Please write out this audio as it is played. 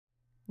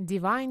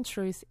Divine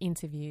Truth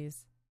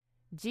Interviews.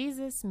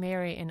 Jesus,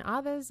 Mary, and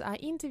others are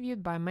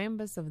interviewed by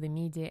members of the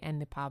media and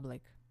the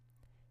public.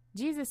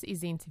 Jesus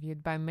is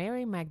interviewed by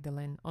Mary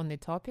Magdalene on the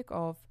topic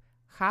of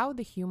how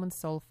the human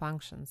soul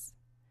functions.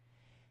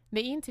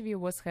 The interview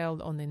was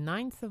held on the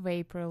 9th of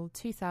April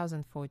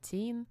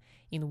 2014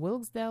 in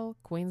Wilkesdale,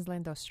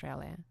 Queensland,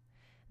 Australia.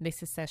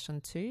 This is session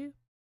 2.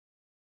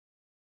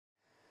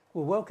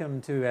 Well,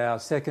 welcome to our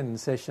second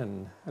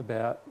session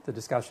about the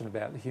discussion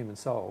about the human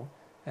soul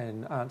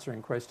and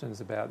answering questions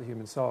about the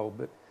human soul.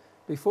 But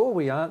before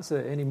we answer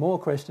any more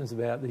questions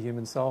about the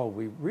human soul,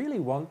 we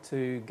really want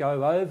to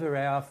go over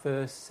our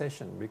first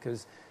session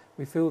because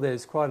we feel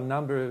there's quite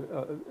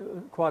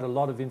a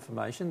lot of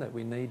information that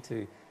we need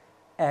to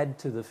add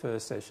to the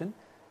first session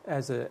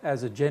as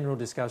a general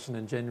discussion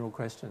and general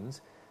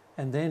questions.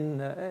 And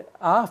then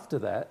after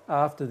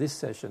this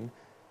session,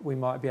 we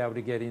might be able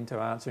to get into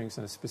answering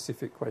some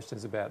specific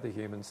questions about the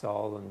human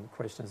soul and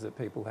questions that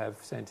people have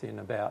sent in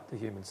about the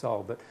human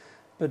soul.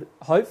 But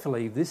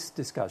hopefully this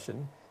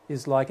discussion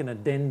is like an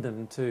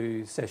addendum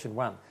to session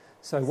 1.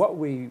 So what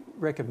we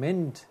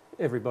recommend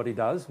everybody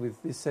does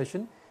with this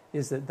session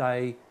is that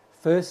they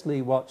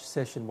firstly watch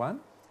session 1,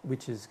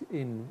 which is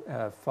in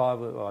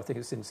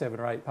 7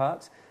 or 8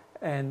 parts,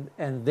 and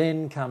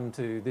then come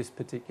to this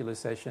particular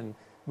session,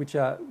 which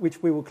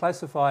we will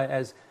classify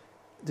as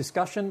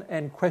discussion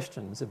and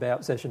questions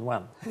about session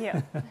 1.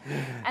 Yeah.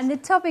 And the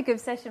topic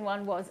of session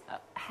 1 was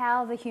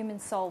how the human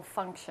soul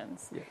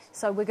functions. Yes.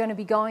 So we're going to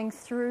be going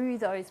through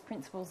those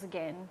principles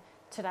again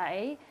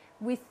today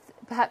with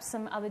perhaps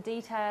some other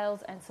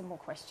details and some more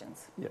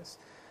questions. Yes.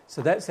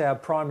 So that's our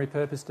primary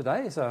purpose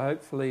today. So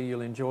hopefully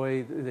you'll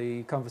enjoy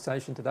the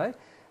conversation today.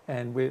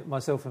 And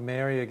myself and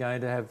Mary are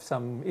going to have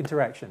some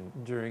interaction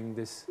during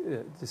this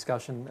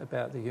discussion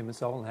about the human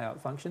soul and how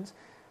it functions.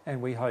 And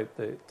we hope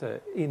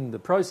that in the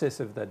process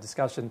of the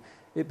discussion,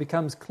 it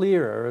becomes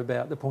clearer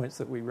about the points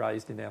that we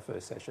raised in our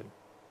first session.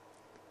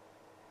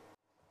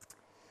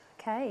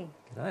 Okay.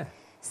 G'day.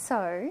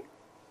 So,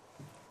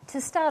 to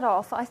start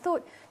off, I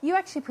thought you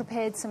actually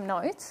prepared some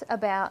notes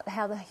about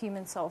how the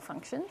human soul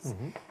functions.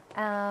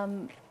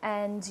 Mm-hmm.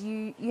 And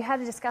you had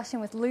a discussion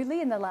with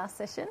Luli in the last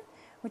session,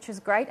 which was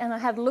great, and I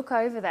had a look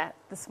over that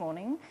this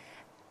morning.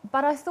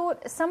 But I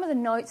thought some of the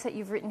notes that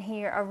you've written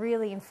here are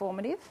really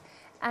informative.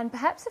 And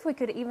perhaps if we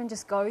could even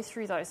just go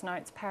through those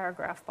notes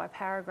paragraph by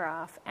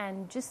paragraph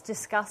and just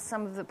discuss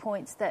some of the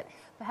points that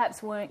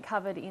perhaps weren't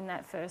covered in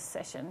that first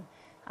session,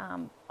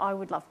 I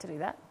would love to do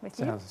that with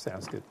you.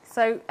 Sounds good.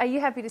 So are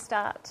you happy to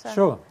start?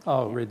 Sure.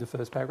 I'll read the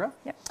first paragraph.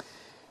 Yep.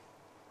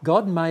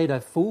 God made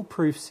a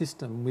foolproof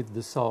system with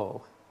the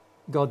soul.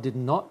 God did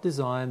not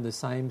design the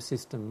same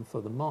system for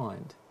the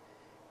mind.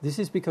 This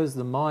is because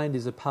the mind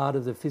is a part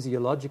of the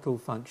physiological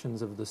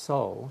functions of the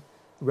soul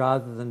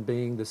rather than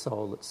being the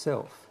soul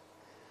itself.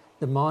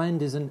 The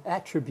mind is an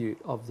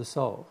attribute of the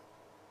soul.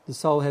 The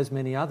soul has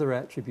many other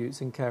attributes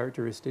and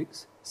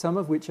characteristics, some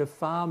of which are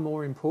far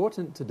more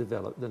important to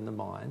develop than the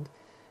mind,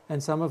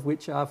 and some of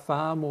which are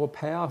far more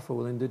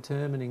powerful in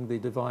determining the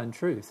divine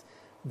truth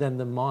than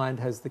the mind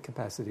has the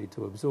capacity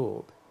to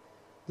absorb.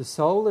 The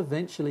soul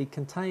eventually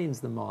contains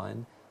the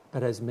mind,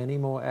 but has many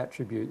more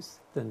attributes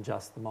than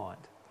just the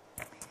mind.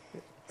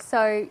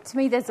 So, to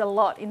me, there's a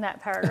lot in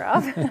that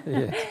paragraph.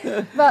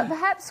 But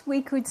perhaps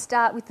we could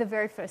start with the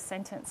very first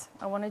sentence.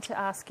 I wanted to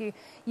ask you,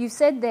 you've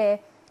said there,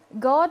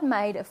 God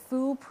made a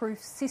foolproof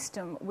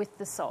system with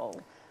the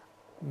soul.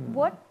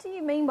 What do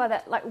you mean by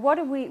that? Like,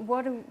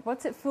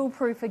 what's it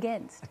foolproof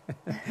against?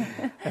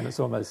 And it's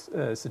almost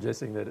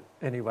suggesting that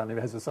anyone who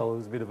has a soul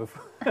is a bit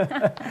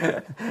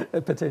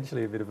of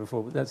potentially a bit of a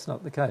fool, but that's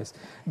not the case.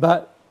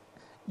 But,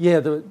 yeah,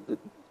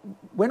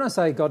 when I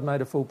say God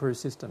made a foolproof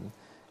system,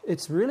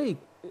 it's really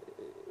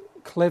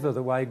clever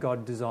the way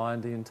God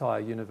designed the entire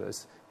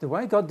universe. The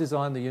way God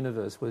designed the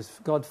universe was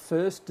God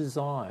first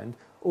designed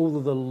all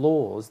of the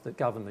laws that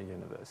govern the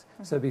universe.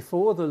 Mm-hmm. So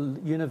before the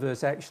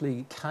universe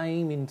actually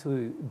came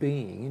into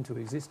being, into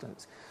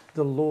existence,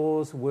 the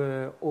laws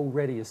were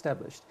already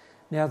established.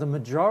 Now, the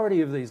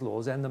majority of these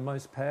laws and the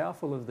most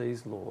powerful of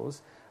these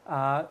laws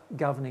are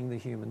governing the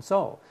human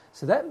soul.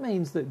 So that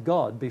means that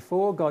God,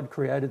 before God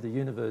created the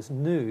universe,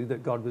 knew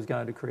that God was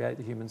going to create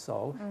the human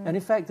soul. And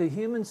in fact, the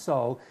human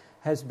soul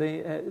has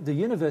been, the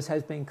universe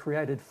has been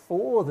created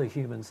for the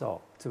human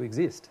soul to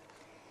exist.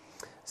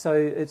 So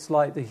it's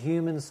like the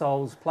human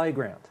soul's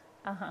playground.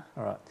 Uh-huh.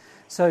 All right.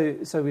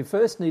 So we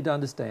first need to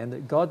understand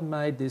that God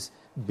made this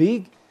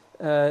big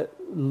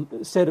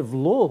set of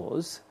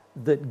laws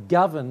that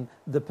govern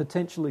the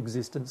potential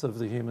existence of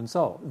the human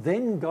soul.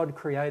 Then God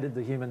created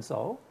the human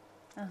soul,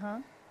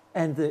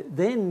 and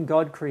then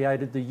God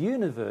created the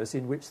universe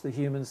in which the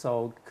human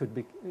soul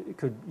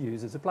could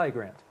use as a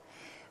playground.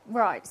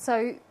 Right,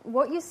 so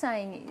what you're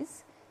saying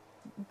is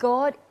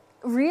God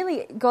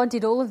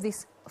did all of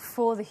this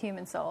for the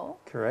human soul.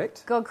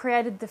 Correct. God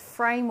created the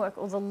framework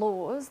or the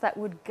laws that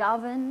would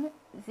govern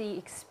the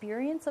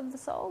experience of the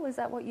soul. Is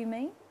that what you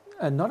mean?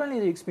 And not only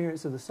the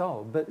experience of the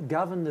soul, but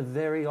govern the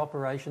very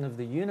operation of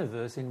the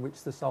universe in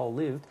which the soul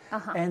lived,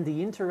 and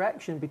the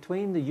interaction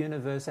between the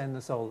universe and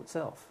the soul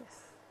itself.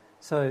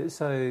 Yes.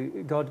 So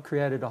God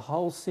created a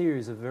whole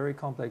series of very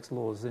complex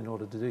laws in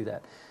order to do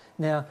that.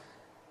 Now,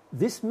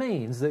 this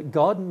means that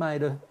God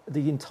made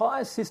the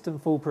entire system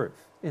foolproof.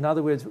 In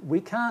other words, we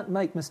can't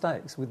make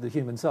mistakes with the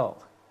human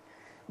soul.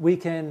 We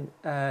can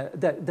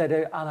that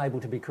are unable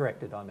to be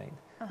corrected. I mean,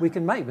 we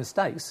can make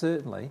mistakes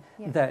certainly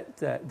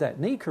that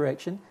need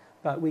correction,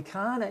 but we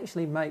can't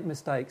actually make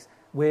mistakes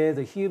where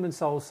the human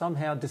soul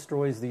somehow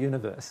destroys the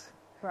universe.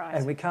 Right.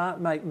 And we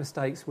can't make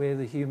mistakes where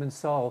the human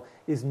soul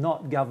is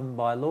not governed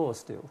by law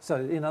still. So,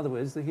 in other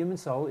words, the human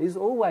soul is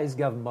always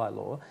governed by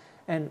law,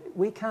 and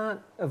we can't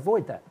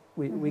avoid that.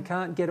 We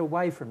can't get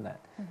away from that.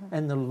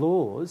 And the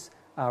laws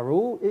are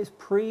all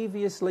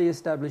previously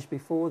established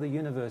before the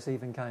universe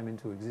even came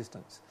into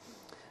existence.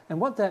 And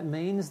what that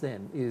means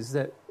then is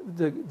that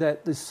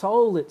the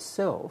soul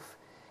itself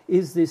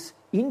is this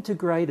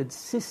integrated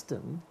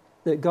system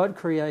that God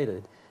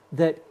created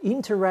that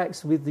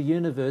interacts with the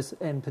universe,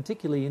 and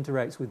particularly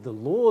interacts with the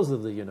laws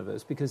of the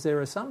universe, because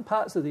there are some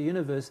parts of the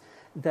universe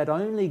that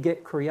only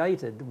get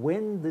created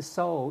when the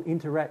soul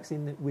interacts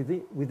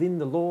within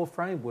the law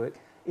framework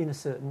in a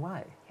certain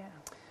way. Yeah.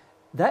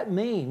 That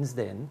means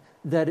then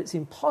that it's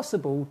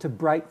impossible to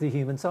break the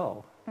human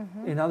soul.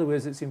 In other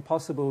words, it's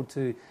impossible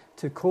to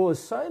cause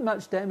so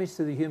much damage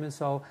to the human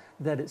soul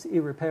that it's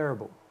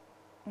irreparable.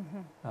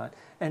 Right?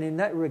 And in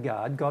that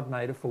regard, God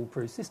made a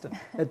foolproof system.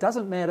 It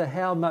doesn't matter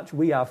how much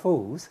we are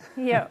fools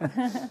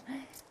and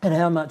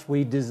how much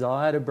we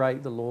desire to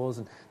break the laws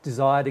and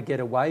desire to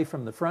get away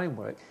from the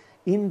framework.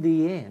 In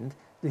the end,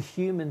 the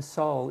human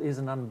soul is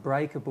an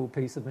unbreakable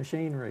piece of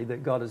machinery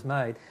that God has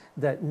made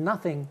that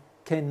nothing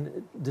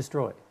can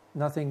destroy.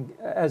 Nothing,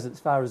 as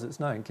far as it's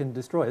known, can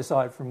destroy,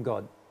 aside from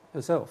God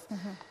herself.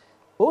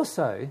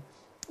 Also,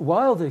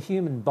 while the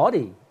human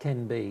body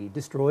can be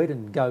destroyed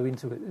and go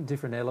into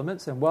different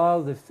elements, and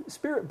while the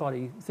spirit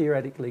body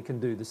theoretically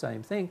can do the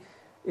same thing,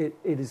 it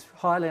is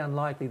highly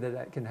unlikely that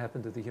that can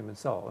happen to the human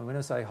soul. And when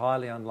I say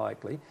highly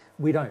unlikely,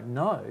 we don't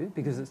know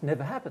because it's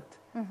never happened.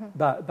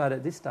 But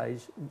at this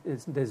stage,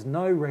 there's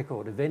no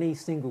record of any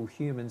single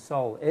human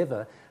soul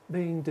ever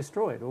being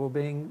destroyed or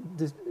being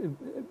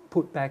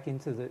put back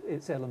into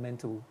its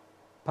elemental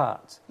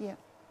parts. Yeah.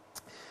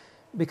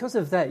 Because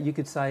of that, you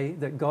could say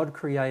that God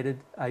created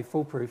a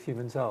foolproof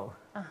human soul,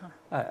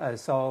 a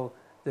soul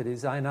that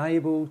is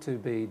unable to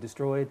be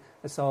destroyed,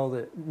 a soul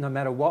that no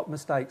matter what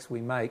mistakes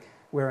we make,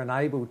 we're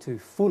unable to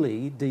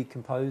fully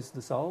decompose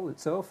the soul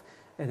itself.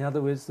 In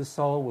other words, the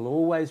soul will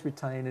always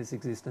retain its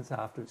existence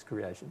after its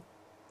creation.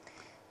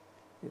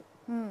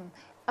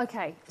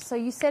 Okay, so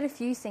you said a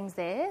few things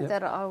there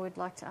that I would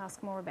like to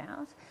ask more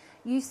about.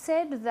 You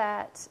said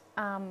that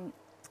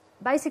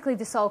basically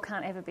the soul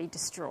can't ever be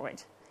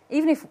destroyed.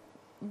 Even if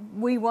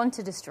we want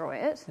to destroy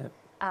it,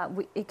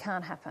 it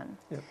can't happen.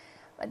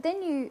 But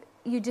then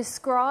you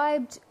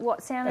described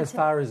what sounded as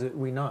far as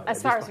we know.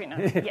 As far as we know,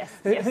 yes.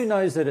 Who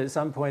knows that at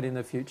some point in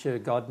the future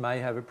God may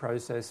have a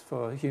process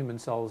for human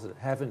souls that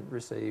haven't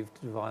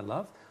received divine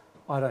love?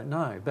 I don't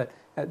know. But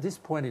at this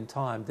point in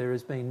time, there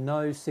has been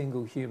no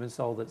single human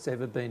soul that's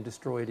ever been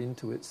destroyed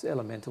into its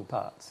elemental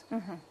parts.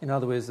 In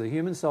other words, the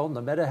human soul,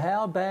 no matter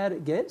how bad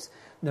it gets,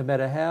 no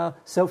matter how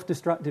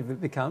self-destructive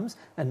it becomes,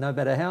 and no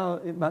matter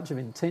how much of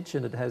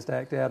intention it has to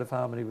act out of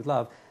harmony with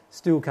love,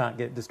 still can't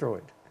get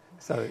destroyed.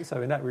 So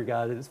in that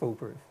regard, it's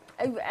foolproof.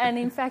 And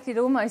in fact, it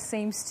almost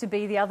seems to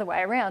be the other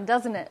way around,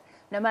 doesn't it?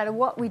 No matter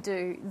what we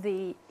do,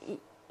 the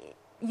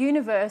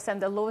universe and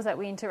the laws that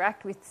we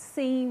interact with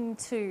seem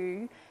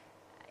to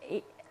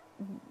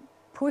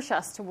push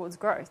us towards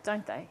growth,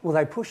 don't they? Well,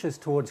 they push us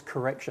towards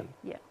correction.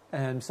 Yeah.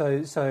 And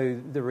so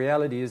the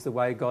reality is the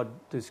way God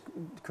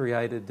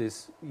created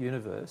this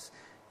universe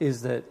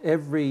is that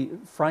every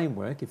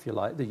framework, if you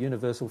like, the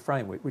universal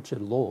framework, which are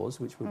laws,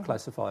 which we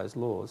classify as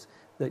laws,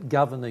 that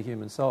govern the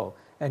human soul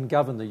and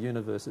govern the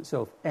universe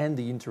itself and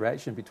the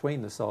interaction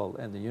between the soul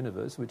and the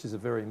universe, which is a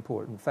very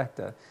important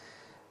factor,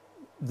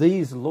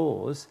 these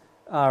laws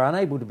are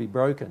unable to be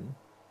broken,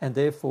 and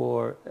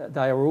therefore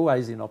they are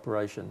always in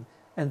operation,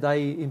 and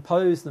they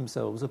impose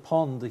themselves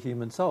upon the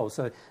human soul.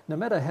 So no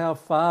matter how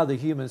far the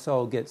human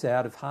soul gets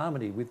out of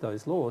harmony with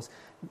those laws,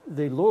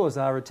 the laws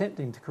are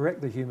attempting to correct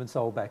the human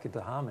soul back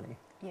into harmony.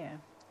 Yeah.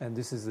 And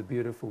this is the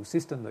beautiful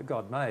system that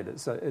God made.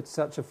 It's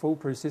such a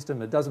foolproof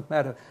system. It doesn't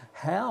matter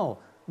how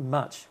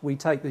much we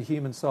take the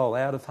human soul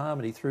out of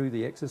harmony through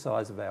the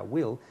exercise of our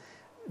will.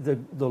 The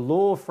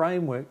law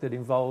framework that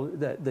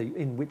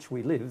in which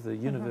we live, the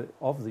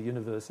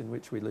universe in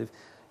which we live,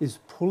 is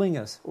pulling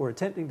us or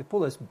attempting to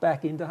pull us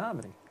back into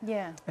harmony.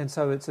 Yeah. And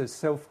so it's a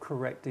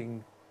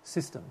self-correcting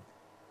system.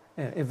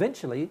 And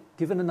eventually,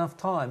 given enough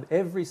time,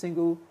 every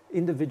single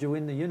individual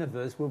in the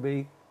universe will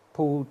be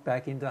pulled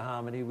back into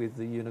harmony with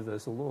the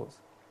universal laws.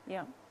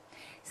 Yeah.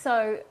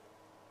 So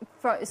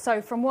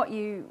So from what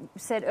you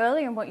said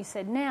earlier and what you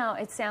said now,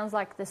 it sounds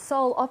like the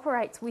soul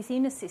operates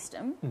within a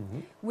system,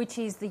 which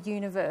is the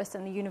universe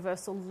and the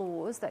universal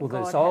laws that God has.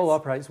 Well, the soul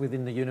operates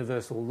within the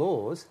universal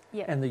laws,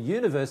 Yep. and the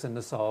universe and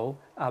the soul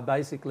are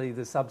basically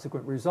the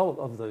subsequent result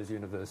of those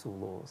universal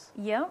laws.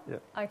 Yeah.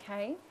 Yep.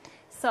 Okay.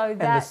 So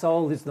And the that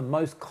soul is the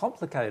most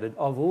complicated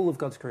of all of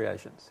God's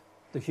creations.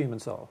 The human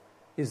soul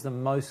is the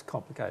most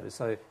complicated.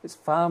 So it's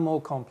far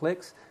more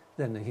complex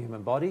than the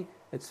human body.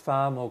 It's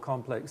far more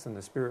complex than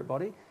the spirit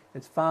body.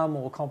 It's far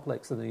more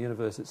complex than the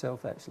universe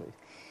itself, actually.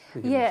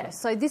 the human Yeah,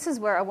 soul. so this is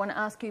where I want to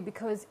ask you,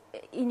 because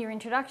in your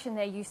introduction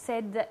there you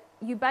said that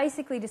you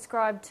basically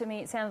described to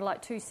me, it sounded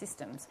like two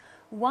systems.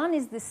 One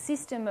is the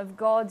system of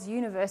God's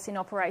universe in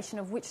operation,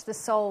 of which the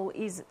soul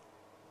is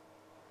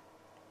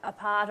a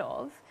part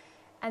of,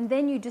 and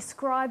then you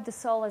described the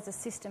soul as a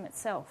system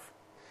itself.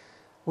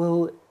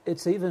 Well,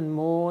 it's even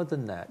more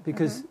than that,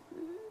 because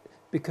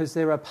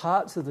there are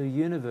parts of the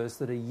universe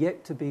that are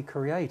yet to be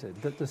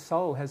created, that the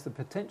soul has the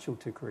potential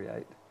to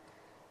create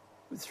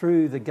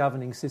through the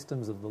governing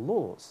systems of the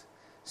laws.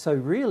 So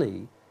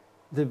really,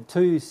 the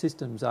two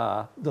systems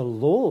are the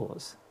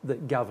laws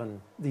that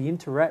govern the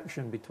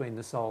interaction between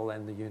the soul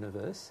and the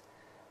universe,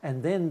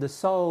 and then the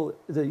soul,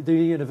 the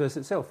universe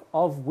itself,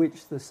 of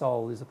which the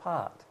soul is a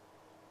part.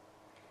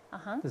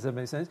 Does that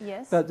make sense?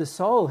 Yes. But the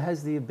soul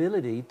has the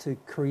ability to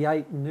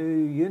create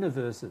new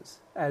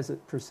universes as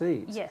it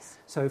proceeds. Yes.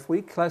 So if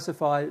we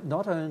classify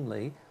not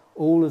only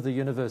all of the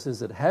universes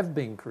that have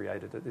been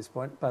created at this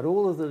point, but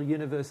all of the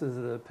universes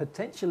that are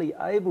potentially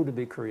able to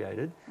be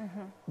created,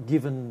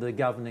 given the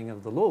governing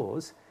of the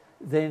laws,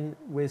 then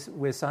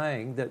we're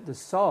saying that the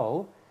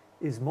soul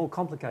is more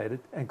complicated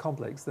and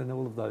complex than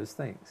all of those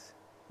things.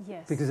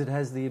 Yes. Because it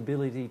has the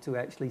ability to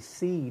actually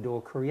seed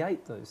or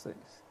create those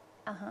things.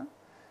 Uh-huh.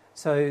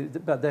 So,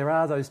 but there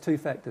are those two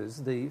factors,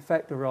 the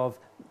factor of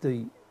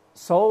the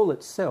soul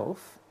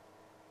itself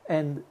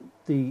and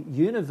the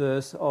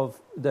universe of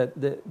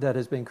that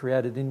has been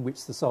created in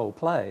which the soul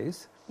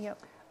plays,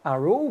 Yep.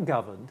 are all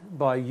governed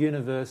by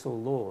universal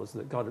laws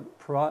that God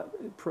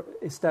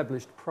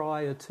established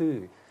prior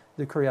to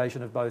the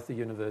creation of both the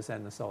universe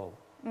and the soul.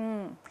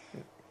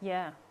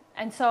 Yeah.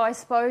 And so I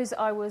suppose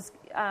I was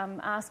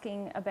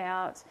asking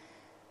about,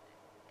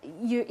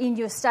 you, in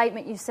your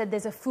statement you said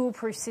there's a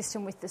foolproof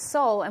system with the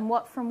soul, and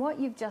from what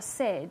you've just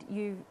said,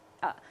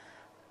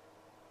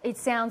 it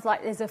sounds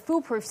like there's a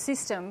foolproof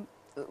system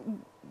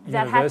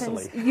that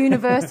happens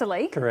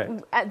universally.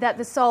 Correct. That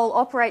the soul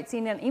operates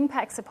in and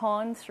impacts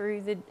upon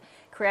through the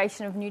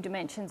creation of new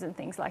dimensions and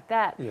things like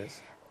that. Yes.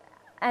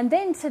 And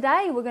then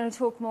today we're going to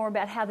talk more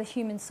about how the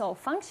human soul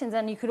functions,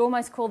 and you could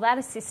almost call that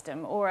a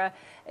system, or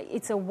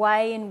it's a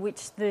way in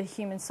which the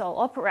human soul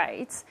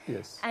operates.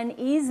 Yes. And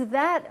is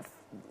that,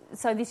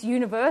 so this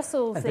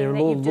universal And thing they're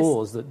that all you've just...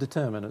 laws that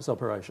determine its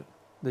operation.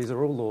 These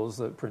are all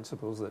laws,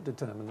 principles that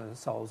determine the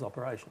soul's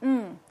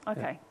operation.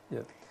 Okay. Yeah.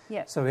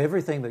 Yeah. So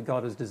everything that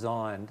God has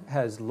designed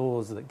has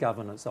laws that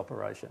govern its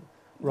operation,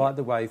 right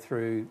the way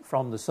through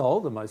from the soul,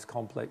 the most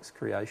complex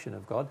creation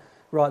of God,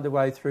 right the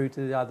way through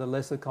to the other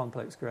lesser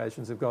complex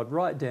creations of God,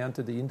 right down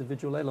to the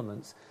individual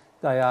elements.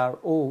 They are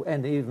all,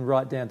 and even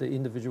right down to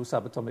individual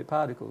subatomic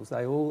particles,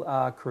 they all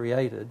are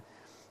created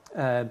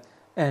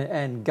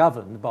and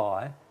governed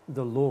by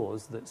the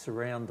laws that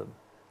surround them.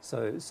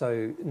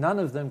 So none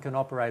of them can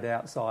operate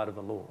outside of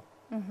a law.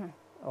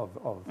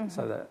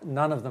 So that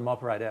none of them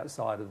operate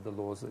outside of the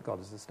laws that God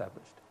has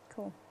established.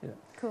 Cool. Yeah.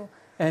 Cool.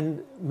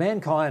 And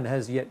mankind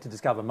has yet to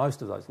discover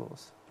most of those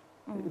laws.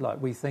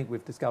 Like we think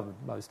we've discovered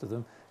most of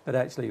them, but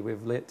actually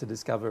we've yet to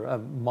discover a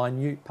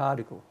minute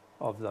particle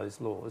of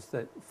those laws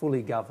that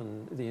fully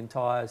govern the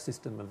entire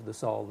system of the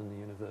soul and the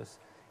universe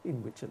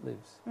in which it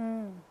lives.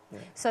 Yeah.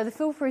 So the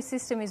foolproof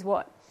system is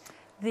what?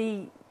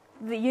 The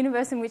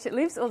universe in which it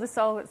lives, or the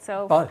soul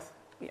itself? Both.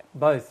 Yeah.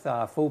 Both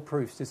are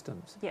foolproof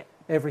systems. Yeah.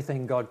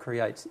 Everything God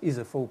creates is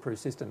a foolproof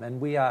system,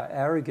 and we are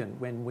arrogant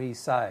when we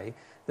say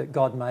that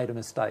God made a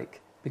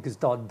mistake, because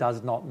God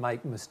does not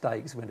make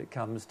mistakes when it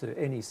comes to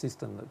any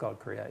system that God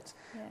creates.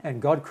 Yeah.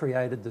 And God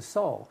created the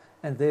soul,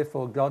 and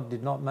therefore God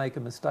did not make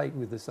a mistake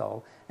with the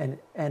soul. And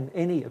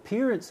any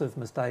appearance of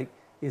mistake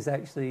is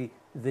actually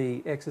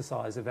the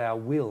exercise of our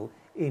will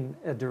in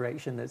a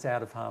direction that's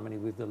out of harmony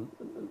with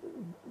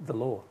the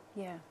law.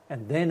 Yeah.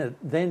 And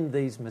then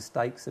these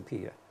mistakes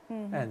appear.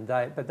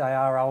 But they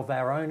are of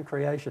our own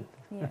creation,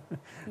 Yeah.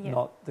 Yeah.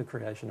 not the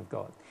creation of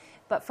God.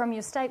 But from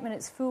your statement,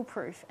 it's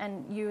foolproof,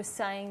 and you were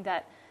saying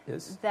that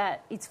Yes.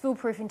 that it's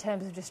foolproof in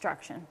terms of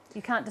destruction.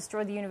 You can't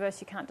destroy the universe,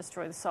 you can't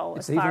destroy the soul.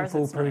 It's as far even as it's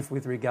known. foolproof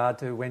with regard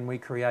to when we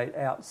create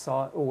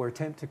outside or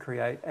attempt to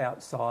create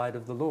outside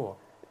of the law.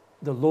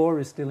 The law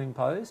is still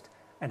imposed,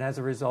 and as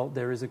a result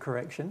there is a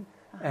correction,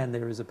 and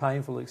there is a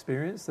painful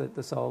experience that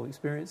the soul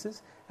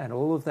experiences, and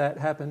all of that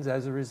happens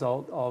as a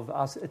result of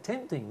us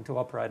attempting to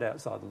operate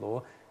outside the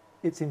law.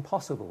 It's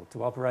impossible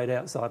to operate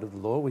outside of the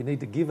law. We need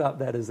to give up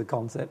that as a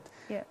concept.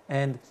 Yeah.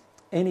 And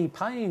any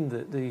pain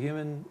that the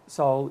human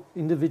soul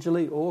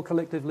individually or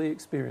collectively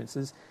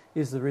experiences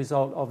is the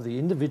result of the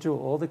individual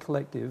or the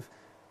collective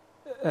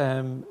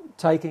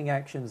taking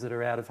actions that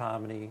are out of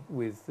harmony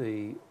with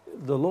the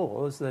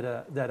laws that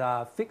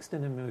are fixed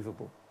and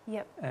immovable.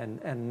 Yep.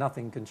 And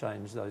nothing can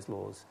change those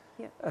laws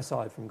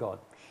aside from God.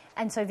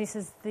 And so this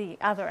is the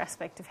other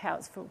aspect of how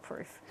it's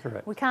foolproof.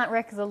 Correct. We can't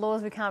wreck the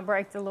laws, we can't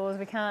break the laws,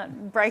 we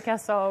can't break our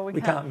soul. We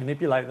can't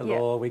manipulate the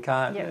law, we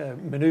can't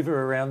manoeuvre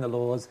around the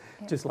laws,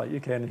 just like you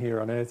can here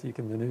on earth. You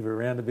can manoeuvre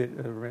around a bit,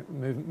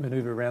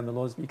 manoeuvre around the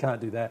laws, but you can't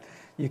do that.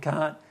 You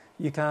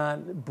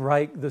can't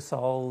break the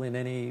soul in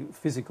any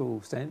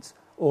physical sense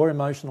or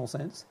emotional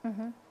sense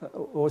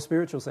or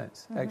spiritual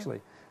sense,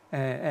 actually.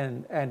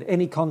 And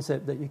any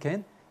concept that you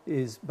can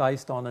is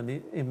based on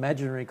an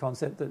imaginary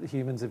concept that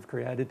humans have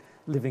created,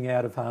 living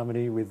out of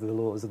harmony with the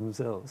laws of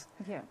themselves.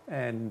 Yeah.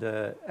 And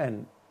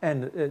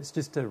it's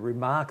just a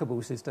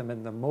remarkable system.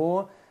 And the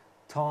more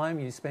time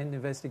you spend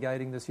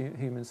investigating this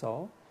human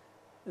soul,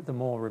 the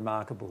more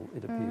remarkable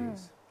it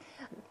appears.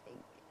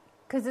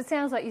 Because it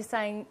sounds like you're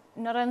saying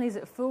not only is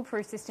it a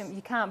foolproof system,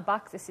 you can't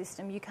buck the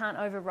system, you can't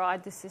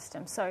override the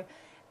system. So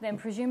then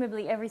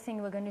presumably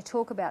everything we're going to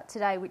talk about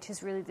today, which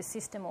is really the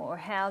system or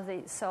how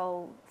the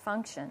soul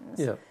functions,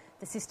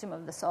 the system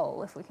of the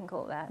soul, if we can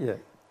call it that,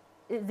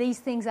 these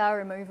things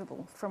are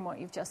immovable from what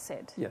you've just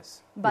said.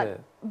 Yes.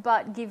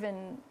 But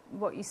given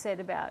what you said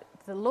about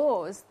the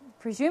laws,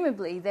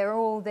 presumably they're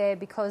all there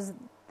because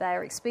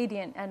they're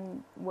expedient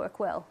and work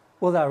well.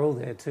 Well, they're all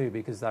there too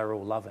because they're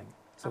all loving.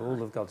 So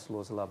all of God's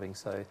laws are loving.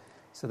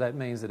 So that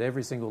means that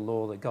every single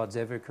law that God's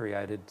ever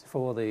created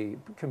for the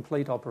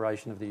complete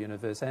operation of the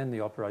universe and the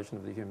operation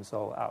of the human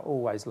soul are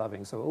always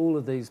loving. So all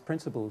of these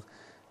principles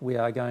we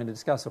are going to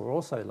discuss are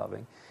also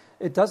loving.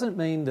 It doesn't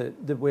mean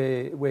that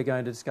we're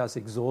going to discuss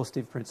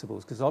exhaustive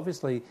principles, because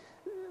obviously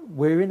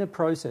we're in a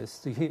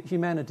process,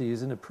 humanity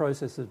is in a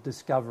process of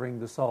discovering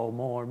the soul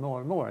more and more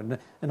and more.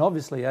 And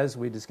obviously as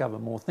we discover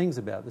more things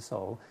about the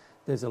soul,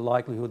 there's a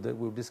likelihood that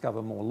we'll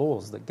discover more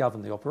laws that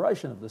govern the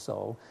operation of the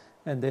soul.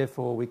 And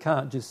therefore, we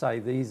can't just say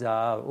these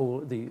are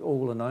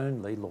all and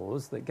only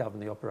laws that govern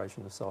the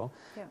operation of the soul,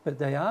 but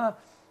they are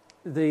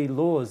the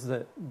laws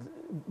that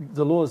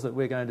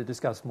we're going to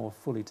discuss more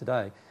fully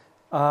today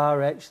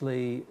are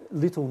actually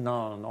little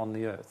known on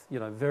the earth. You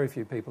know, very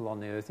few people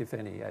on the earth, if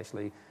any,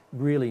 actually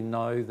really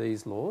know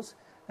these laws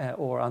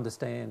or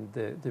understand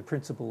the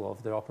principle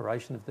of the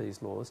operation of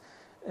these laws.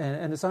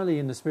 And it's only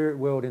in the spirit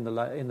world, in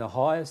the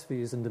higher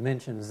spheres and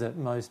dimensions, that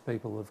most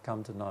people have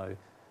come to know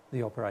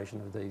the operation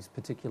of these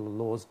particular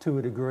laws to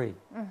a degree.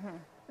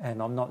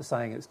 And I'm not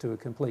saying it's to a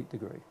complete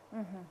degree.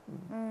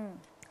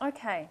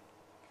 Okay.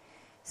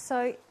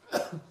 So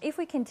if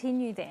we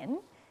continue then,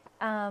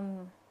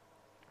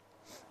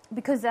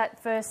 because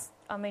that first,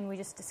 I mean, we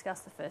just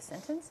discussed the first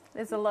sentence.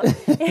 There's a lot.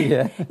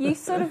 You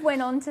sort of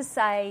went on to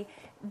say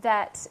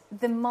that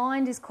the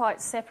mind is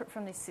quite separate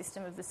from this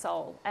system of the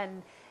soul.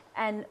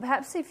 And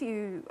perhaps if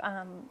you...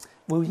 I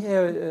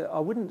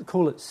wouldn't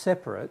call it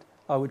separate.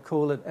 I would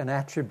call it an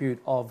attribute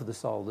of the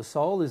soul. The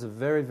soul is a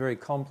very, very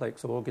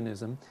complex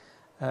organism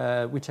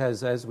which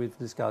has, as we've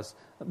discussed,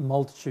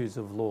 multitudes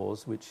of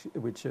laws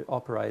which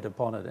operate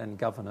upon it and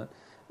govern it,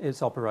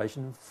 its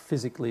operation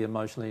physically,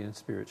 emotionally and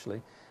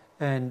spiritually.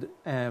 And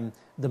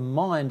the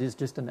mind is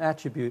just an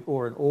attribute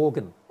or an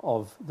organ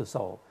of the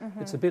soul.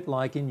 It's a bit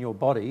like in your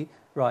body.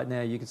 Right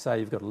now you could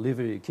say you've got a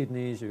liver, your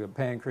kidneys, you've got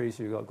pancreas,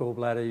 you've got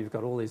gallbladder, you've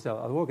got all these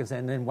other organs,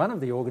 and then one of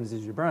the organs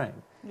is your brain.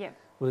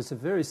 Well, it's a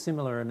very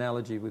similar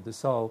analogy with the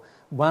soul.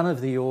 One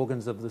of the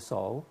organs of the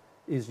soul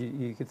is,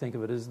 you could think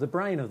of it as the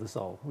brain of the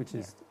soul, which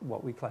is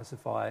what we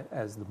classify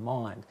as the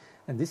mind.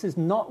 And this is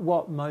not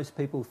what most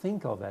people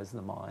think of as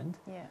the mind,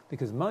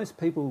 because most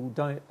people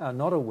are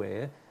not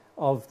aware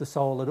of the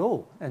soul at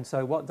all. And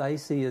so what they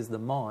see as the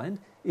mind,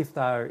 if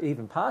they're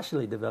even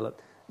partially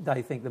developed,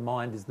 they think the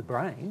mind is the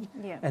brain.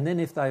 And then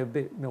if they're a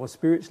bit more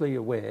spiritually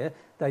aware,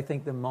 they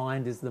think the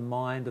mind is the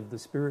mind of the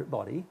spirit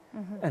body.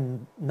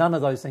 And none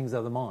of those things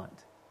are the mind.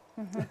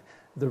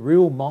 The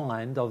real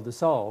mind of the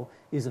soul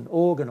is an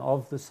organ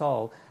of the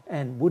soul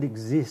and would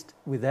exist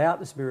without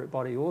the spirit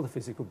body or the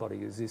physical body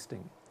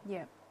existing.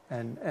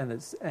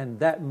 And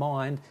that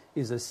mind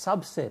is a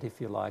subset, if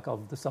you like,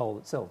 of the soul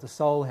itself. The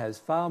soul has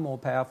far more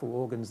powerful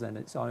organs than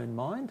its own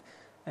mind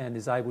and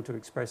is able to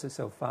express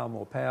itself far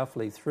more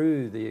powerfully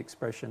through the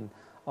expression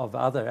of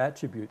other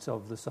attributes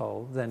of the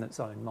soul than its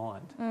own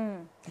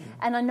mind.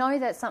 And I know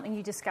that's something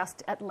you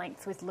discussed at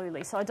length with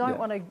Luli, so I don't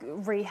want to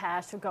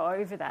rehash or go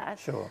over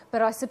that.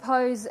 But I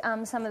suppose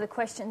some of the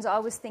questions I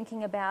was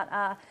thinking about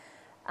are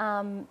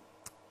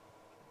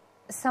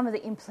some of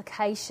the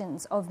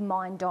implications of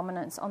mind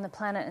dominance on the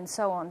planet and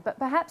so on. But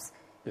perhaps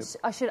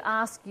I should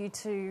ask you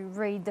to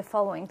read the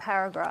following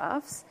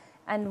paragraphs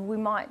and we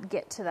might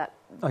get to that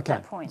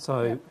point.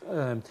 So,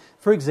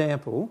 for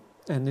example,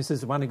 and this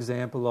is one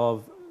example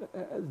of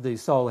the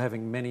soul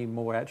having many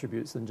more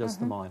attributes than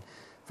just the mind.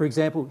 For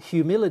example,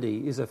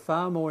 humility is a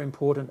far more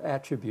important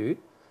attribute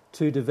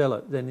to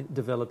develop than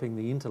developing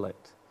the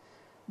intellect.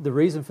 The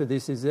reason for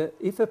this is that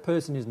if a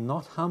person is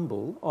not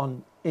humble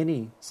on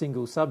any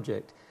single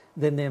subject,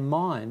 then their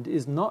mind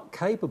is not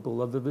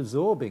capable of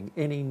absorbing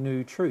any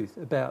new truth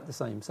about the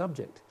same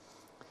subject.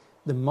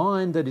 The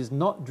mind that is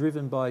not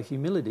driven by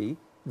humility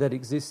that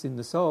exists in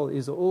the soul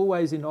is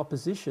always in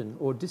opposition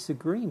or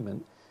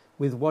disagreement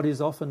with what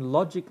is often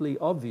logically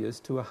obvious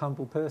to a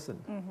humble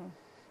person. Mm-hmm.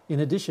 In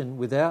addition,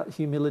 without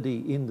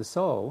humility in the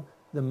soul,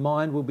 the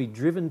mind will be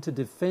driven to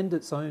defend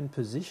its own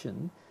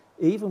position,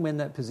 even when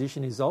that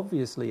position is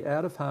obviously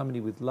out of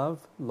harmony with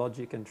love,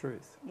 logic and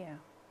truth. Yeah.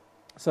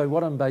 So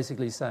what I'm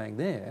basically saying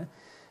there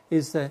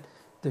is that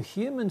the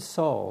human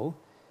soul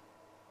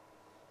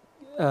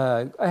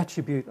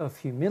attribute of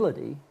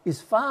humility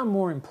is far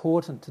more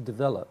important to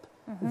develop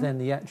than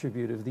the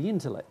attribute of the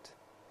intellect.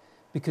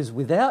 Because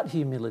without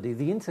humility,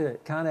 the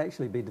intellect can't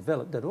actually be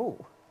developed at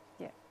all.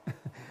 Yeah.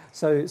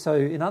 So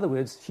in other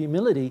words,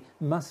 humility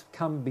must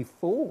come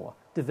before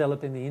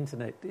developing the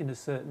intellect in a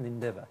certain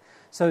endeavour.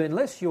 So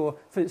unless you're,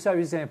 for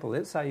example,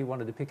 let's say you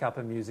wanted to pick up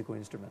a musical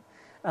instrument.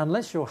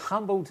 Unless you're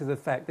humble to the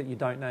fact that you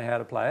don't know how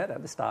to play it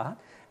at the start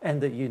and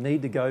that you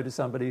need to go to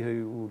somebody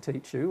who will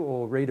teach you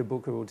or read a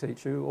book who will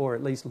teach you or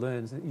at least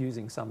learn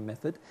using some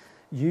method,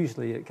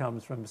 usually it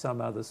comes from some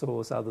other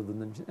source other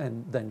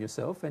than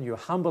yourself, and you're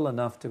humble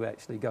enough to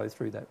actually go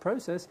through that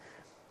process,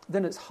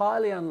 then it's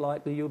highly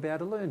unlikely you'll be able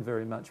to learn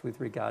very much with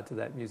regard to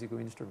that musical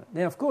instrument.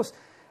 Now, of course,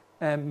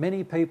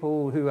 many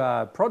people who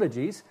are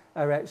prodigies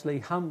are actually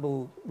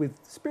humble with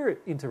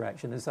spirit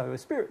interaction, as though a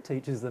spirit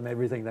teaches them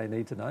everything they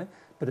need to know.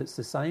 But it's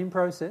the same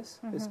process.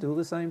 It's still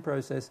the same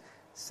process.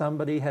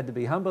 Somebody had to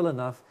be humble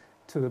enough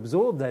to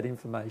absorb that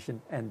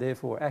information and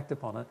therefore act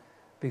upon it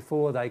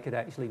before they could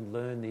actually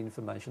learn the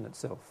information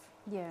itself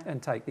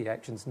and take the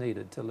actions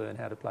needed to learn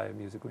how to play a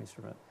musical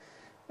instrument.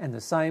 And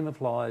the same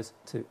applies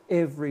to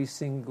every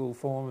single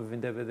form of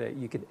endeavour that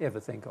you could ever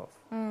think of.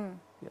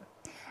 Yeah.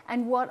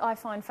 And what I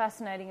find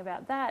fascinating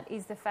about that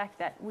is the fact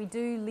that we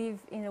do live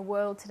in a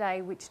world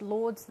today which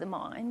lauds the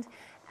mind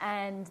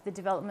and the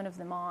development of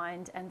the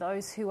mind and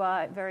those who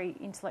are very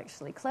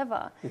intellectually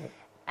clever. Yeah.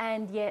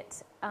 And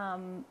yet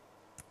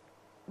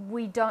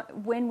we don't,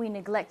 when we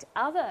neglect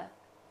other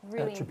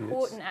really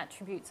important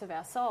attributes of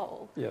our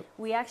soul,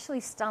 we actually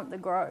stunt the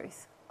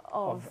growth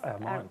of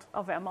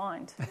our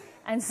mind.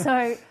 And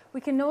so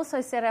we can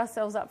also set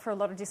ourselves up for a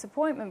lot of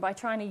disappointment by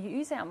trying to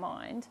use our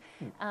mind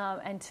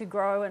and to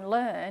grow and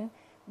learn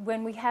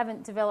when we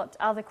haven't developed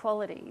other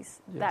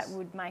qualities that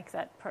would make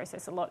that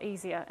process a lot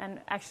easier and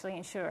actually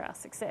ensure our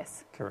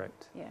success.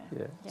 Correct. Yeah.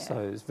 So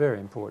it's a very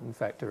important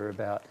factor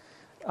about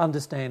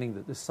understanding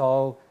that the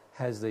soul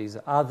has these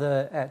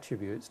other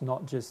attributes,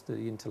 not just the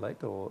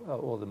intellect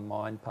or the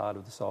mind part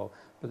of the soul,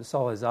 but the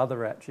soul has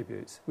other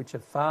attributes which are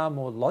far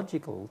more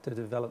logical to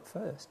develop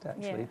first,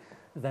 actually,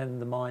 than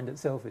the mind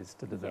itself is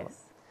to develop.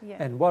 Yes. Yeah.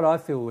 And what I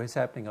feel is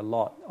happening a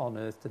lot on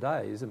Earth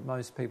today is that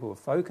most people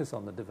focus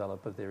on the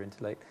development of their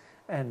intellect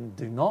and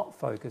do not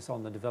focus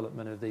on the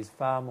development of these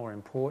far more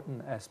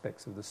important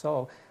aspects of the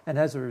soul, and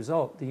as a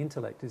result, the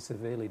intellect is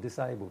severely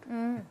disabled.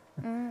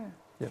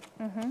 Yep.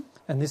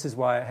 And this is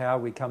how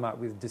we come up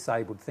with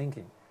disabled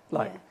thinking.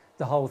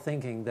 The whole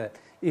thinking that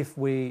if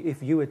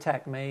you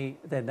attack me,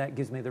 then that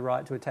gives me the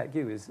right to attack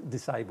you is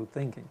disabled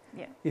thinking.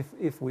 Yeah.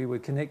 If we were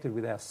connected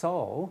with our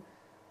soul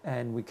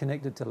and we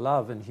connected to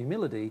love and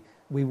humility,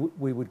 we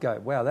would go,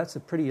 wow, that's a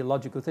pretty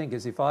illogical thing,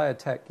 because if I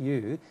attack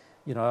you,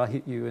 I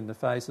hit you in the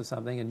face or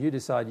something, and you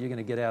decide you're going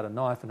to get out a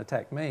knife and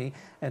attack me,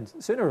 and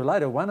sooner or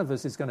later one of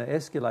us is going to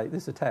escalate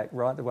this attack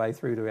right the way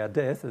through to our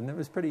death, and it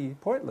was a pretty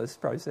pointless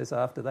process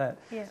after that.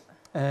 Yeah.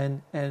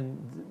 And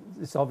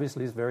this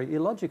obviously is very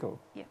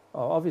illogical. Yeah.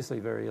 Obviously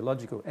very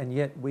illogical, and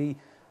yet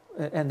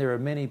and there are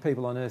many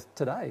people on earth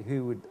today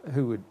who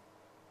would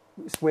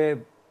swear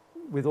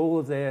with all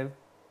of their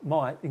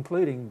might,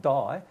 including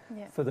die,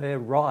 for their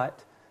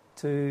right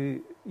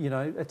to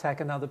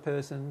attack another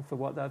person for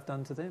what they've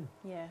done to them.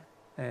 Yeah.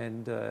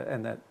 And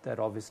that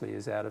obviously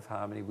is out of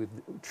harmony with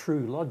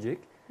true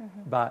logic,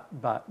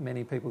 but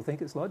many people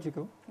think it's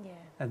logical. Yeah.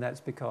 And that's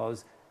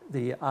because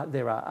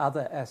there are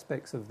other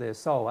aspects of their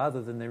soul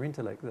other than their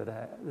intellect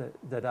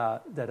that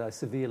are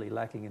severely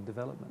lacking in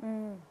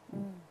development.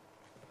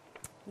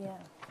 Yeah.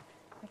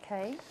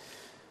 Okay.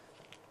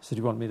 So do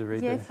you want me to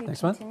read the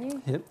next continue.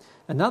 one? Yep.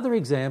 Another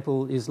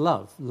example is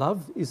love.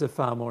 Love is a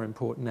far more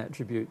important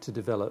attribute to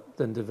develop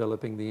than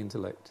developing the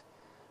intellect.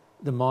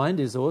 The mind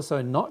is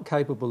also not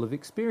capable of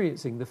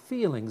experiencing the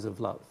feelings of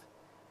love.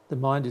 The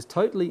mind is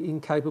totally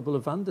incapable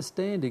of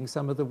understanding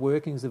some of the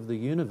workings of the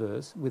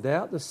universe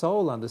without the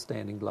soul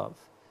understanding love,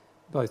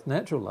 both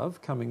natural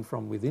love coming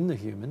from within the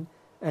human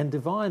and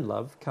divine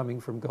love coming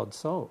from God's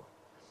soul.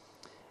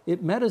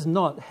 It matters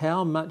not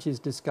how much is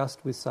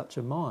discussed with such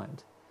a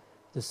mind.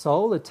 The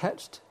soul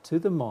attached to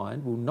the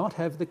mind will not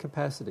have the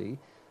capacity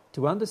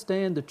to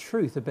understand the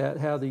truth about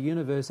how the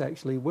universe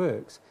actually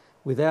works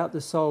without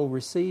the soul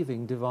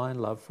receiving divine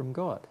love from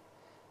God.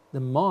 The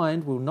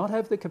mind will not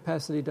have the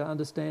capacity to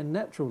understand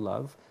natural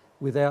love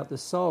without the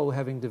soul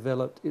having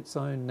developed its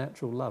own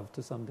natural love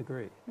to some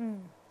degree.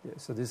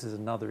 So this is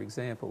another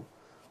example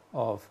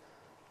of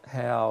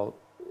how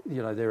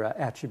there are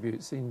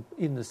attributes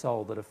in the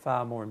soul that are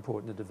far more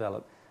important to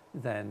develop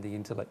than the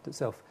intellect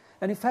itself.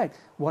 And in fact,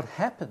 what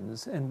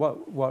happens, and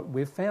what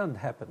we've found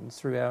happens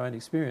through our own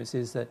experience,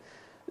 is that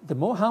the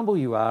more humble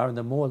you are and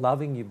the more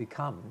loving you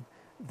become,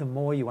 the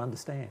more you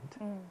understand.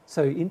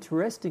 So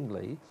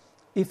interestingly,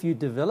 if you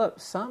develop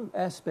some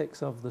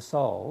aspects of the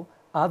soul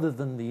other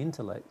than the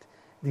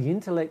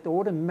intellect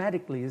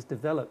automatically is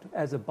developed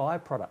as a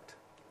byproduct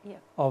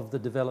of the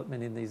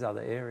development in these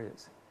other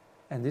areas.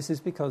 And this is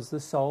because the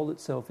soul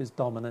itself is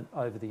dominant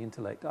over the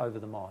intellect, over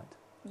the mind.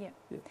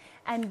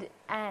 And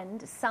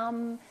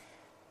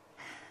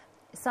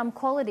some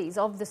qualities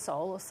of the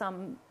soul, or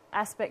some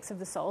aspects of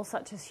the soul,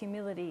 such as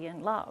humility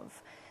and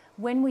love,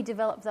 when we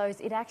develop those,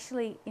 it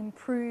actually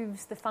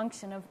improves the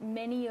function of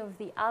many of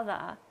the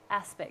other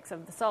aspects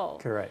of the soul.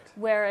 Correct.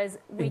 Whereas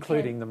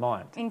including the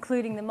mind.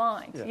 Including the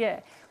mind,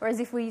 Whereas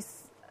if we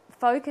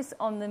focus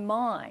on the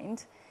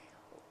mind,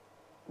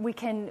 we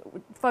can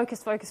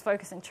focus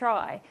and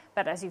try.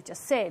 But as you've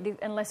just said,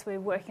 unless we're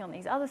working on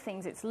these other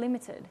things, it's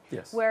limited.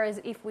 Yes.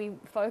 Whereas if we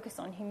focus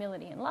on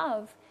humility and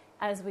love,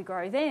 as we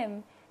grow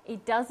them,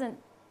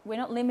 we're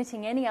not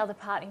limiting any other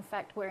part. In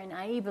fact, we're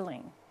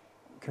enabling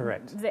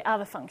the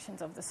other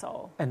functions of the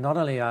soul. And not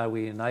only are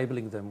we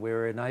enabling them,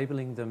 we're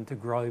enabling them to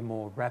grow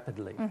more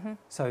rapidly.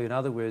 So in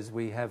other words,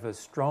 we have a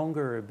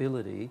stronger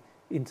ability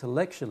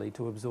intellectually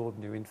to absorb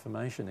new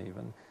information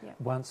even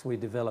once we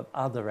develop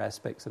other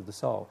aspects of the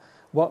soul.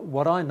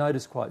 What I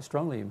notice quite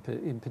strongly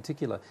in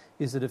particular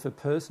is that if a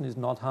person is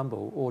not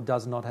humble or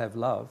does not have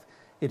love,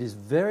 it is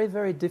very,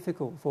 very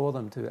difficult for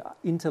them to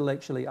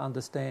intellectually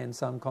understand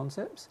some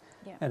concepts,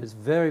 and it's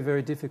very,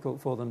 very difficult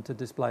for them to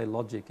display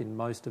logic in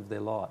most of their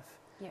life.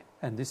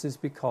 And this is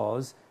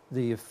because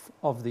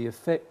of the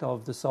effect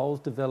of the soul's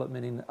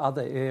development in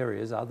other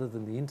areas other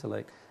than the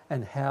intellect,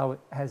 and how it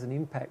has an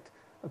impact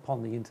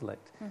upon the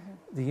intellect.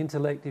 The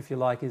intellect, if you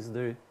like, is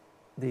the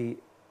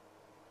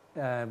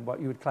what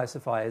you would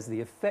classify as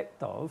the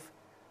effect of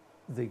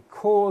the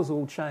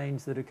causal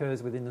change that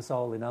occurs within the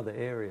soul in other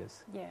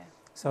areas.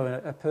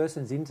 So a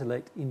person's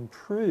intellect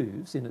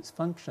improves in its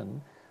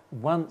function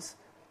once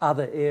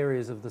other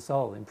areas of the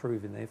soul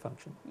improve in their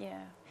function.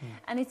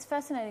 And it's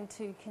fascinating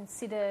to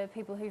consider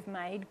people who've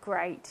made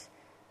great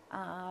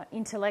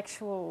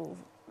intellectual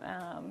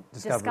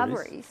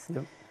discoveries.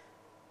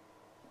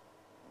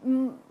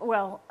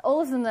 Well,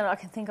 all of them that I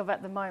can think of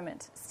at the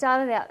moment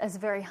started out as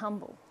very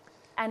humble,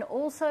 and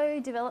also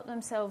developed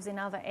themselves in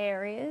other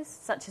areas,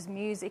 such as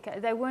music.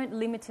 They weren't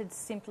limited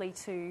simply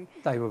to...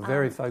 They were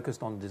very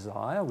focused on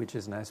desire, which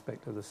is an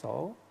aspect of the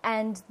soul.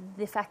 And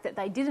the fact that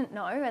they didn't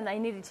know and they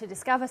needed to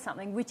discover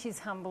something, which is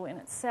humble in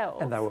itself.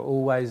 And they were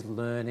always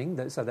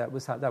learning, so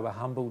they were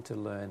humble to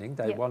learning.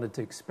 They wanted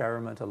to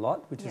experiment a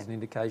lot, which is an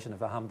indication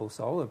of a humble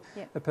soul.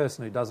 A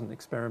person who doesn't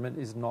experiment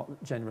is not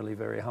generally a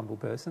very humble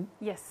person.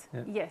 Yes.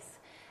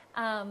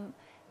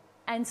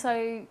 And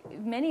so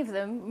many of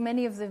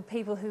the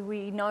people who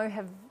we know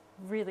have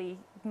really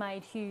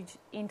made huge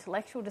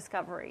intellectual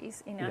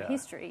discoveries in our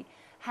history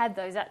had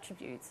those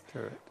attributes.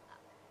 Correct.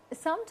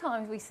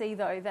 Sometimes we see,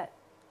 though, that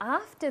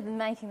after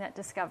making that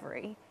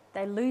discovery,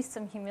 they lose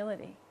some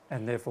humility.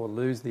 And therefore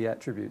lose the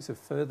attributes of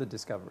further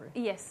discovery.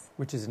 Yes.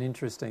 Which is an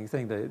interesting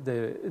thing.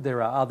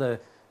 There are other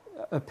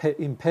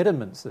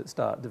impediments that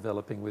start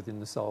developing within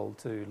the soul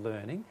to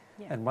learning.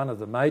 And one of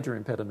the major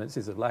impediments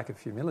is a lack of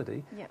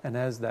humility. And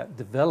as that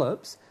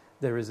develops,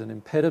 there is an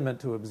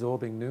impediment to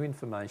absorbing new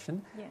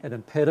information, an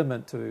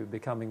impediment to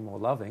becoming more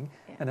loving,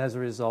 and as a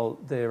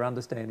result, their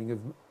understanding of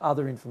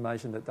other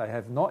information that they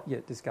have not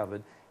yet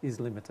discovered is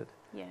limited.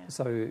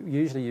 So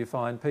usually you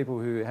find people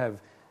who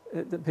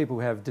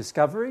have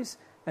discoveries,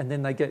 and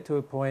then they get to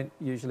a point,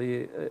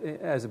 usually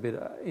as a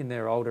bit in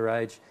their older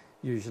age,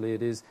 usually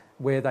it is,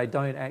 where they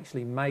don't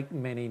actually make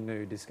many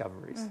new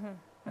discoveries.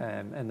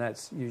 And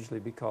that's usually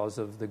because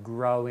of the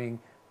growing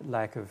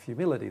lack of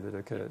humility that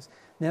occurs.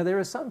 Now, there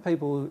are some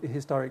people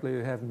historically who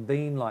haven't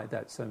been like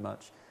that so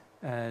much,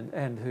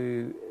 and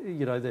who,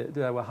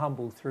 they were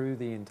humble through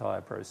the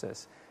entire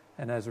process,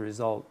 and as a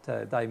result,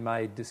 they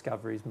made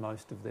discoveries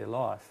most of their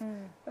life.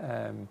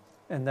 And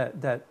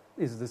that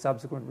is the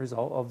subsequent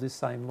result of this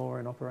same law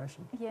in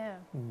operation.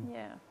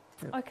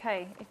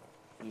 Okay, if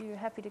you're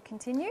happy to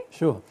continue?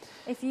 Sure.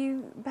 If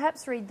you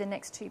perhaps read the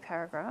next two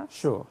paragraphs.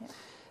 Sure.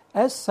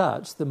 As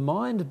such, the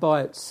mind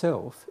by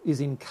itself is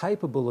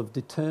incapable of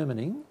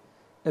determining,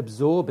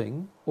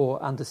 absorbing,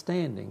 or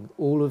understanding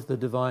all of the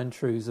divine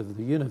truths of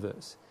the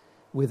universe,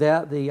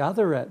 without the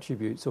other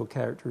attributes or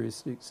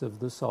characteristics of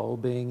the soul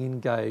being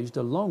engaged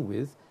along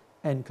with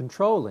and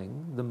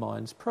controlling the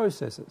mind's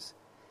processes.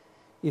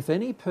 If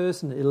any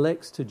person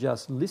elects to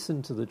just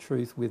listen to the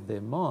truth with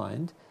their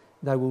mind,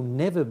 they will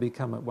never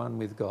become at one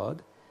with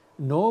God,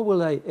 nor will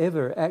they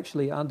ever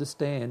actually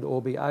understand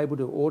or be able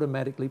to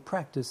automatically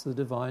practice the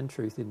divine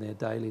truth in their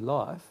daily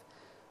life,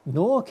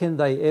 nor can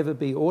they ever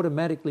be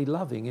automatically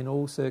loving in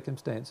all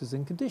circumstances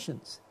and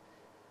conditions.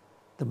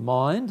 The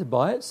mind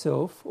by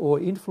itself, or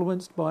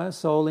influenced by a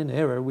soul in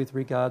error with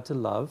regard to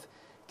love,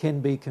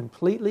 can be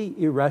completely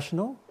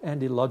irrational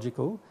and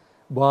illogical,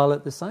 while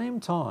at the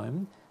same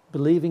time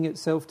believing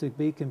itself to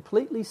be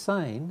completely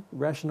sane,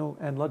 rational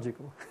and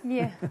logical.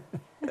 Yeah.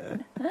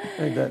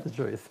 Ain't that the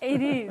truth?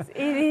 It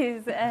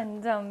is.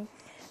 And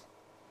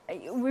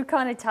we've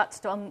kind of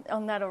touched on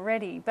that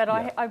already. But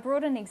Yeah. I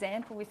brought an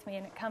example with me,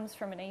 and it comes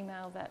from an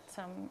email that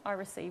I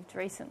received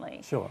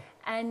recently. Sure.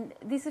 And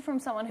this is from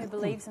someone who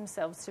believes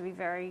themselves to be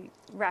very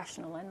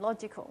rational and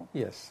logical.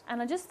 Yes.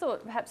 And I just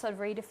thought perhaps I'd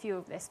read a few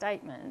of their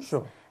statements.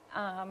 Sure.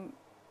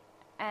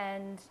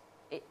 And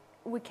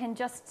we can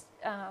just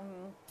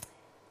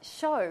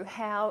show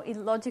how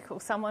illogical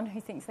someone who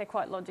thinks they're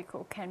quite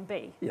logical can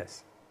be.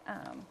 Yes.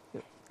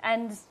 Yep.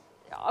 And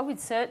I would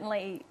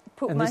certainly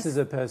put And my... this is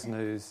a person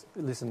who's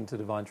listened to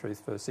Divine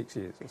Truth for 6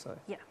 years or so.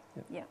 Yeah,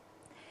 Yep. yeah.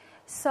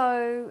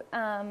 So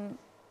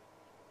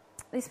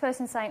this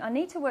person's saying, I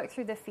need to work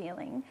through the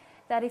feeling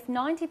that if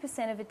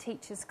 90% of a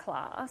teacher's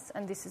class,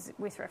 and this is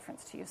with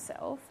reference to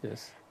yourself,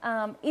 Yes.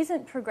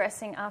 isn't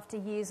progressing after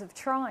years of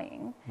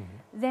trying,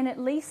 then at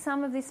least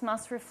some of this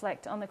must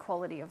reflect on the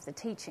quality of the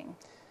teaching.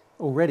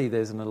 Already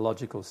there's an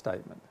illogical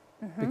statement,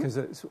 because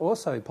it's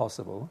also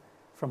possible,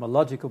 from a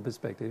logical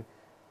perspective,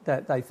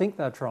 that they think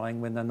they're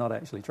trying when they're not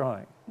actually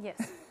trying.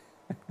 Yes.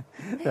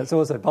 That's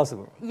also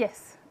possible.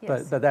 Yes.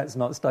 Yes. But that's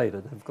not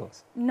stated, of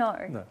course. No.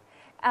 No.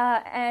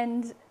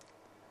 And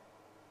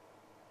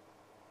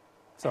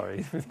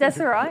Sorry. that's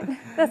all right.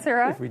 That's all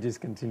right. If we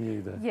just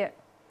continue the...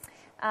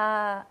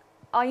 Yeah.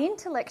 I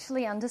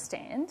intellectually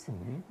understand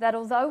that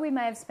although we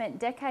may have spent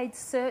decades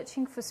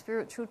searching for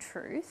spiritual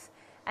truth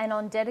and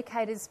on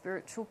dedicated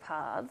spiritual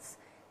paths,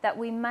 that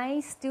we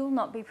may still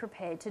not be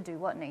prepared to do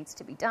what needs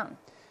to be done.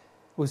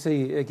 Well,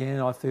 see, again,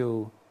 I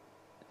feel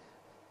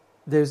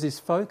there's this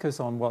focus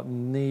on what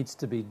needs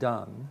to be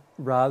done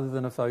rather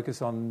than a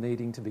focus on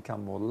needing to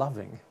become more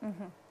loving.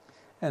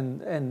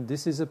 And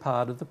this is a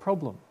part of the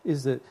problem,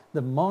 is that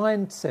the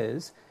mind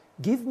says,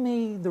 give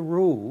me the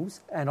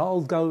rules and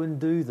I'll go and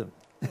do them.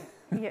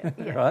 Yeah,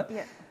 yeah, Right?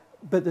 yeah.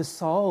 But the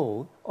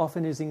soul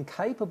often is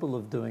incapable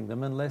of doing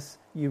them unless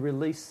you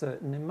release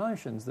certain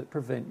emotions that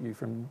prevent you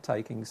from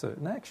taking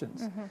certain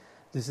actions.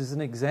 This is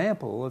an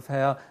example of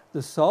how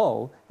the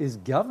soul is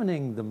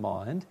governing the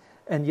mind,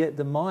 and yet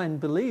the mind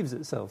believes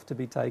itself to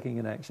be taking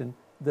an action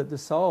that the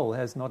soul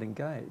has not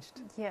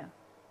engaged. Yeah.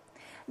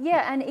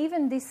 Yeah, and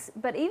even this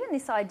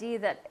idea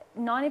that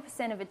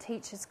 90% of a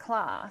teacher's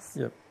class,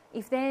 Yep.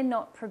 if they're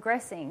not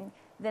progressing,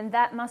 then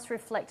that must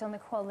reflect on the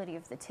quality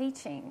of the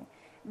teaching.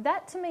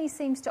 That to me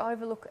seems to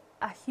overlook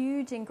a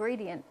huge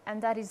ingredient,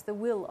 and that is the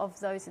will of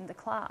those in the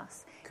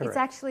class. Correct. It's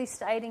actually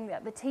stating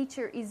that the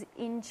teacher is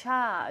in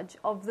charge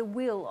of the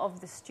will of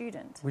the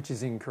student. Which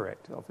is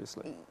incorrect,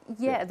 obviously.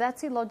 Yeah,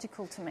 that's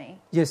illogical to me.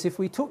 Yes, if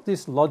we took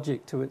this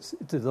logic to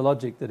the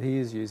logic that he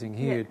is using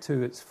here Yeah.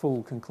 to its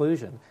full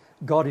conclusion,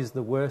 God is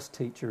the worst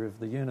teacher of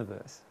the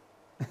universe.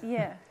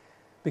 Yeah.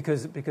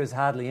 Because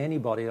hardly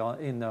anybody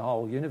in the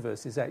whole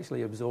universe has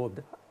actually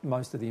absorbed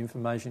most of the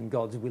information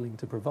God's willing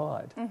to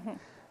provide.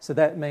 So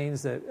that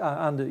means that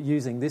under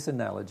using this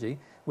analogy,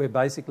 we're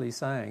basically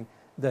saying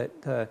that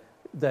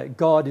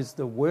God is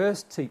the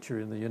worst teacher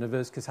in the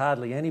universe because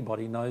hardly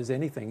anybody knows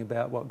anything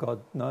about what God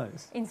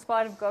knows. In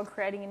spite of God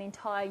creating an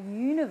entire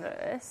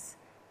universe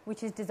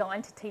which is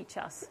designed to teach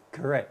us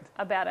Correct.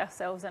 about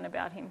ourselves and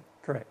about Him.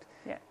 Correct.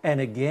 Yeah. And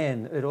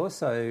again, it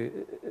also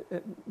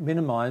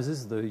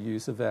minimises the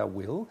use of our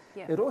will.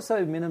 Yeah. It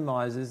also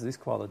minimises this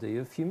quality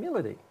of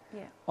humility.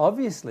 Yeah.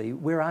 Obviously,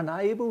 we're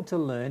unable to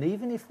learn,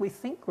 even if we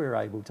think we're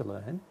able to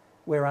learn,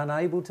 we're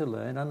unable to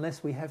learn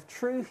unless we have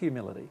true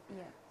humility.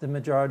 Yeah. The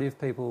majority of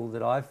people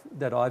that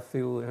I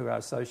feel who are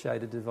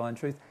associated to Divine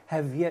Truth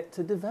have yet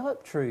to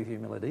develop true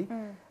humility,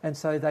 and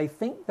so they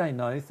think they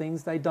know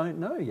things they don't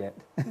know yet.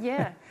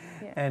 Yeah.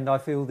 Yeah. And I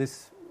feel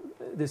this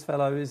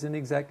fellow is in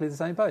exactly the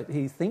same boat.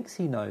 He thinks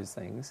he knows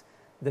things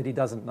that he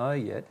doesn't know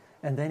yet,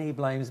 and then he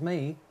blames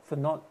me for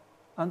not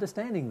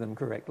understanding them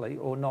correctly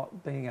or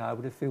not being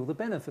able to feel the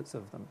benefits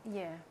of them.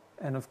 Yeah.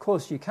 And of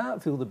course, you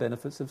can't feel the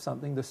benefits of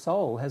something the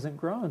soul hasn't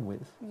grown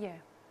with. Yeah.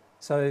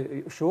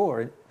 So,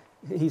 sure,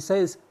 he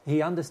says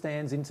he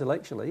understands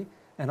intellectually,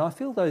 and I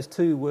feel those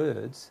two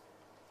words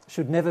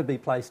should never be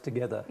placed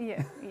together.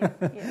 Yeah. Yeah.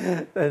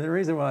 Yeah. And the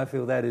reason why I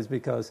feel that is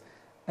because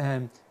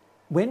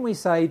when we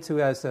say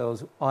to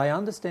ourselves, I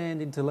understand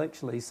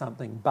intellectually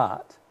something,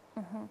 but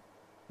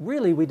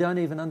really we don't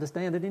even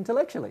understand it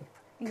intellectually.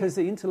 Because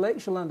the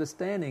intellectual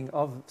understanding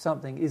of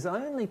something is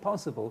only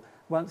possible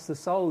once the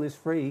soul is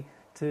free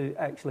to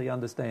actually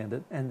understand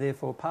it and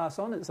therefore pass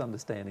on its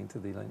understanding to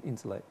the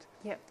intellect.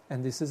 Yep.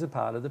 And this is a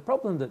part of the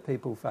problem that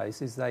people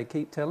face, is they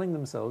keep telling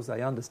themselves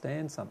they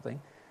understand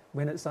something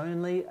when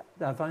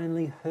they've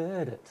only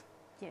heard it.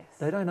 Yes.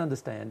 They don't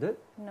understand it.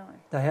 No.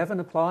 They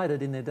haven't applied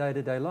it in their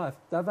day-to-day life.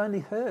 They've only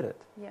heard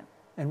it. Yeah.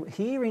 And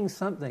hearing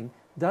something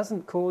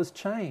doesn't cause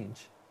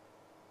change.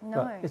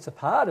 No. But it's a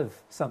part of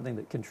something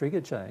that can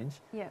trigger change,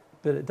 Yeah.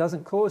 but it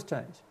doesn't cause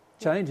change.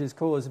 Change is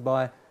caused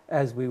by,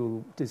 as we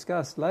will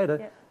discuss later,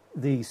 Yeah.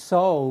 the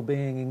soul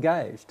being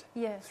engaged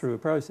Yes. through a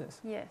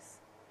process. Yes.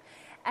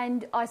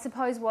 And I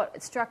suppose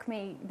what struck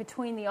me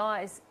between the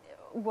eyes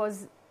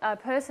was a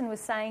person was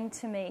saying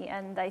to me,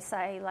 and they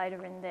say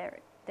later in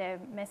their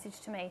message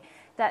to me,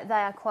 that they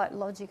are quite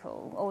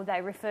logical, or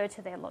they refer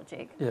to their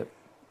logic. Yep.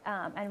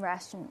 And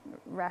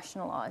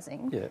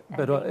rationalising. Yeah,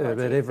 but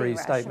every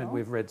statement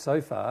we've read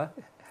so far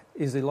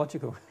is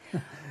illogical.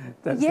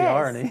 That's the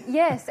irony.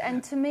 Yes,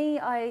 and to me,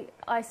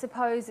 I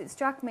suppose it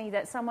struck me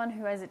that someone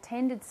who has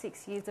attended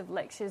 6 years of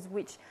lectures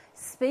which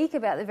speak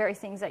about the very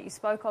things that you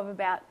spoke of,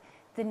 about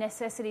the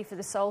necessity for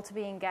the soul to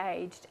be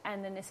engaged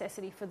and the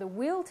necessity for the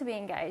will to be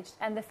engaged,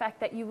 and the fact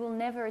that you will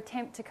never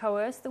attempt to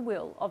coerce the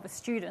will of a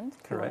student,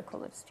 if you want to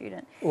call it a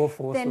student. Or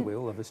force the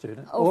will of a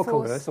student, or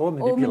coerce, or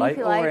manipulate,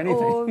 or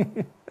anything.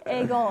 Or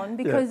egg on,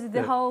 because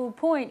the whole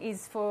point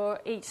is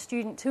for each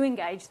student to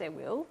engage their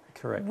will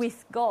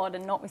with God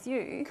and not with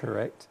you.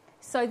 Correct.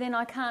 So then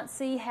I can't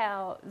see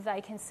how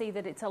they can see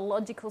that it's a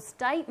logical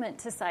statement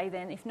to say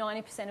then if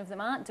 90% of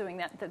them aren't doing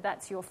that,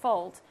 that's your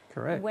fault.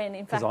 Correct. When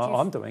in fact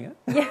I'm doing it.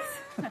 Yes.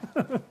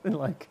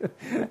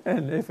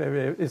 and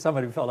if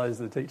somebody follows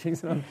the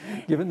teachings that I'm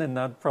given, then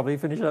they'll probably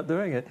finish up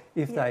doing it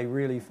if they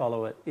really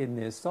follow it in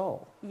their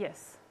soul.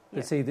 Yes.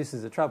 But see, this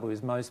is the trouble: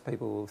 is most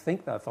people will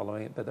think they're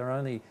following it, but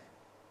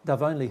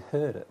they've only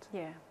heard it.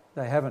 Yeah.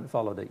 They haven't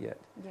followed it yet.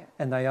 Yeah.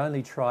 And they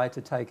only try to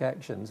take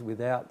actions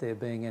without there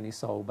being any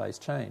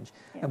soul-based change.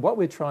 Yeah. And what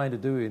we're trying to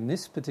do in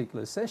this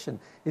particular session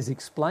is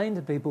explain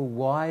to people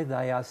why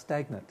they are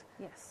stagnant.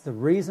 Yes. The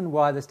reason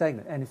why they're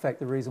stagnant, and in fact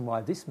the reason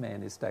why this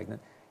man is stagnant,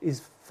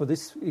 is for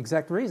this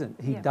exact reason.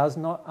 He does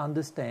not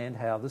understand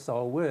how the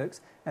soul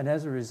works, and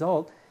as a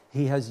result,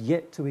 he has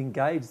yet to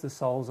engage the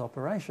soul's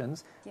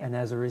operations, and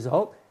as a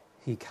result,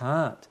 he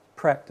can't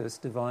practice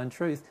divine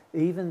truth,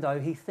 even though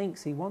he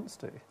thinks he wants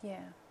to.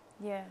 Yeah.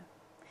 Yeah,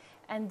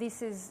 and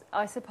this is,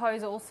 I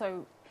suppose,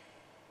 also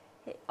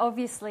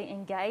obviously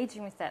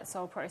engaging with that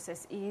soul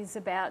process is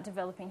about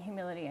developing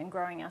humility and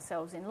growing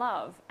ourselves in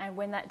love. And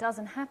when that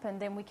doesn't happen,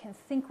 then we can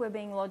think we're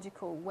being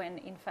logical when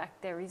in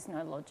fact there is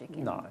no logic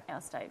in our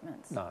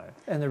statements. No,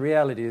 and the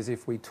reality is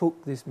if we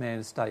took this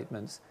man's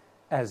statements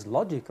as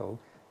logical,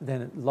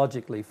 then it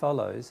logically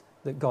follows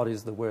that God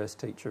is the worst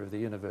teacher of the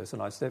universe,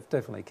 and I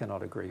definitely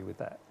cannot agree with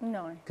that.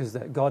 No. Because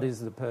God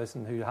is the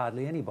person who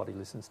hardly anybody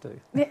listens to.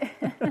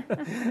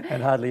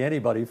 And hardly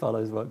anybody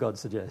follows what God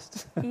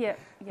suggests. Yeah.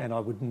 And I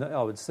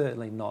would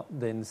certainly not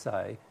then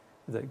say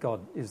that God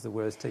is the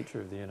worst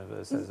teacher of the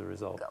universe as a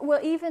result.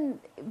 Well, even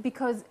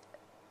because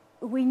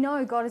we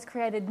know God has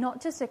created not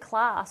just a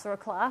class or a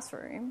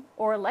classroom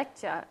or a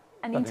lecture,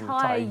 an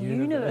entire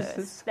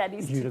universe that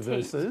is to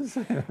teach.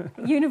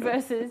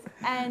 Universes,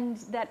 and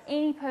that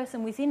any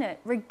person within it,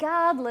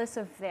 regardless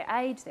of their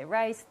age, their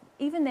race,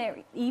 even their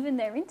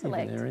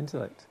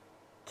intellect,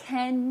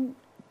 can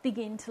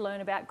begin to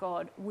learn about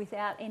God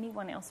without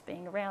anyone else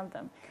being around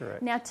them.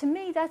 Correct. Now, to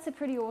me, that's a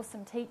pretty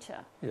awesome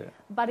teacher. Yeah.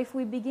 But if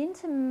we begin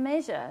to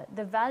measure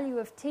the value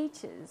of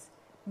teachers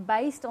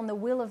based on the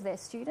will of their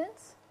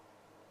students,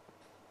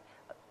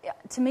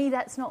 to me,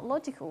 that's not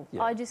logical.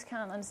 Yeah. I just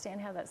can't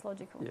understand how that's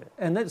logical. Yeah.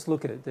 And let's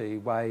look at the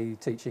way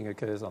teaching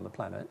occurs on the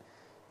planet.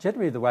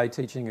 Generally, the way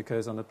teaching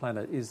occurs on the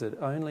planet is that it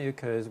only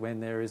occurs when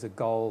there is a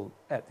goal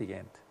at the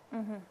end.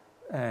 Mm-hmm.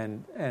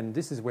 And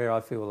this is where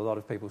I feel a lot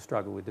of people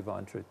struggle with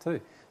divine truth too,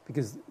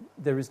 because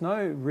there is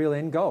no real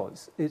end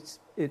goals. It's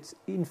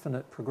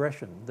infinite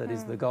progression that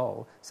is the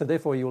goal. So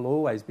therefore, you'll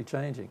always be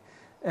changing.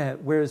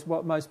 Whereas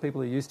what most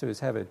people are used to is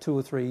have a 2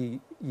 or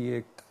 3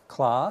 year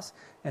class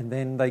and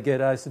then they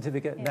get a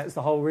certificate, and that's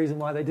the whole reason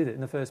why they did it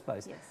in the first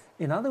place. Yes.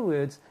 In other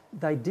words,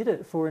 they did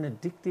it for an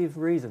addictive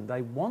reason.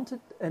 They wanted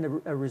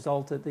a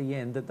result at the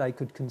end that they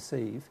could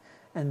conceive,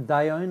 and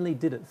they only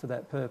did it for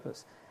that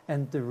purpose.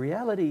 And the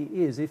reality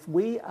is, if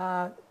we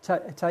are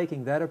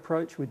taking that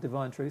approach with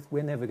divine truth,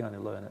 we're never going to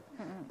learn it.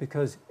 Mm-mm.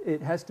 Because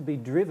it has to be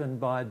driven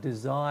by a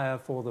desire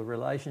for the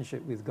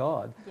relationship with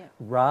God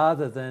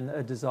rather than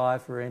a desire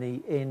for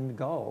any end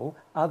goal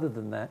other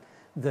than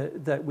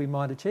that we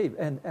might achieve.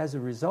 And as a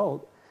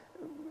result,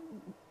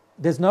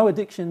 there's no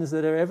addictions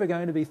that are ever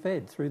going to be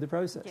fed through the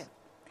process.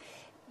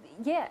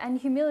 Yeah, and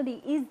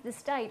humility is the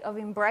state of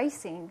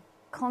embracing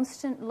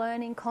constant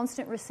learning,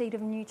 constant receipt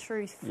of new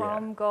truth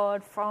from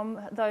God, from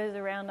those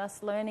around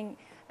us, learning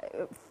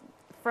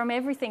from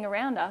everything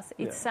around us.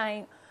 It's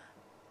saying,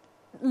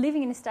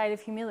 living in a state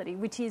of humility,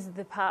 which is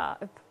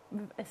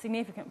a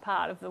significant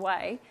part of the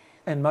way.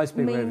 And most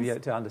people have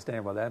yet to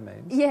understand what that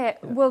means. Yeah,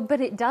 well, but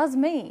it does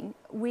mean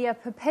we are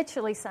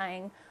perpetually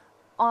saying,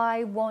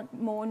 I want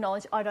more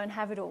knowledge, I don't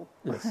have it all.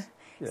 Yes.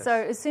 Yes. So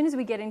as soon as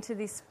we get into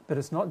this... But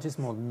it's not just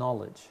more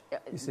knowledge.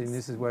 You see,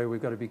 this is where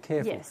we've got to be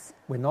careful. Yes.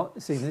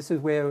 This is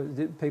where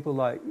people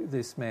like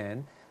this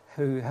man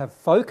who have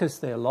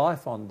focused their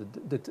life on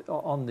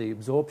the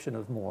absorption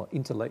of more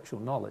intellectual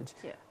knowledge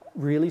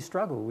really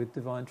struggle with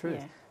divine truth.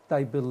 Yeah.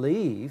 They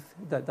believe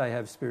that they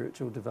have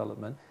spiritual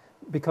development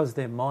because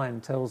their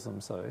mind tells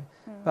them so.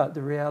 Mm. But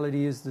the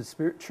reality is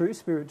true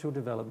spiritual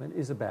development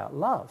is about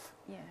love.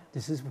 Yeah.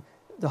 This is...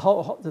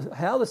 how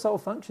the soul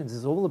functions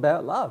is all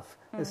about love.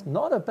 It's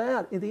not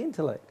about the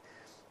intellect.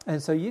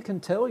 And so you can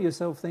tell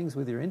yourself things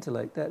with your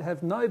intellect that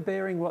have no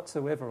bearing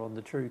whatsoever on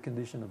the true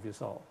condition of your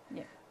soul.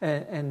 Yeah.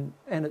 And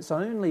it's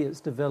only its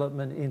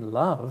development in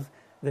love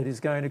that is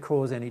going to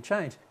cause any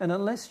change. And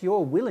unless you're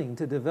willing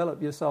to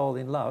develop your soul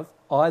in love,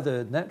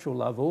 either natural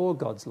love or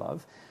God's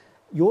love,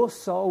 your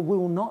soul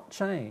will not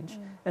change.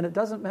 And it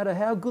doesn't matter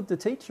how good the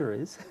teacher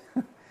is,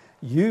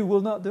 you will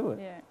not do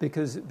it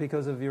because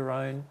of your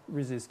own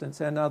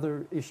resistance and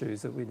other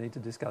issues that we need to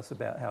discuss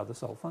about how the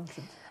soul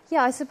functions.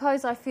 Yeah, I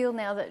suppose I feel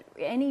now that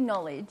any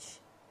knowledge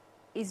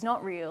is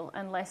not real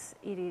unless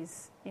it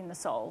is in the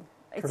soul.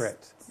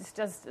 Correct. It's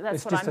just,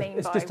 that's what I mean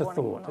it's by just a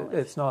wanting thought. more knowledge.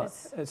 It's not.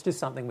 It's just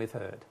something we've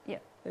heard. Yeah.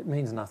 It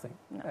means nothing,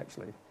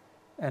 actually.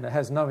 And it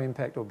has no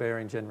impact or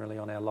bearing generally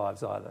on our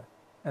lives either,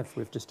 if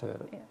we've just heard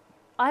it. Yeah.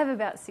 I have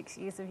about 6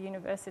 years of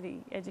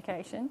university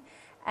education,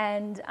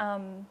 and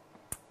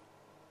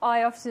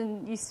I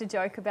often used to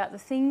joke about the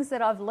things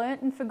that I've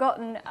learnt and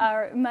forgotten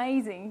are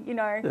amazing. You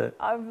know,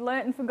 I've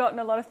learnt and forgotten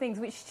a lot of things,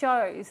 which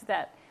shows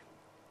that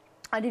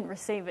I didn't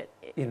receive it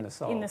in the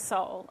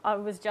soul. I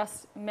was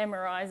just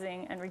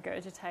memorising and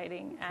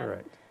regurgitating. And,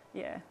 correct.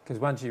 Yeah. Because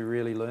once you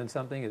really learn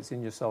something, it's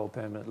in your soul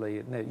permanently.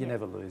 You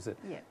never lose it.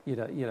 Yeah. You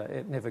know,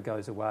 it never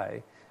goes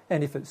away.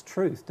 And if it's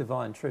truth,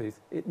 divine truth,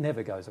 it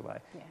never goes away.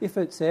 Yeah. If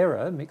it's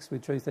error mixed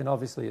with truth, then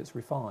obviously it's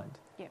refined.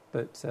 Yeah.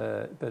 But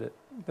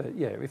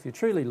yeah, if you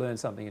truly learn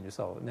something in your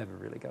soul, it never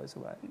really goes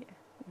away. Yeah.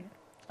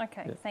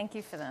 Okay, thank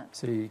you for that.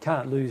 So you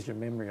can't lose your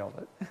memory of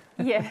it.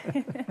 Yeah.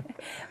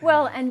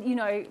 Well, and you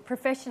know,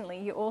 professionally,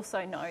 you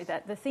also know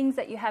that the things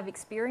that you have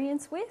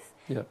experience with,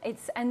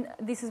 and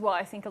this is why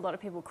I think a lot of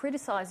people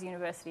criticise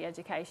university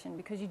education,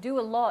 because you do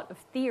a lot of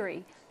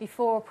theory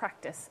before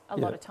practice a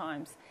lot of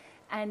times.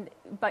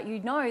 But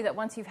you know that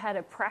once you've had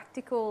a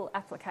practical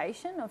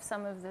application of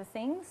some of the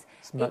things,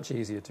 it's much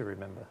easier to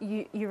remember.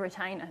 You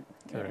retain it.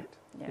 Correct.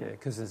 Yeah,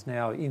 because it's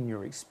now in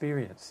your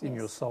experience, in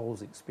your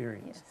soul's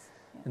experience. Yes.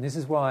 Yeah. And this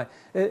is why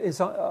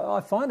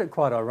I find it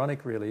quite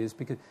ironic, really, is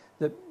because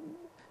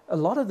a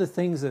lot of the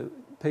things that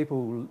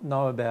people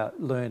know about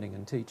learning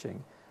and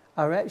teaching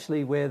are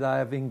actually where they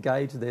have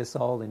engaged their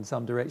soul in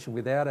some direction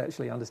without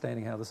actually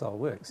understanding how the soul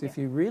works. Yeah. If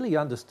you really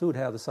understood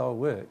how the soul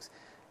works,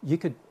 you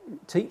could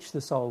teach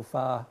the soul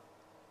far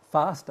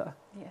faster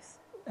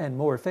and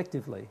more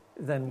effectively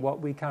than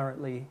what we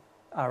currently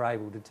are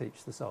able to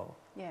teach the soul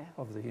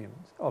of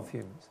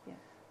humans. Yeah.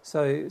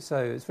 So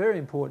it's very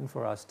important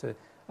for us to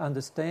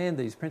understand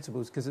these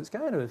principles, because it's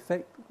going to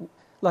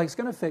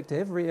affect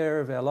every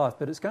area of our life,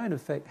 but it's going to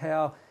affect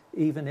how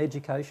even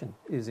education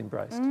is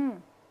embraced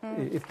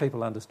if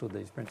people understood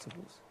these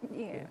principles.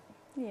 Yeah.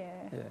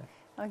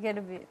 I get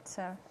a bit.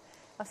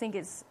 I think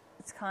it's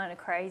kind of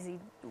crazy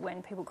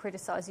when people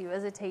criticise you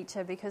as a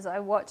teacher, because I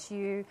watch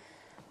you.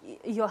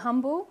 You're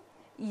humble.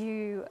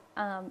 You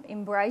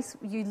embrace,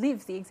 you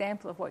live the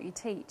example of what you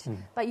teach,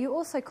 but you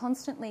also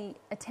constantly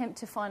attempt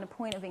to find a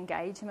point of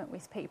engagement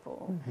with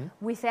people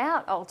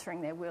without altering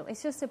their will.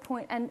 It's just a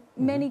point, and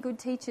many good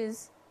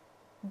teachers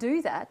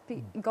do that.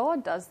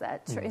 God does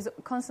that, is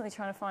constantly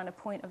trying to find a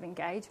point of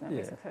engagement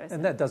with a person.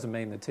 And that doesn't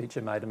mean the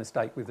teacher made a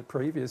mistake with the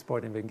previous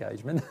point of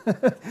engagement.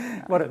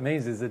 What it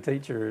means is the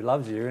teacher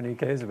loves you and he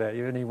cares about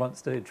you and he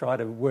wants to try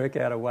to work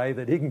out a way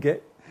that he can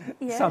get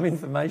some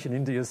information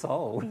into your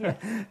soul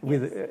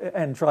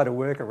and try to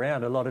work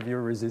around a lot of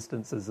your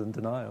resistances and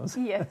denials.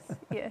 Yes.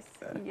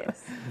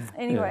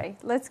 Anyway,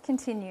 let's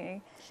continue.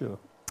 Sure.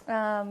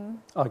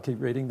 I'll keep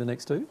reading the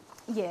next two.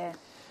 Yeah.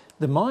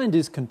 The mind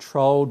is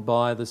controlled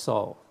by the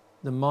soul.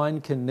 The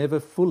mind can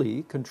never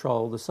fully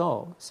control the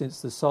soul,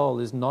 since the soul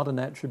is not an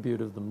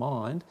attribute of the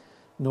mind,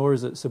 nor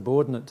is it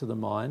subordinate to the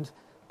mind,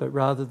 but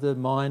rather the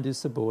mind is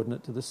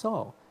subordinate to the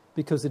soul,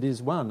 because it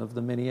is one of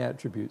the many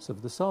attributes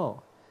of the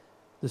soul.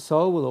 The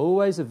soul will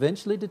always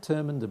eventually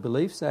determine the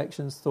beliefs,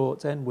 actions,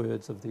 thoughts, and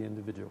words of the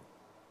individual.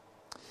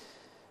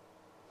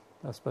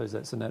 I suppose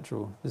that's a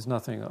natural, there's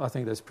nothing, I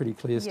think that's a pretty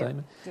clear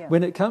statement. Yeah.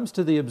 When it comes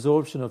to the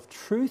absorption of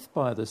truth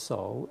by the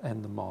soul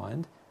and the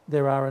mind,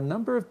 there are a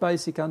number of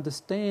basic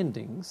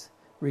understandings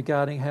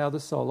regarding how the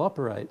soul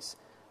operates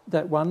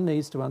that one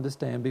needs to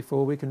understand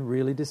before we can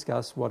really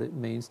discuss what it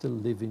means to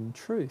live in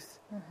truth.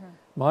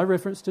 My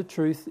reference to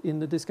truth in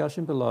the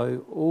discussion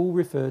below all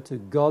refer to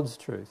God's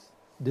truth,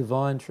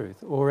 divine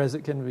truth, or as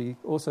it can be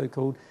also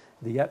called,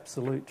 the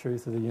absolute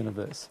truth of the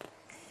universe.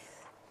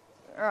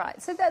 All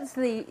right, so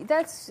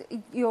that's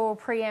your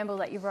preamble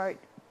that you wrote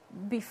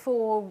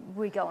before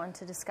we go on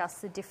to discuss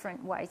the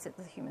different ways that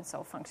the human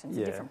soul functions,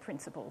 the different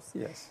principles.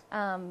 Yes.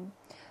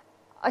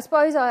 I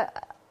suppose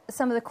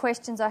some of the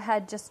questions I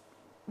had just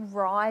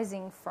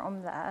rising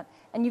from that,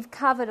 and you've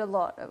covered a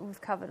lot.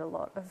 We've covered a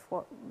lot of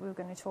what we were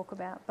going to talk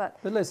about, but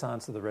let's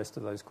answer the rest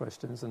of those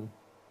questions. And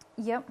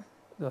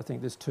I think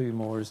there's two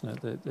more,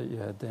 isn't it, that you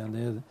had down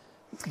there?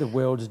 The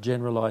world's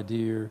general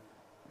idea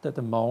that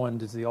the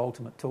mind is the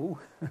ultimate tool.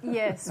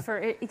 Yes, for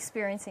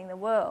experiencing the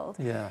world.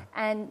 Yeah.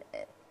 And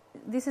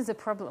this is a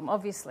problem,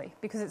 obviously,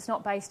 because it's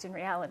not based in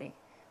reality.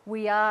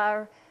 We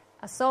are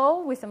a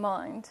soul with a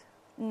mind,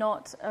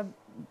 not a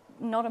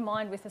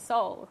mind with a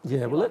soul.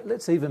 Yeah, well,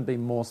 let's even be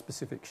more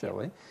specific, shall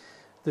we?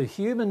 The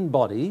human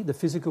body, the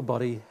physical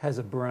body, has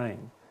a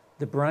brain.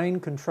 The brain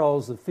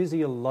controls the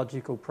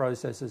physiological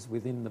processes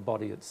within the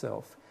body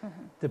itself.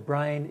 Mm-hmm. The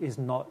brain is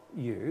not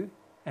you,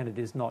 and it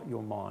is not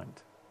your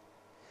mind.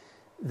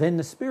 Then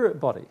the spirit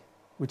body,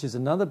 which is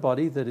another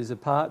body that is a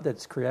part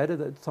that's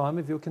created at the time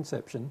of your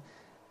conception,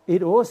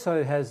 it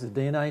also has the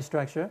DNA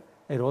structure,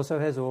 it also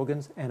has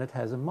organs, and it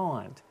has a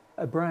mind,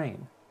 a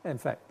brain, in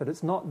fact, but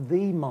it's not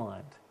the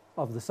mind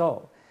of the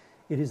soul.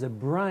 It is a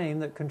brain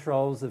that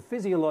controls the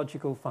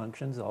physiological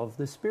functions of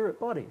the spirit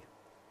body.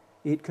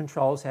 It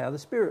controls how the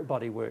spirit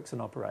body works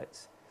and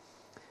operates.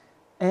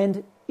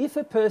 And if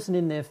a person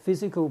in their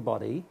physical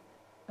body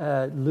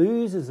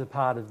loses a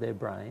part of their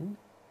brain,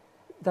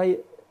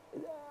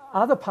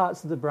 other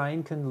parts of the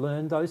brain can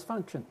learn those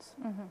functions.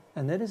 Mm-hmm.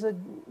 And that is a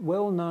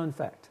well-known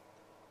fact.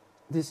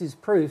 This is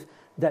proof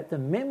that the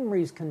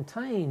memories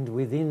contained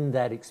within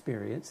that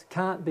experience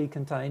can't be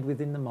contained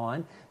within the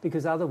mind,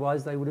 because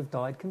otherwise they would have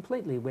died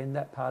completely when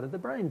that part of the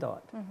brain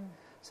died. Mm-hmm.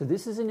 So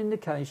this is an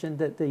indication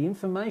that the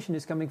information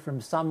is coming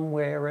from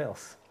somewhere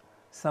else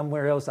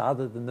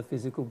other than the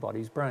physical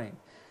body's brain.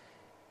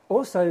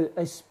 Also,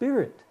 a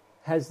spirit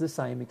has the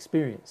same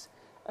experience.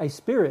 A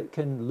spirit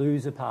can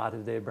lose a part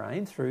of their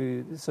brain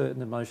through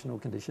certain emotional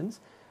conditions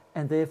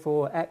and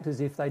therefore act as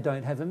if they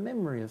don't have a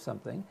memory of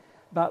something.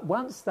 But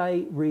once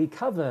they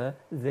recover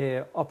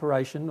their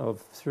operation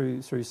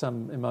through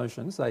some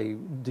emotions, they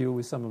deal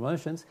with some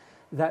emotions,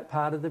 that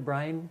part of the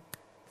brain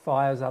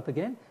fires up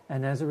again,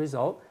 and as a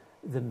result,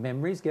 the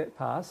memories get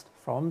passed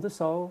from the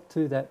soul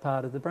to that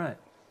part of the brain.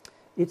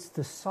 It's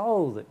the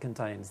soul that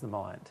contains the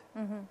mind.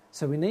 Mm-hmm.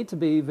 So we need to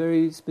be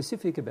very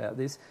specific about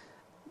this.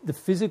 The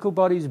physical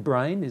body's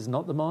brain is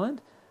not the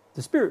mind.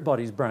 The spirit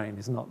body's brain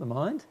is not the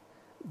mind.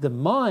 The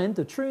mind,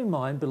 the true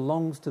mind,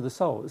 belongs to the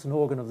soul. It's an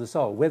organ of the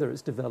soul. Whether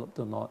it's developed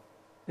or not,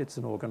 it's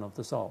an organ of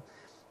the soul.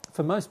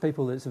 For most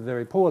people, it's a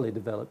very poorly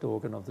developed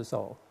organ of the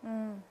soul,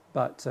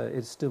 but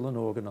it's still an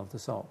organ of the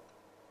soul.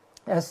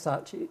 As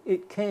such,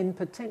 it can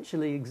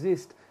potentially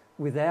exist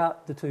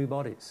without the two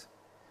bodies.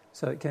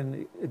 So it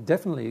can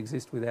definitely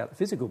exist without the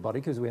physical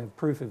body, because we have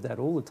proof of that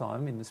all the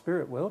time in the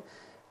spirit world.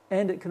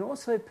 And it can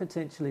also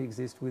potentially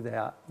exist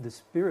without the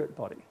spirit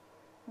body.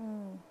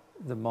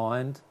 The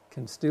mind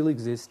can still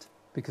exist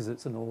because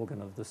it's an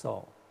organ of the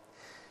soul.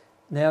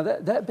 Now,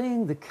 that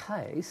being the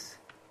case,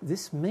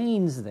 this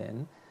means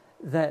then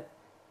that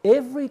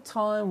every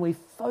time we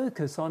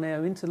focus on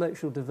our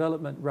intellectual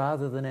development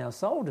rather than our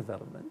soul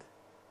development,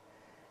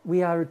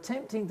 we are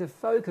attempting to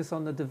focus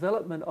on the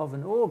development of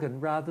an organ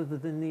rather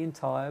than the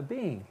entire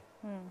being.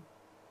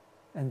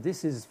 And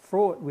this is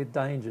fraught with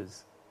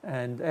dangers.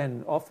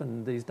 And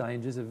often these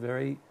dangers are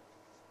very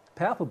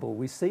palpable.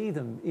 We see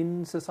them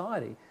in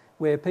society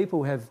where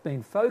people have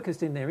been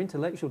focused in their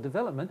intellectual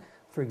development.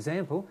 For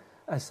example,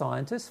 a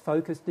scientist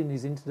focused in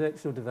his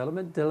intellectual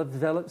development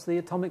develops the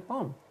atomic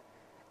bomb,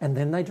 and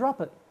then they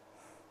drop it.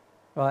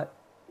 Right?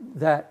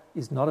 That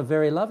is not a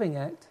very loving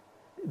act.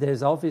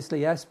 There's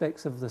obviously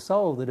aspects of the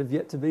soul that have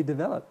yet to be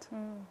developed.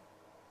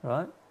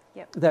 Right?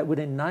 Yep. That would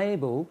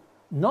enable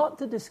not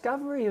the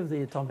discovery of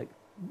the atomic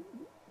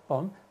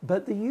bomb,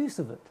 but the use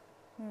of it.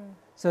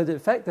 So the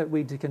fact that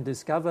we can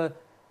discover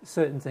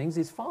certain things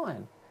is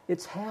fine.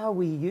 It's how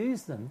we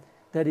use them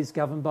that is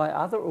governed by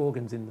other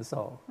organs in the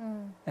soul.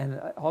 And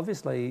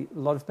obviously, a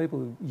lot of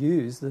people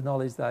use the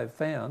knowledge they've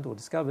found or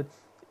discovered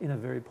in a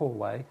very poor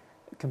way,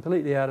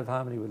 completely out of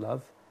harmony with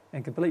love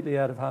and completely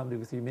out of harmony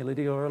with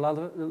humility or a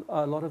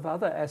lot of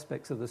other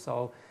aspects of the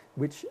soul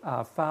which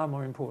are far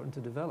more important to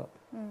develop.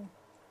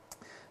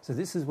 So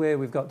this is where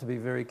we've got to be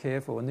very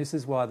careful, and this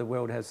is why the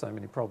world has so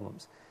many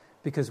problems.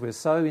 Because we're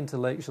so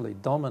intellectually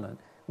dominant,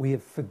 we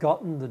have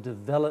forgotten the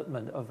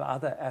development of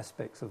other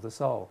aspects of the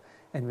soul.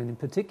 And in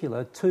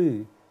particular,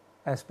 two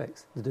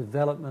aspects: the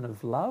development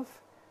of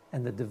love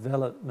and the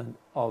development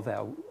of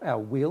our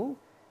will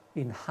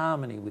in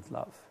harmony with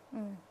love.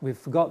 We've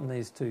forgotten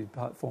these two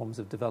forms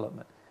of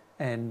development.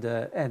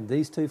 And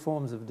these two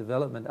forms of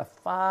development are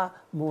far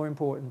more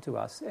important to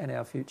us and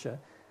our future,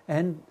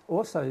 and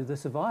also the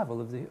survival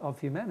of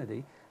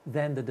humanity,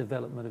 than the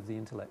development of the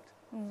intellect.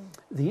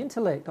 The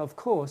intellect, of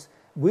course,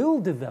 will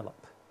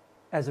develop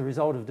as a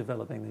result of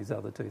developing these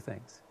other two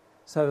things.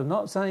 So I'm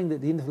not saying that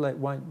the intellect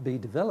won't be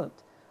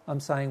developed. I'm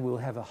saying we'll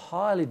have a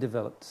highly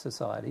developed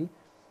society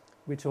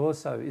which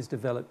also is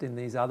developed in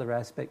these other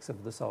aspects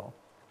of the soul.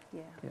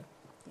 Yeah. Yeah.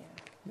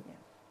 Interesting.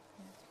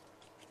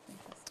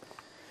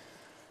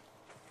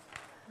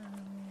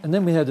 And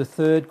then we had a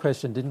third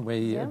question, didn't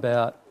we, Yeah.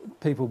 about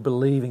people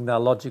believing they're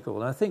logical.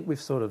 And I think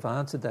we've sort of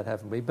answered that,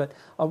 haven't we? But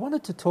I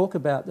wanted to talk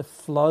about the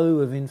flow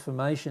of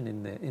information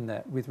in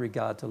that with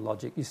regard to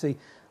logic. You see,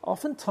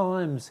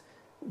 oftentimes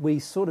we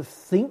sort of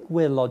think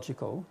we're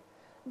logical,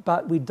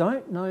 but we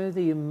don't know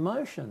the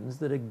emotions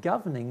that are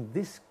governing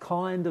this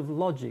kind of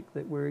logic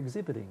that we're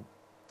exhibiting.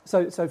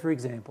 So for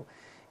example,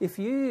 if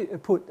you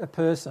put a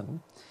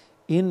person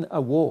in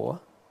a war,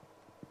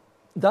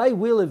 they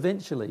will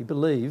eventually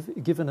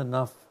believe, given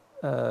enough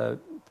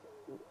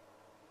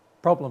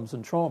problems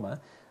and trauma,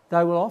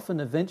 they will often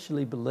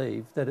eventually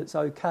believe that it's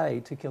okay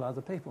to kill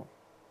other people.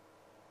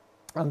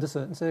 under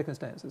certain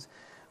circumstances.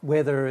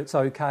 Whether it's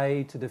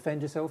okay to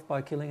defend yourself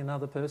by killing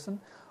another person,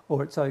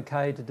 or it's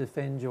okay to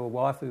defend your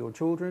wife or your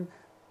children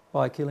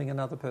by killing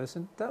another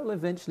person, they'll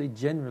eventually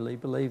generally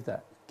believe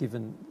that,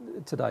 given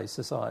today's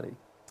society.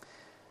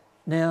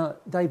 Now,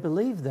 they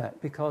believe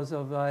that because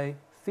of a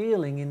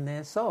feeling in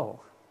their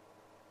soul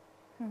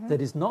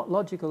that is not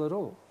logical at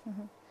all.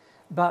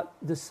 But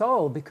the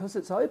soul, because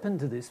it's open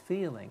to this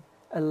feeling,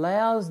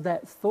 allows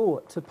that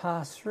thought to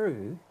pass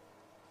through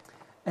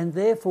and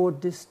therefore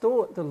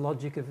distort the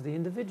logic of the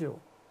individual.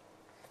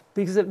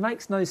 Because it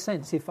makes no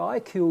sense. If I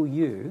kill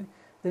you,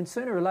 then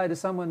sooner or later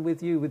someone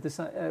with you,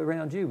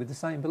 around you with the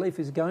same belief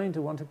is going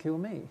to want to kill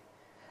me.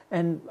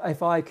 And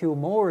if I kill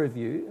more of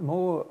you,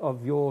 more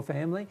of your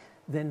family,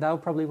 then they'll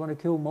probably want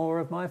to kill more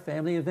of my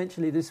family.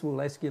 Eventually this will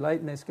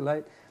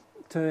escalate,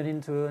 turn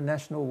into a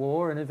national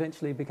war, and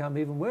eventually become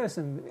even worse.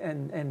 And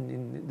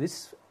in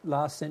this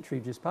last century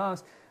just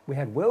past, we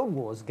had world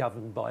wars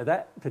governed by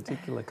that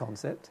particular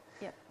concept.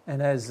 Yep.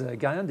 And as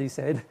Gandhi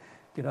said,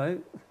 you know,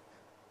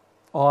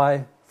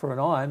 eye for an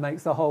eye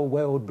makes the whole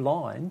world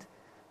blind.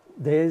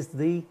 There's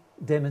the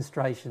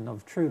demonstration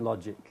of true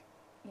logic.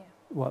 Yeah.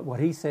 What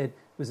he said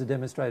was a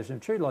demonstration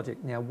of true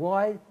logic. Now,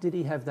 why did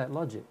he have that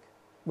logic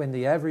when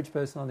the average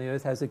person on the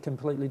earth has a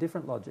completely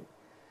different logic?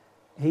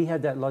 He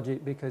had that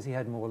logic because he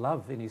had more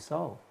love in his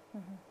soul.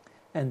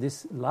 And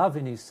this love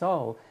in his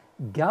soul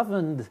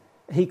governed,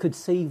 he could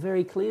see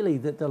very clearly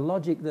that the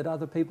logic that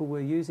other people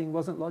were using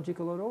wasn't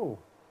logical at all.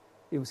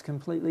 It was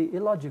completely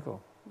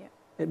illogical. Yeah.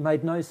 It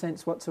made no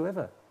sense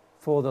whatsoever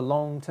for the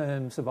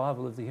long-term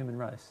survival of the human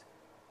race.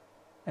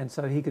 And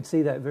so he could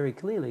see that very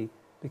clearly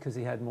because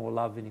he had more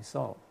love in his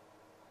soul.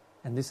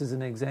 And this is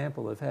an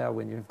example of how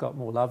when you've got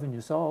more love in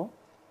your soul,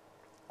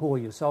 or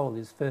your soul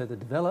is further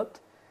developed,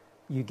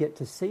 you get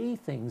to see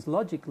things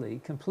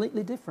logically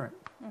completely different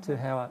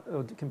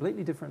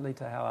completely differently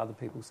to how other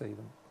people see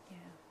them.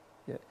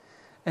 Yeah.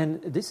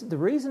 And the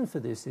reason for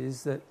this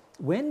is that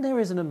when there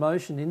is an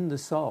emotion in the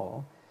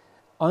soul,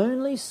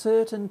 only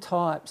certain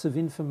types of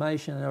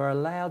information are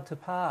allowed to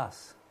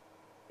pass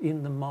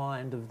in the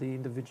mind of the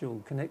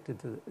individual connected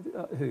to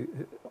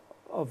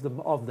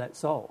of that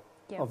soul,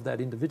 of that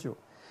individual.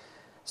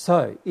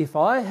 So if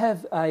I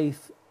have a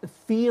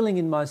feeling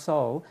in my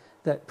soul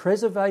that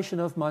preservation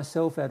of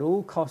myself at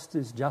all costs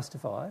is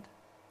justified,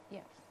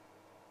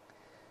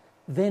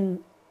 then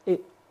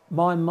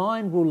my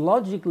mind will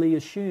logically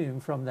assume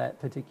from that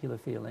particular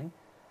feeling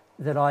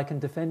that I can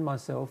defend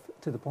myself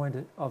to the point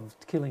of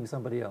killing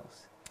somebody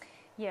else.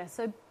 Yeah,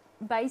 so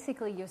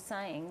basically you're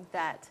saying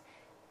that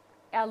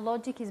our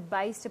logic is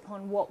based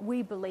upon what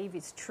we believe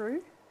is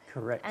true.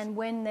 Correct. And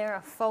when there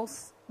are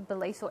false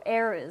beliefs or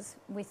errors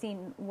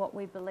within what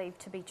we believe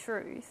to be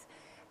truth,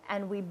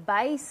 and we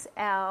base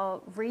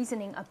our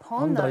reasoning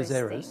upon those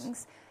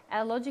things,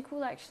 our logic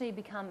will actually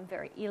become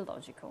very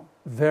illogical.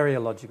 Very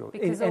illogical.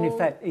 And in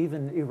fact,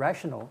 even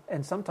irrational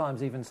and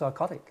sometimes even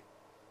psychotic.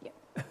 Yeah.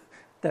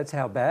 That's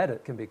how bad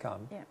it can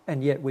become. Yeah.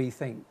 And yet we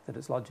think that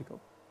it's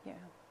logical. Yeah.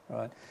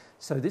 Right?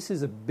 So this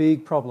is a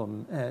big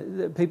problem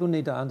that people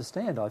need to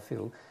understand, I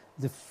feel.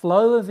 The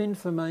flow of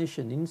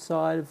information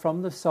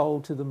from the soul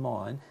to the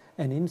mind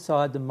and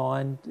inside the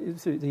mind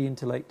through the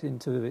intellect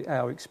into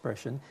our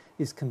expression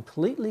is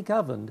completely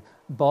governed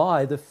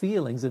by the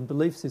feelings and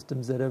belief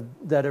systems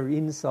that are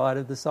inside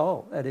of the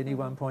soul at any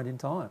one point in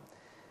time.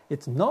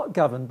 It's not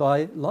governed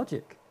by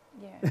logic.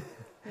 Yeah.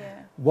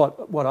 Yeah.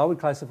 What I would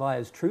classify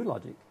as true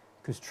logic,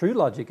 because true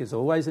logic is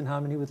always in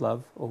harmony with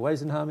love,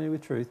 always in harmony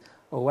with truth,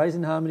 always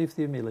in harmony with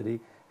humility,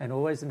 and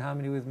always in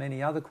harmony with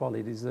many other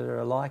qualities that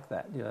are like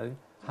that, you know,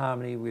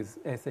 harmony with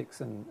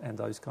ethics and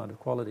those kind of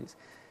qualities.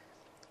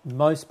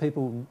 Most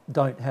people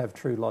don't have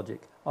true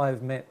logic.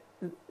 I've met,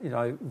 you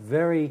know,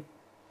 very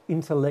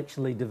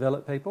intellectually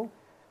developed people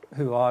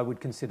who I would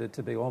consider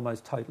to be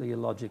almost totally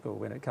illogical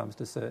when it comes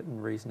to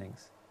certain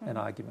reasonings and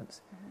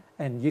arguments.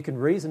 And you can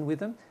reason with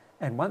them,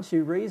 and once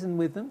you reason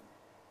with them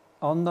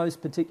on those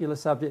particular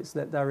subjects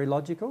that they're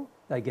illogical,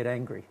 they get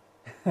angry.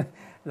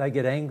 They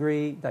get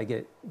angry, they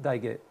get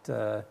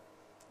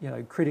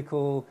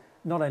critical,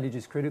 not only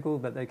just critical,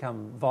 but they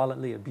become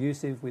violently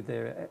abusive with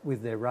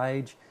their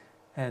rage.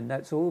 And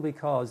that's all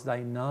because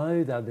they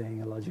know they're being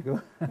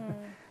illogical.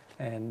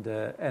 And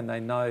they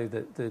know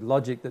that the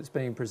logic that's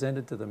being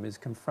presented to them is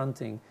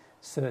confronting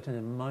certain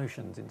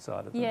emotions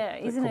inside of them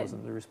that cause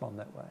them to respond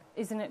that way.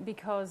 Isn't it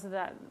because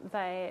that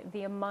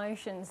the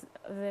emotions,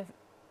 the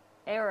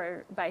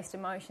error-based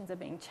emotions are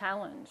being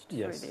challenged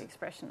through the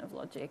expression of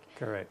logic?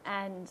 Correct.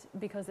 And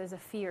because there's a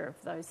fear of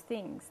those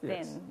things,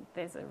 then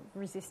there's a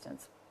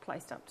resistance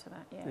placed up to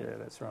that. Yeah,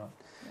 that's right.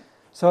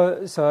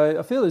 Yeah. So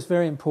I feel it's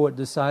very important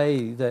to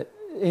say that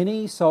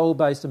any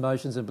soul-based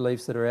emotions and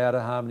beliefs that are out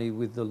of harmony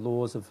with the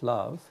laws of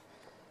love,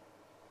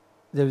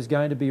 there is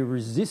going to be a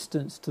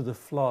resistance to the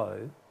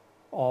flow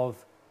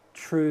of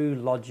true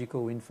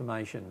logical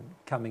information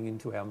coming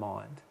into our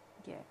mind.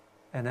 Yeah.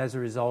 And as a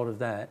result of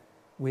that,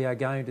 we are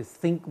going to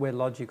think we're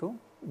logical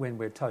when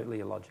we're totally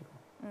illogical.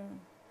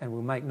 And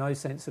we'll make no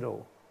sense at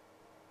all.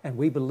 And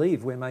we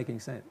believe we're making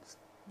sense.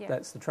 Yeah.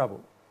 That's the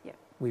trouble. Yeah.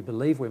 We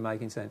believe we're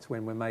making sense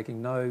when we're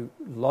making no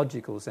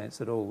logical sense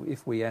at all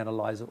if we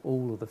analyse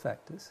all of the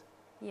factors.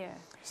 Yeah.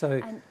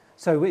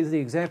 So with the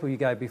example you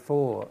gave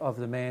before of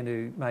the man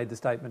who made the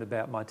statement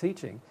about my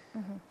teaching,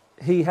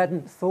 he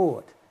hadn't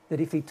thought that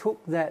if he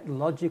took that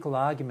logical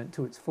argument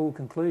to its full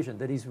conclusion,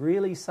 that he's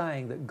really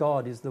saying that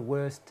God is the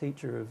worst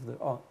teacher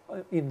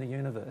in the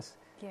universe.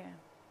 Yeah.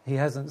 He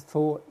hasn't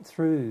thought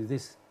through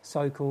this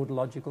so-called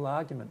logical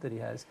argument that he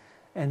has.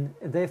 And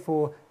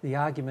therefore, the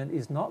argument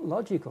is not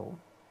logical.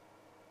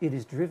 It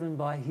is driven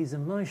by his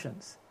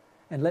emotions.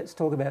 And let's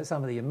talk about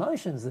some of the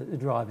emotions that are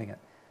driving it.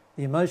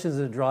 The emotions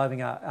that are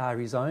driving are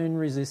his own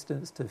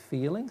resistance to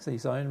feelings,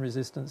 his own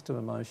resistance to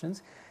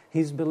emotions,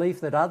 his belief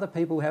that other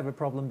people have a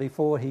problem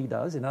before he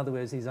does, in other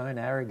words, his own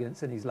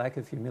arrogance and his lack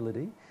of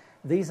humility.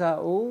 These are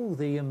all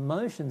the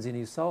emotions in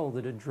his soul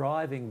that are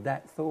driving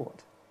that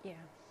thought. Yeah.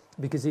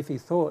 Because if he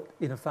thought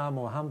in a far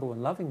more humble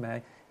and loving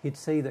way, he'd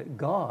see that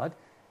God,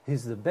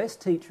 who's the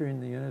best teacher in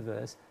the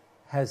universe,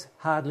 has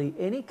hardly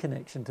any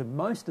connection to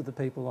most of the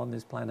people on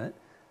this planet,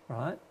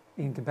 right,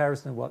 in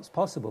comparison to what's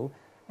possible,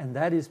 and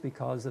that is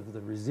because of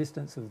the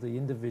resistance of the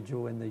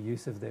individual and the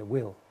use of their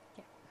will.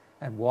 Yeah.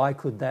 And why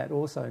could that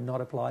also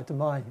not apply to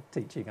my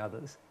teaching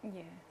others?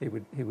 Yeah. He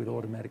would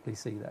automatically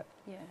see that.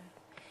 Yeah.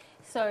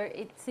 So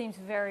it seems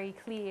very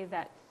clear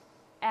that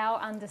our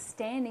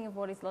understanding of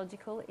what is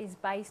logical is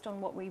based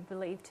on what we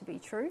believe to be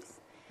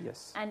truth.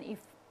 Yes. And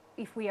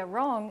if we are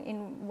wrong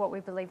in what we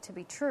believe to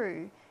be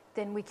true,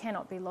 then we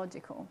cannot be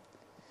logical.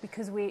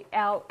 Because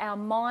our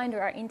mind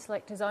or our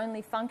intellect is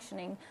only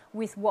functioning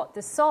with what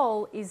the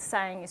soul is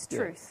saying is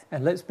truth. Yeah.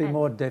 And let's be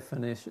more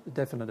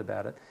definite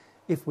about it.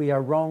 If we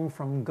are wrong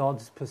from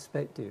God's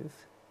perspective,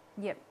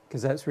 yep,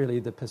 because that's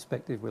really the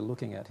perspective we're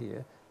looking at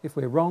here. If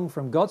we're wrong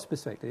from God's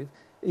perspective,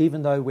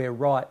 even though we're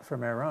right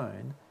from our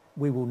own,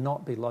 we will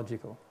not be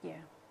logical. Yeah.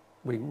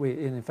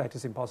 In fact,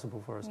 it's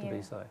impossible for us to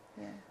be so.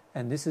 Yeah.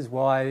 And this is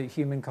why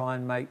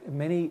humankind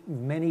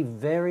many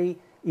very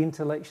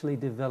intellectually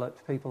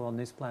developed people on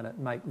this planet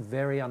make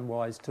very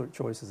unwise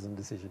choices and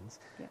decisions.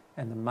 Yeah.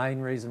 And the main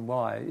reason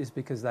why is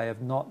because they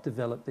have not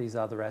developed these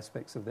other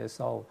aspects of their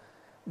soul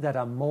that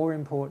are more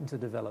important to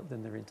develop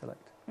than their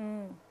intellect.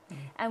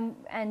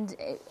 And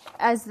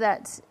as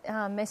that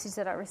message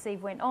that I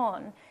received went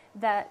on,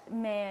 that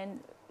man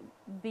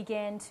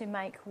began to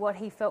make what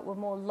he felt were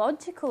more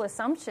logical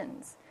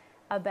assumptions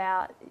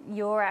about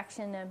your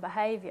action and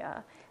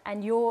behaviour,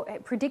 and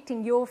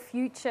predicting your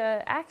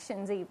future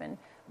actions even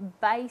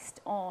based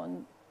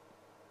on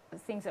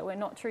things that were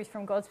not truth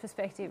from God's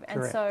perspective.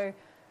 Correct.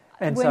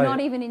 And so we're not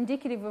even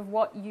indicative of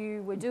what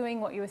you were doing,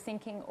 what you were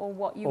thinking, or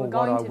what you were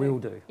going to do. Or what I will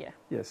do. Yeah.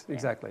 Yes,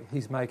 exactly.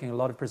 He's making a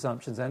lot of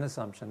presumptions and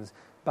assumptions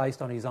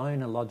based on his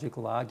own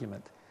illogical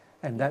argument.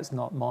 And that's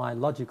not my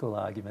logical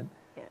argument.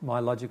 Yeah. My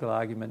logical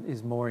argument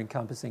is more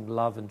encompassing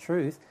love and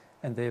truth,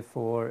 and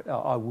therefore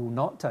I will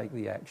not take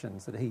the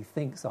actions that he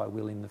thinks I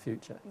will in the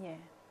future. Yeah.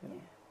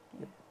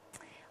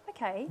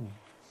 Okay.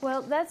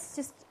 Well, that's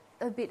just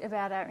a bit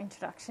about our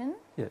introduction.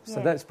 Yeah,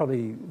 so that's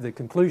probably the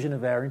conclusion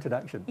of our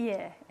introduction.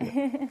 Yeah.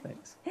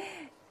 Thanks.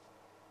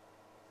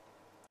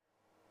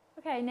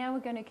 Okay, now we're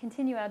going to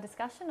continue our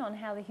discussion on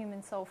how the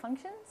human soul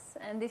functions,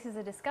 and this is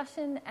a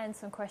discussion and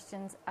some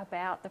questions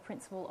about the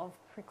principle of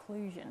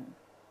preclusion.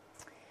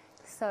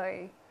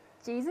 So,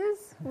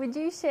 Jesus, would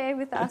you share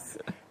with us,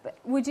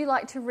 would you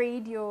like to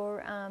read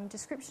your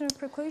description of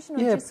preclusion,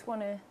 or just want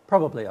to...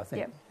 Probably, I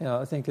think. Yep.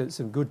 I think it's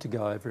good to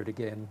go over it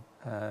again.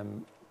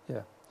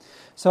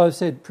 So I've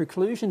said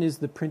preclusion is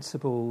the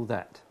principle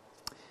that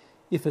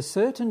if a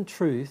certain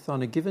truth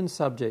on a given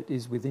subject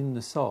is within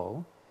the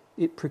soul,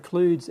 it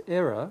precludes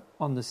error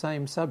on the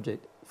same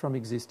subject from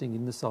existing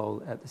in the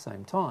soul at the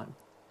same time.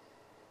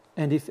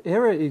 And if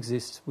error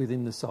exists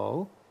within the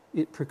soul,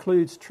 it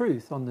precludes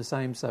truth on the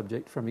same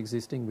subject from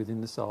existing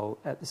within the soul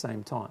at the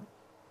same time.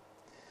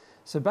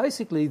 So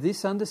basically,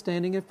 this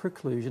understanding of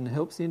preclusion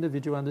helps the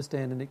individual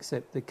understand and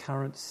accept the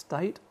current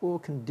state or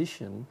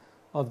condition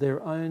of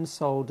their own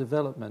soul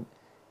development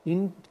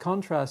in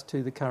contrast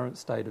to the current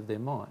state of their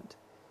mind.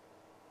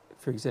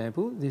 For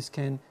example, this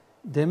can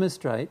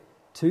demonstrate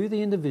to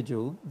the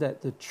individual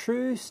that the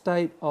true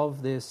state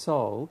of their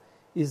soul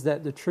is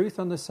that the truth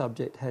on the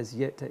subject has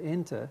yet to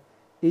enter,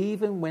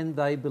 even when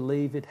they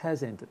believe it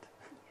has entered.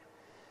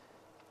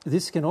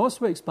 This can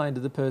also explain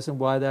to the person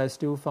why they are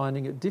still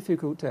finding it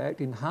difficult to act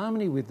in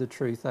harmony with the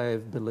truth they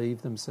have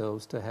believed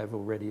themselves to have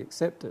already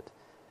accepted,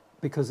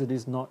 because it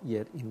is not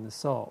yet in the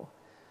soul.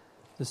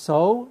 The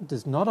soul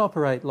does not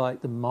operate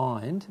like the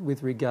mind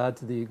with regard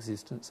to the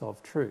existence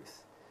of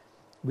truth.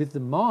 With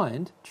the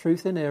mind,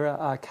 truth and error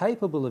are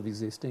capable of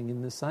existing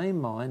in the same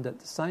mind at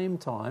the same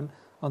time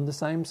on the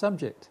same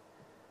subject.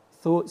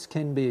 Thoughts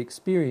can be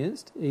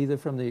experienced either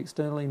from the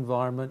external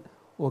environment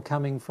or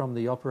coming from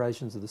the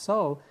operations of the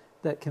soul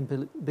that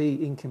can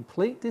be in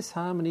complete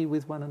disharmony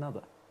with one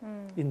another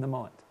in the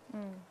mind.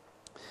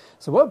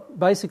 So what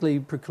basically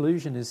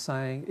preclusion is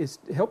saying is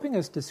helping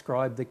us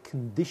describe the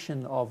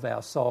condition of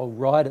our soul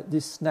right at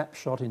this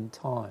snapshot in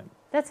time.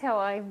 That's how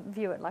I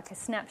view it, like a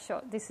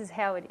snapshot. This is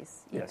how it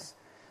is. Yes.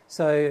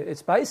 So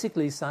it's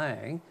basically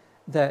saying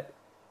that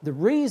the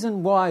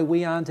reason why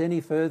we aren't any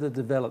further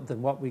developed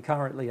than what we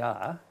currently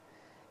are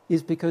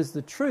is because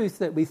the truth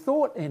that we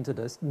thought entered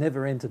us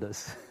never entered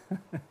us.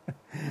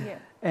 Yeah.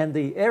 And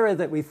the error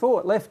that we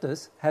thought left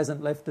us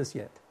hasn't left us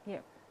yet. Yeah.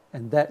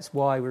 And that's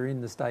why we're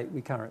in the state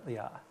we currently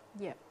are.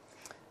 Yeah.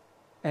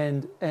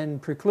 And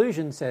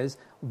preclusion says,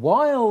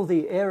 while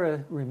the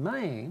error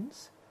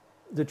remains,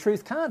 the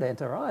truth can't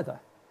enter either.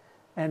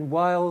 And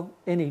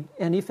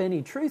if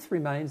any truth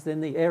remains, then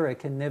the error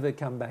can never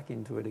come back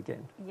into it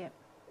again. Yeah.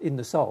 In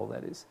the soul,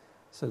 that is.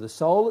 So the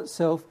soul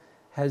itself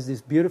has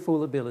this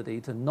beautiful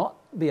ability to not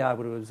be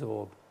able to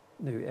absorb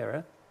new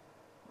error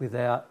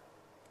without...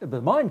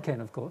 The mind can,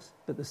 of course,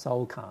 but the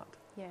soul can't.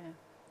 Yeah.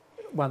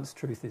 Once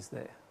truth is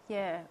there.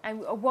 Yeah.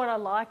 And what I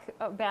like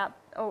about,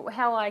 or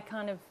how I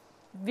kind of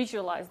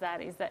visualise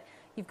that is that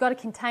you've got a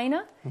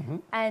container,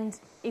 and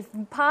if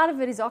part of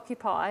it is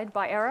occupied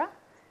by error,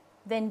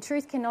 then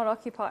truth cannot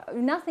occupy,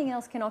 nothing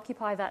else can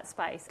occupy that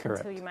space.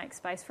 Correct. Until you make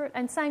space for it.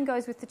 And same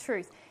goes with the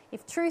truth.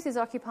 If truth is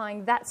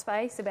occupying that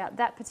space about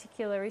that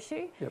particular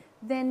issue,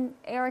 then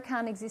error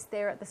can't exist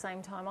there at the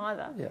same time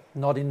either. Yeah,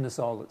 not in the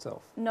soul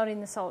itself. Not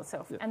in the soul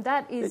itself. Yep. And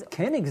that is... It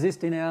can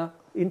exist in our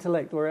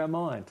intellect or our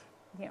mind.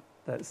 Yeah.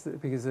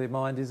 Because the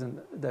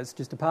mind that's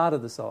just a part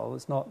of the soul,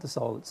 it's not the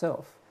soul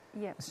itself.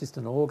 Yeah. It's just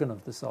an organ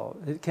of the soul.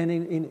 It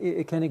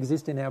can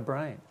exist in our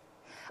brain,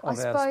 of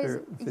our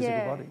spirit and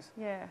physical bodies.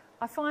 Yeah.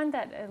 I find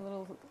that a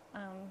little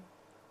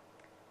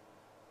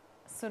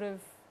sort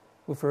of...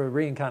 Well, for a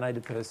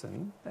reincarnated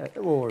person,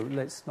 or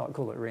let's not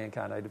call it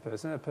reincarnated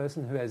person, a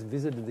person who has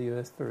visited the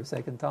earth for a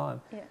second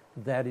time,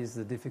 that is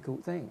the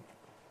difficult thing.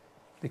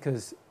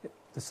 Because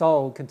the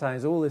soul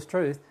contains all this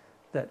truth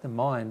that the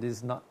mind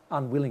is not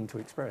unwilling to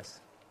express.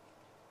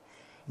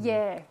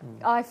 Yeah,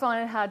 I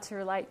find it hard to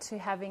relate to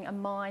having a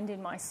mind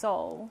in my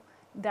soul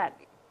that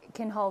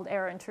can hold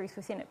error and truth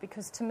within it,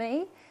 because to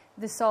me,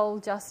 the soul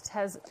just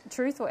has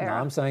truth or error. No,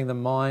 I'm saying the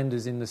mind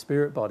is in the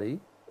spirit body.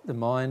 The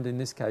mind, in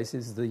this case,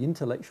 is the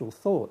intellectual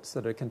thoughts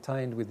that are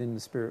contained within the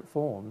spirit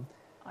form,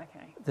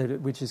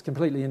 which is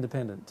completely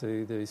independent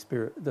to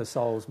the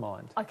soul's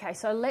mind. Okay,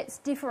 so let's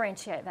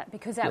differentiate that,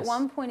 because at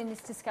one point in this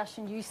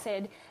discussion you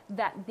said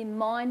that the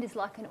mind is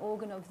like an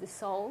organ of the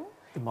soul.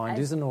 The mind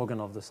is an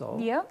organ of the soul.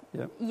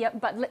 Yep,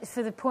 but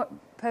for the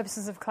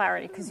purposes of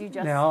clarity, because you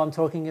just... Now I'm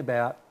talking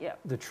about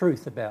the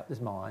truth about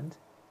this mind,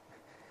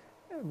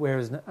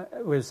 whereas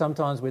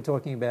sometimes we're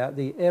talking about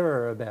the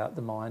error about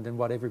the mind and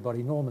what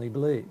everybody normally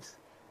believes.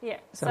 Yeah.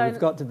 So we've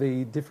got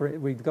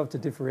to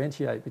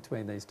differentiate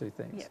between these two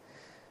things. Yeah.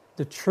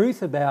 The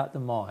truth about the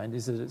mind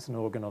is that it's an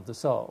organ of the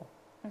soul,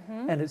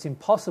 and it's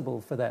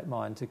impossible for that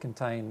mind to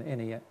contain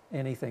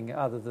anything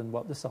other than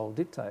what the soul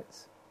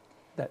dictates.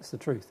 That's the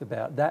truth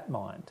about that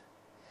mind.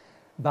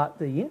 But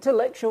the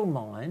intellectual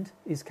mind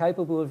is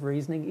capable of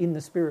reasoning in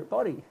the spirit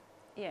body.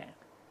 Yeah.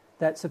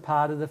 That's a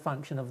part of the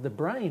function of the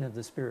brain of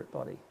the spirit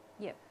body.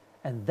 Yep.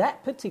 And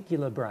that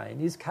particular brain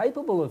is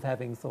capable of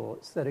having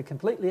thoughts that are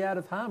completely out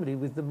of harmony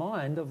with the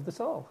mind of the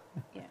soul.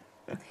 Yeah.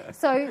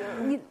 So,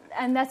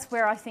 and that's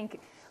where I think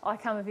I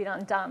come a bit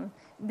undone,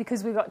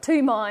 because we've got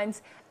two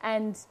minds,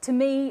 and to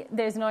me,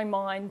 there's no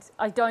mind.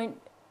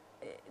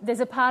 There's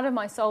a part of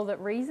my soul that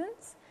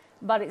reasons,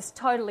 but it's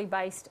totally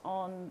based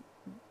on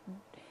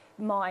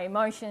my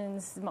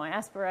emotions, my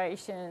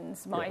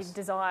aspirations, my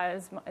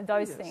desires,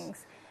 those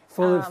things.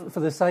 For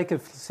the sake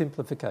of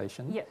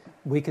simplification,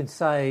 we could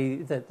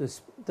say that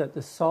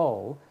the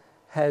soul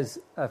has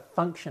a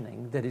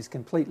functioning that is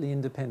completely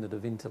independent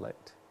of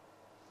intellect.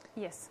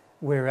 Yes.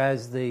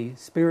 Whereas the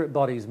spirit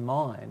body's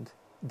mind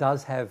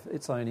does have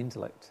its own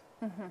intellect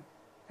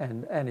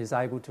and is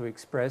able to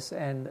express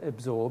and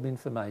absorb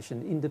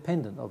information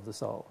independent of the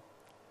soul.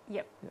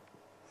 Yep.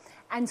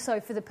 And so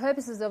for the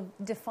purposes of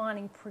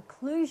defining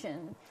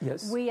preclusion,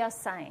 we are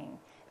saying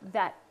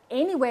that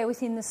anywhere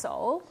within the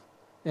soul...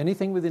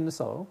 Anything within the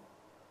soul.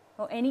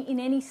 Or in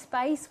any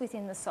space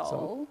within the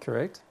soul.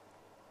 Correct.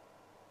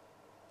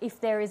 If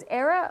there is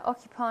error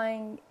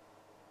occupying...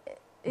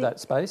 that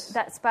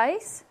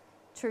space,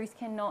 truth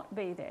cannot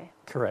be there.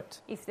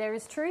 Correct. If there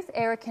is truth,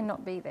 error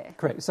cannot be there.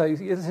 Correct. So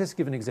let's just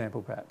give an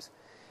example perhaps.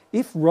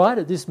 If right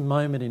at this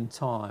moment in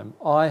time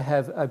I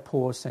have a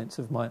poor sense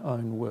of my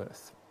own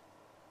worth,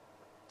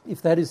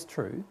 if that is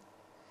true,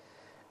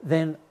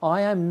 then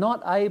I am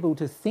not able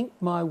to think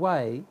my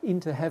way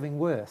into having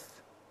worth.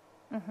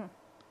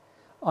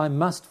 I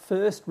must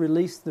first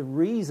release the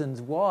reasons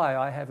why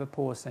I have a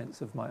poor sense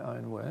of my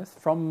own worth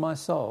from my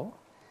soul,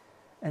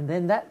 and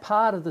then that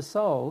part of the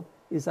soul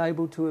is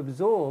able to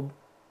absorb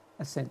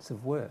a sense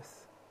of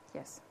worth.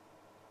 Yes.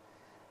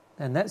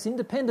 And that's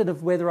independent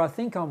of whether I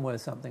think I'm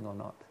worth something or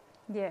not.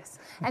 Yes.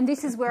 And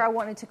this is where I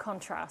wanted to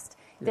contrast.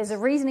 There's a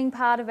reasoning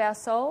part of our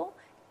soul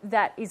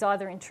that is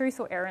either in truth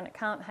or error, and it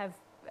can't have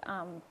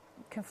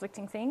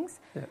conflicting things.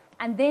 Yeah.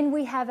 And then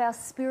we have our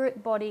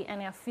spirit body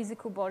and our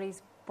physical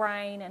body's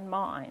brain and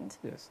mind.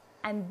 Yes.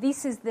 And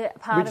this is the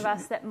part of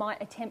us that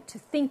might attempt to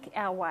think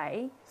our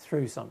way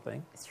through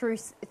something.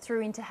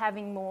 Through into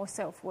having more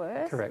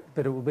self-worth. Correct.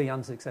 But it will be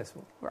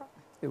unsuccessful. Right.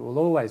 It will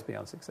always be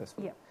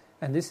unsuccessful. Yep.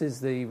 And this is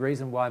the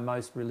reason why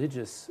most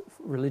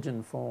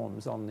religion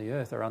forms on the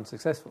earth are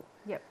unsuccessful.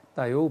 Yep.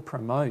 They all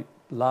promote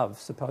love,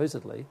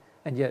 supposedly,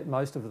 and yet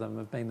most of them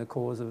have been the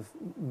cause of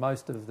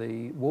most of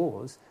the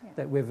wars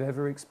that we've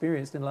ever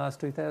experienced in the last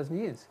 2,000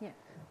 years. Yeah.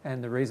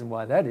 And the reason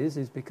why that is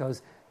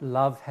because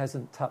love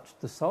hasn't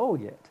touched the soul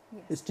yet.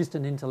 Yes. It's just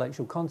an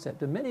intellectual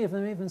concept. And many of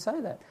them even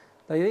say that.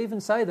 They even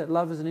say that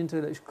love is an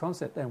intellectual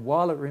concept, and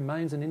while it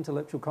remains an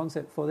intellectual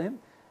concept for them,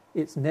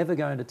 it's never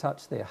going to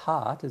touch their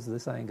heart, as the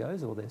saying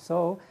goes, or their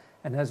soul,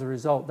 and as a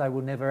result they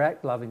will never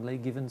act lovingly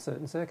given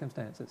certain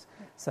circumstances.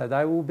 So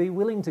they will be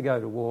willing to go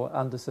to war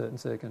under certain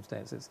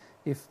circumstances.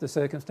 If the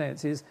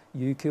circumstance is,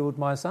 you killed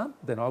my son,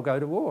 then I'll go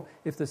to war.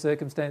 If the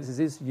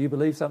circumstances is, you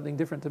believe something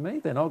different to me,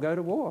 then I'll go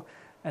to war.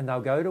 And they'll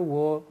go to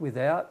war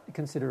without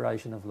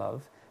consideration of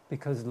love,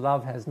 because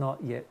love has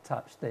not yet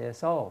touched their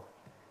soul.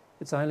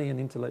 It's only an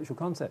intellectual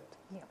concept.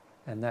 Yeah.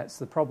 And that's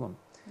the problem.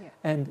 Yeah.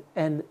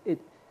 And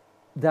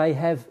they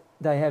have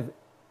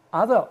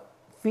other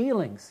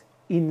feelings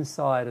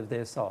inside of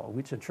their soul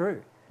which are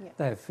true. Yeah.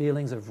 They have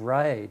feelings of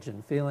rage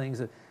and feelings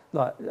of,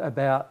 like,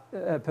 about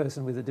a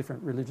person with a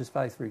different religious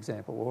faith, for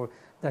example, or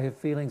they have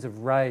feelings of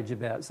rage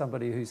about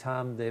somebody who's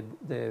harmed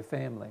their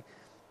family.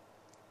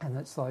 And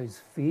it's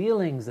those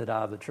feelings that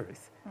are the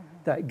truth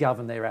that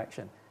govern their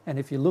action. And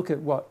if you look at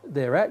what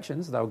their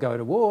actions, they'll go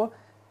to war,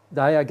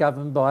 they are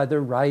governed by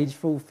the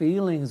rageful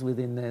feelings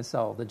within their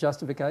soul, the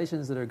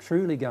justifications that are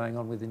truly going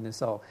on within their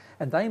soul.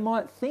 And they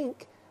might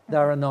think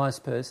they're a nice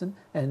person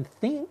and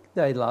think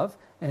they love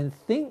and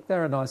think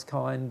they're a nice,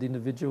 kind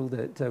individual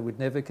that would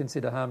never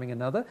consider harming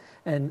another.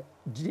 And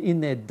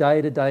in their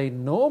day-to-day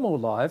normal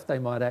life, they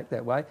might act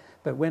that way.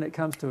 But when it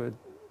comes to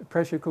a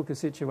pressure cooker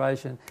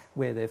situation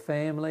where their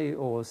family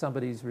or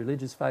somebody's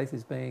religious faith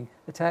is being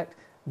attacked,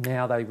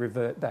 now they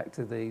revert back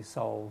to the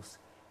soul's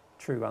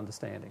true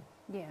understanding.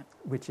 Yeah.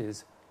 Which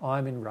is,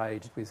 I'm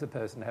enraged with the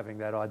person having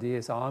that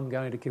idea, so I'm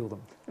going to kill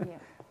them. Yeah.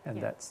 And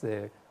Yeah. that's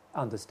their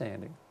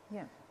understanding.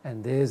 Yeah.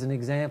 And there's an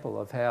example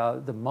of how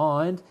the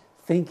mind,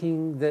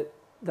 thinking that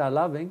they're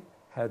loving,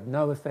 had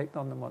no effect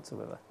on them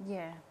whatsoever.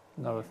 Yeah.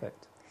 No Yeah.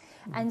 effect.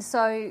 And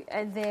so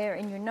there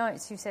in your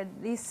notes you said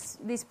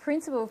this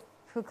principle of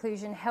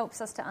preclusion helps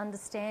us to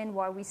understand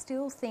why we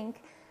still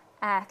think,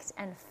 act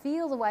and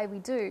feel the way we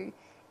do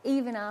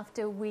even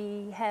after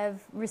we have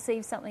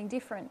received something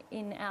different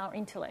in our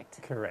intellect.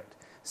 Correct.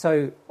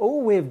 So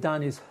all we've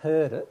done is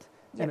heard it,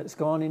 Yep. and it's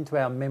gone into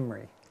our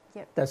memory.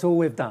 Yep. That's all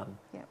we've done.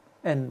 Yep.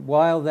 And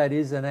while that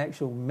is an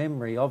actual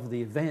memory of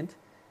the event,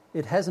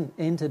 it hasn't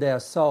entered our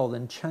soul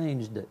and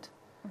changed it.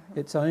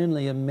 It's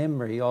only a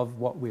memory of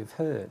what we've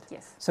heard.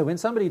 Yes. So when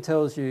somebody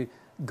tells you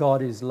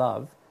God is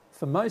love,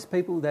 for most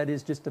people that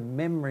is just a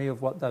memory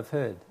of what they've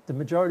heard. The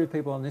majority of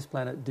people on this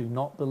planet do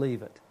not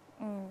believe it.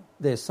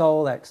 Their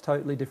soul acts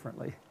totally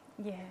differently.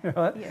 Yeah.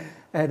 Right? Yeah.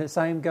 And the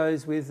same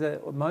goes with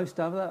most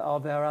of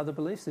our other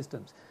belief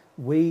systems.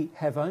 We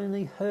have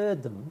only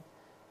heard them.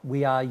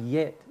 We are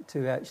yet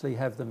to actually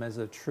have them as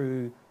a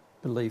true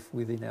belief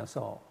within our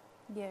soul.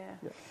 Yeah.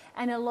 Yep.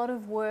 And a lot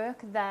of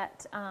work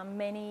that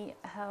many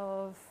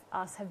of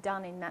us have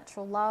done in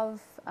natural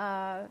love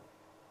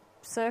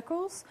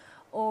circles,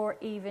 or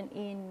even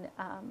in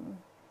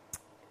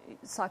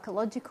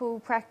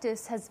psychological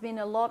practice, has been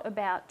a lot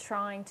about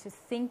trying to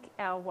think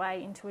our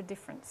way into a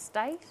different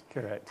state.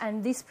 Correct.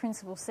 And this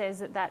principle says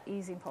that that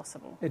is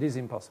impossible. It is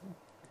impossible.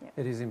 Yep.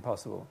 It is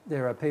impossible.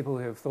 There are people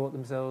who have thought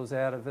themselves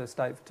out of a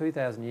state for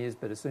 2,000 years,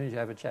 but as soon as you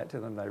have a chat to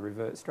them, they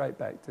revert straight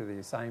back to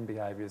the same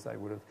behaviours they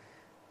would have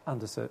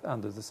under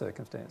the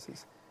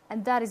circumstances.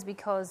 And that is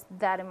because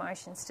that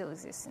emotion still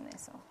exists in their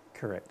soul.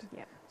 Correct.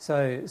 Yeah.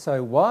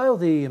 So while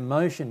the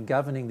emotion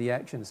governing the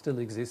action still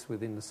exists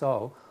within the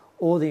soul,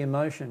 or the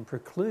emotion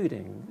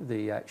precluding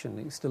the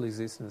action still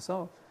exists in the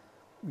soul,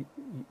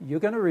 you're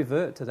going to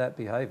revert to that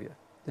behaviour.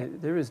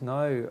 There is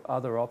no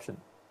other option,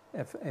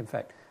 in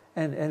fact.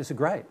 And it's a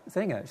great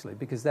thing, actually,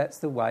 because that's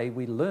the way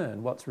we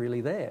learn what's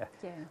really there.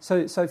 Yeah.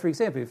 So for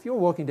example, if you're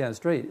walking down the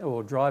street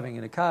or driving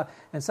in a car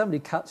and somebody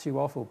cuts you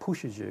off or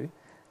pushes you,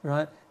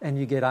 right, and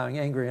you get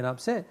angry and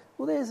upset,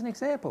 well, there's an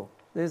example.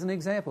 There's an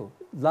example.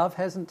 Love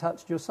hasn't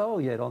touched your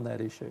soul yet on that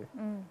issue,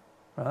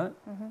 right?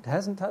 Mm-hmm. It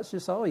hasn't touched your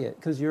soul yet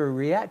because your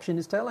reaction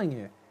is telling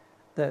you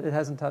that it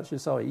hasn't touched your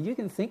soul. You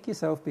can think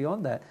yourself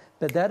beyond that,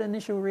 but that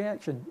initial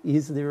reaction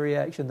is the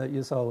reaction that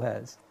your soul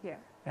has. Yeah.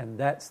 And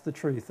that's the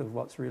truth of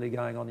what's really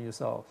going on in your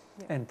soul.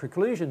 Yeah. And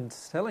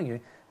preclusion's telling you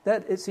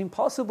that it's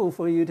impossible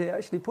for you to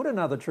actually put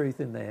another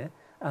truth in there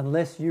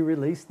unless you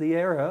release the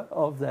error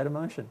of that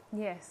emotion.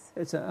 Yes.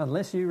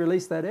 Unless you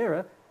release that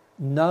error,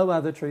 no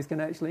other truth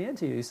can actually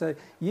enter you. So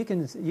you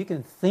can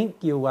think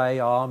your way,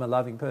 oh, I'm a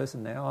loving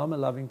person now, I'm a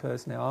loving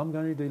person now, I'm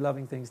going to do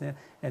loving things now.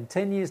 And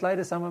 10 years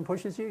later, someone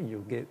pushes you and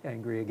you'll get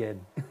angry again.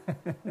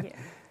 Yeah.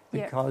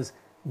 Because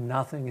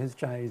nothing has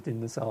changed in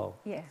the soul.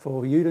 Yeah.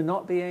 For you to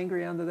not be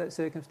angry under that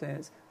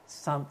circumstance,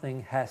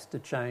 something has to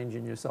change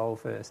in your soul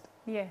first.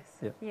 Yes.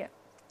 Yep. Yep.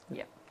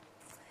 Yep.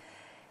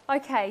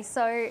 Okay,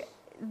 so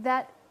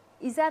that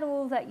is that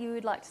all that you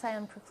would like to say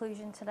on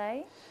preclusion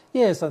today?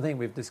 Yes, I think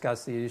we've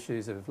discussed the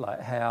issues of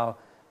like how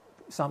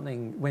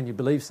something, when you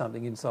believe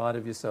something inside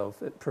of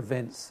yourself, it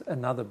prevents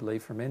another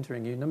belief from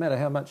entering you, no matter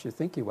how much you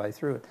think your way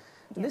through it.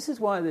 And this is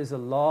why there's a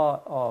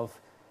lot of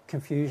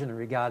confusion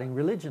regarding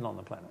religion on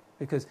the planet,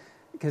 because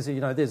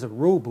you know there's a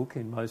rule book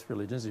in most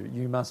religions.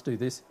 You must do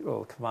this,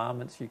 or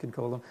commandments you can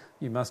call them.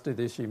 You must do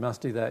this, you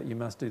must do that, you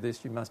must do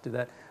this, you must do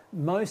that.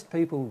 Most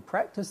people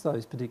practice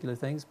those particular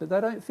things, but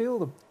they don't feel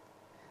them.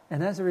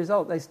 And as a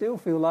result, they still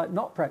feel like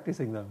not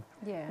practicing them.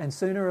 Yeah. And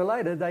sooner or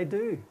later, they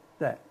do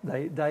that.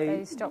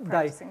 They stop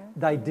practicing them.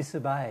 They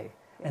disobey.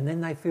 Yeah. And then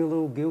they feel a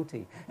little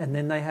guilty. And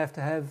then they have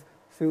to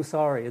feel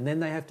sorry. And then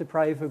they have to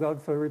pray for God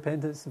for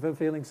repentance, for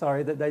feeling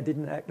sorry that they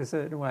didn't act a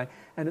certain way.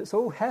 And it's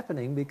all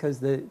happening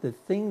because the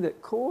thing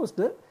that caused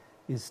it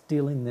is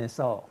still in their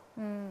soul.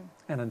 And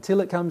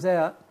until it comes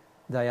out,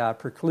 they are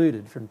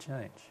precluded from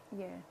change.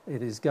 Yeah.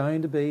 It is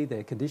going to be,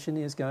 their condition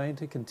is going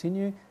to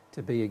continue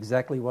to be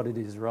exactly what it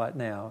is right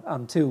now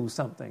until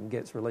something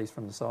gets released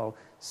from the soul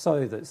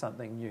so that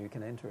something new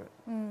can enter it.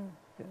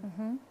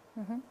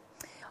 Yeah.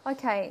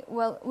 Okay,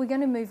 well, we're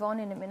going to move on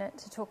in a minute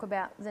to talk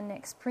about the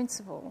next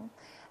principle.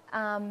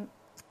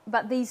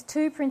 But these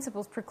two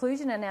principles,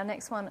 preclusion and our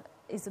next one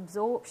is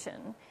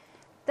absorption,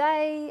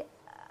 they,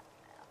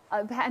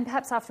 and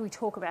perhaps after we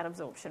talk about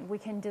absorption, we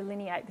can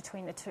delineate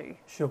between the two.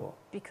 Sure.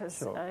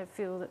 Because I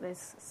feel that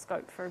there's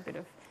scope for a bit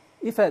of...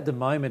 If at the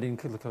moment in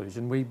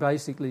conclusion we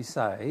basically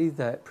say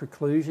that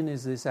preclusion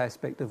is this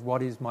aspect of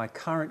what is my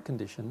current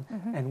condition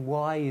and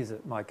why is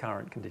it my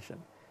current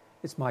condition?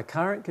 It's my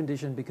current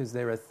condition because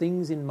there are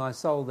things in my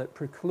soul that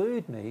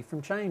preclude me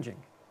from changing.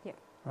 Yep.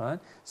 Right?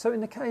 So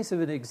in the case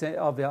of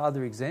of the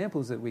other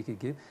examples that we could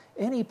give,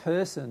 any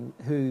person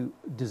who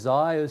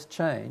desires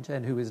change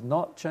and who is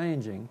not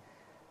changing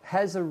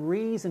has a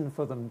reason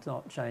for them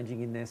not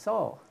changing in their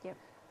soul. Yep.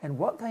 And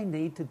what they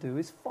need to do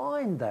is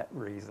find that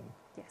reason.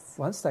 Yes.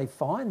 Once they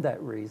find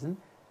that reason,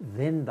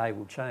 then they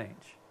will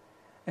change.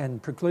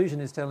 And preclusion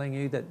is telling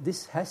you that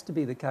this has to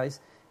be the case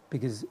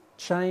because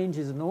change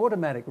is an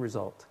automatic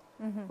result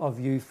of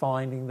you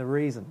finding the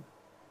reason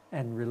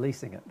and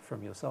releasing it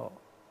from your soul.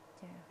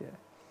 Yeah.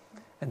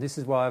 And this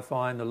is why I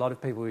find a lot of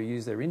people who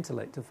use their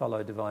intellect to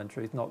follow divine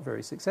truth not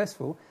very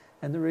successful.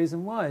 And the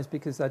reason why is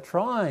because they're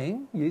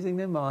trying, using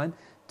their mind,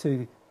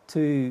 to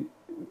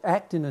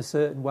act in a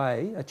certain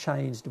way, a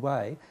changed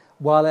way,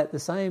 while at the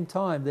same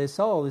time their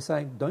soul is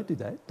saying, don't do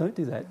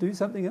that, do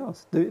something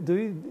else.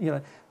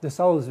 The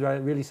soul is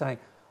really saying,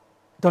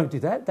 don't do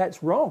that,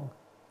 that's wrong.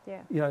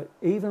 Yeah. You know,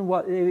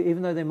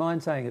 even though their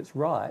mind's saying it's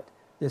right,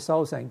 their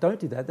soul's saying, don't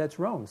do that, that's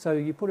wrong. So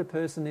you put a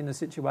person in a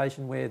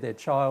situation where their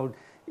child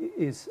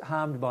is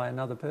harmed by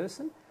another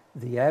person,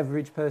 the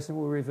average person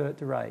will revert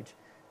to rage.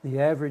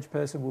 The average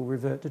person will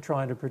revert to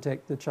trying to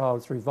protect the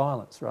child through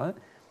violence, right?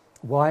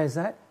 Why is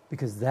that?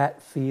 Because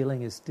that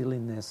feeling is still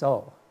in their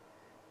soul.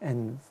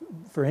 And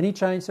for any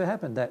change to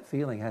happen, that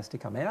feeling has to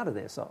come out of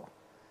their soul.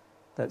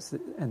 That's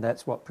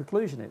what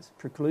preclusion is.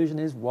 Preclusion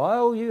is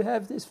while you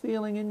have this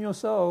feeling in your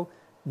soul,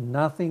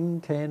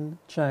 nothing can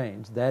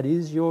change. That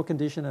is your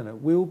condition, and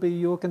it will be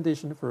your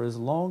condition for as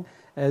long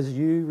as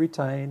you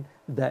retain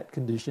that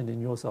condition in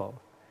your soul.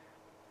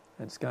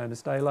 It's going to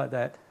stay like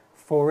that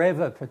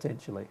forever,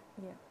 potentially.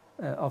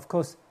 Yeah. Of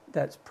course,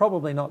 that's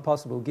probably not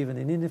possible given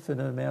an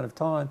infinite amount of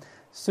time.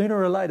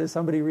 Sooner or later,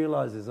 somebody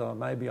realises, oh,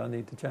 maybe I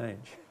need to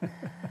change.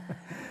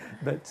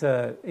 But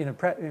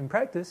in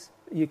practice,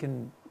 you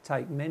can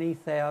take many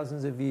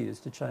thousands of years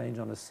to change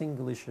on a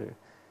single issue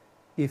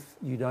if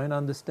you don't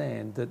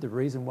understand that the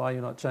reason why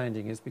you're not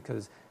changing is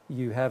because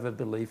you have a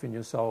belief in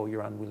your soul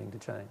you're unwilling to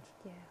change.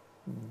 Yeah.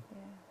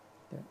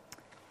 Yeah.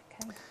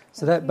 Okay.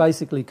 So that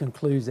basically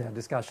concludes our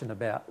discussion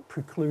about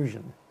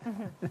preclusion.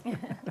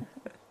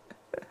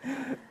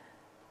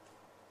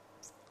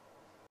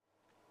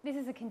 This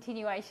is a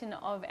continuation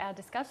of our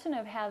discussion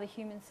of how the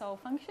human soul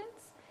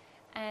functions,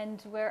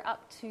 and we're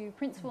up to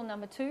principle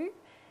number 2.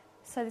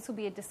 So this will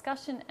be a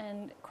discussion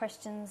and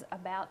questions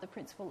about the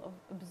principle of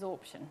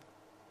absorption.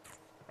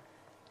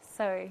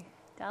 So,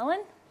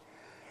 Darlin,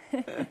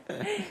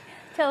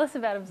 tell us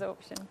about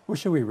absorption. Well,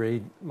 shall we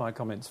read my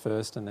comments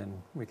first and then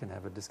we can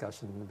have a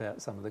discussion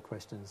about some of the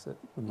questions that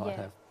we might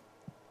have.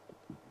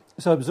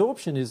 So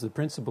absorption is the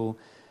principle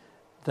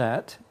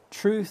that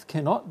truth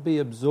cannot be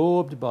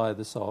absorbed by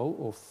the soul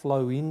or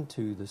flow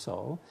into the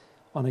soul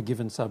on a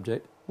given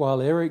subject,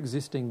 while error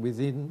existing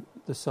within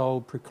the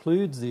soul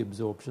precludes the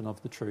absorption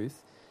of the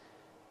truth,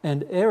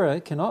 and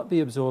error cannot be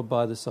absorbed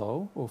by the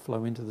soul or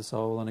flow into the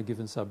soul on a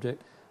given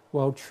subject,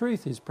 while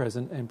truth is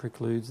present and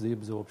precludes the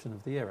absorption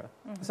of the error.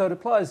 So it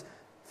applies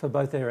for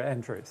both error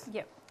and truth.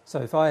 Yep.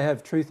 So if I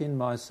have truth in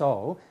my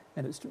soul,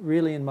 and it's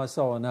really in my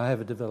soul and I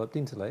have a developed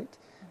intellect,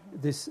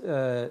 this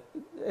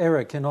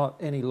error cannot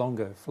any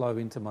longer flow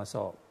into my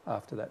soul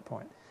after that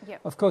point.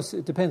 Yep. Of course,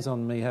 it depends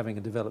on me having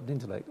a developed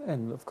intellect,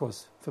 and of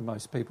course, for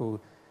most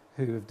people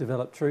who have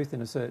developed truth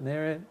in a certain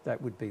area, that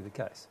would be the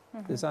case.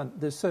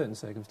 There's certain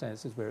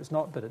circumstances where it's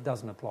not, but it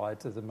doesn't apply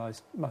to the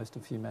most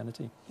of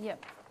humanity.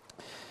 Yep.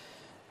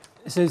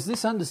 It says,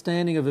 this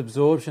understanding of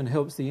absorption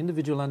helps the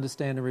individual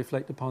understand and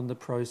reflect upon the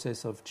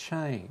process of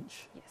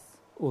change, Yes.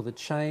 or the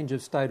change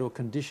of state or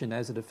condition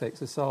as it affects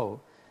the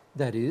soul.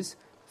 That is,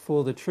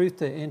 for the truth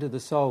to enter the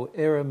soul,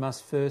 error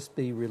must first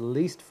be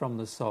released from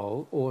the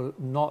soul or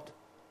not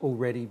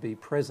already be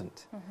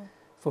present. Mm-hmm.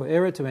 For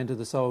error to enter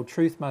the soul,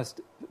 truth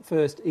must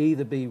first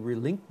either be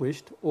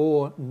relinquished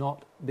or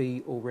not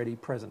be already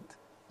present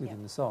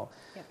within the soul.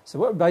 Yep. So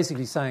what we're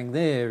basically saying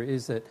there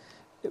is that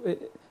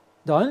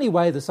the only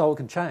way the soul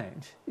can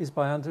change is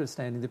by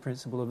understanding the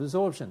principle of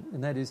absorption,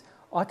 and that is,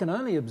 I can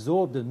only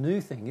absorb the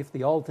new thing if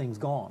the old thing's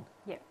gone.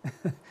 Yeah.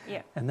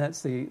 Yeah. And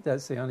that's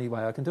the only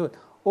way I can do it.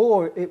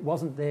 Or it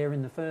wasn't there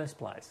in the first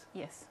place.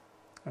 Yes.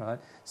 All right.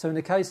 So in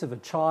the case of a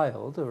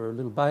child or a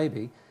little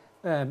baby,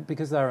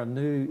 because they're a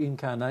new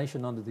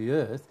incarnation onto the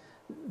earth,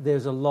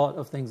 there's a lot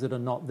of things that are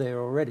not there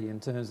already in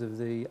terms of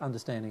the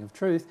understanding of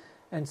truth,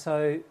 and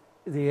so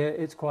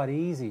it's quite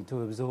easy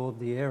to absorb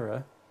the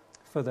error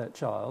for that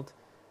child,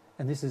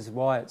 and this is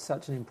why it's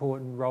such an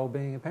important role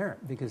being a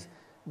parent, because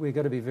we've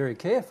got to be very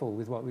careful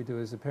with what we do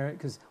as a parent,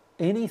 because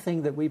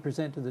anything that we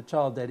present to the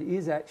child that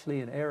is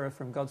actually an error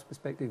from God's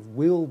perspective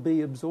will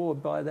be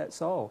absorbed by that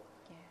soul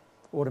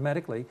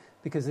automatically,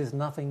 because there's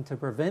nothing to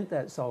prevent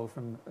that soul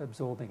from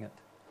absorbing it.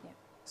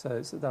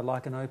 So they're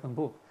like an open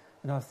book.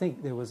 And I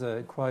think there was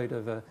a quote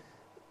of a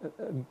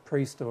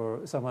priest or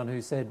someone who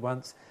said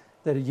once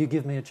that you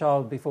give me a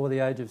child before the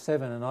age of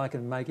 7 and I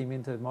can make him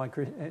into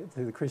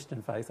to the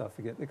Christian faith. I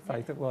forget the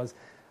faith it was.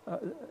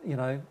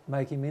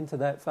 Make him into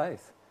that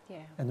faith. Yeah.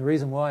 And the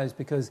reason why is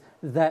because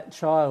that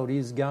child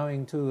is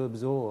going to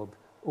absorb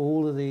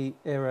all of the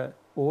error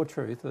or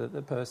truth that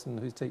the person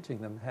who's teaching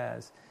them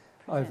has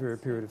over a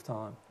period of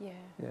time. Yeah.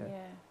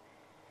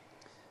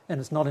 And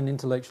it's not an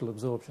intellectual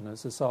absorption,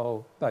 it's a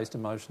soul-based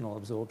emotional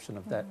absorption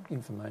of that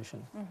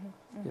information.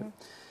 Yep.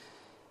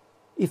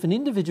 If an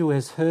individual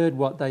has heard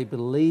what they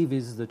believe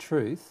is the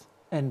truth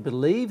and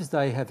believes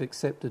they have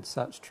accepted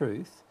such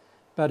truth,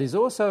 but is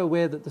also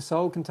aware that the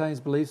soul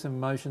contains beliefs and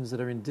emotions that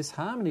are in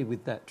disharmony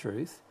with that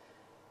truth,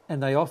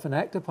 and they often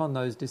act upon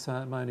those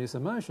disharmonious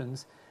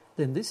emotions,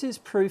 then this is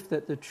proof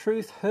that the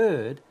truth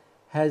heard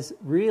has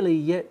really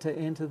yet to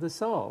enter the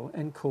soul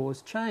and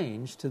cause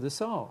change to the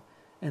soul,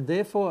 and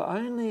therefore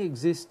only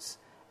exists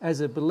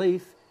as a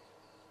belief,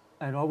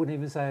 and I wouldn't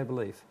even say a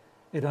belief,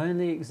 it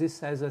only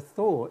exists as a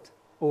thought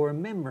or a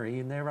memory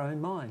in their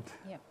own mind.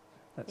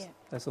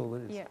 That's all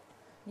it is.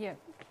 Yeah.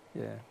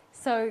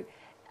 So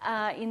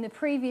in the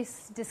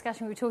previous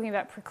discussion we were talking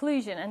about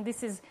preclusion, and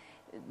this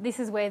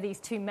is where these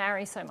two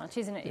marry so much,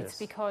 isn't it? Yes. It's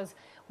because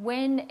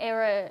when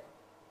error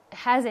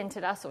has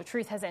entered us or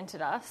truth has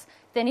entered us,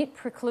 then it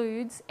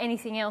precludes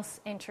anything else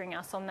entering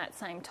us on that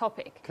same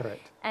topic.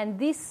 Correct. And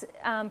this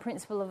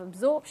principle of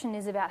absorption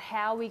is about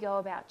how we go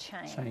about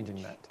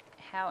Changing that.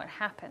 how it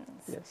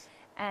happens. Yes.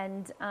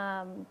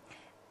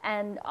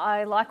 And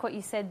I like what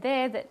you said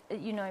there, that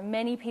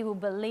many people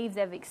believe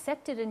they've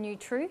accepted a new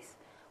truth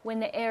when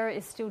the error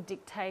is still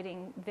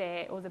dictating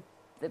the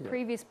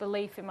previous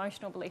belief,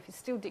 emotional belief, is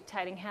still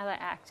dictating how they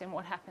act and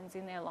what happens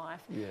in their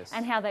life,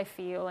 and how they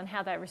feel and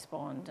how they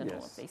respond and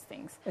all of these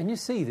things. And you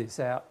see this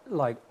out,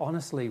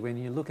 honestly, when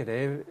you look at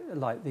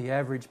the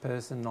average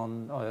person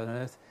on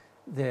earth,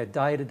 their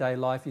day-to-day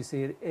life, you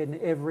see it in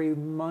every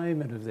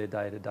moment of their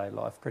day-to-day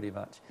life, pretty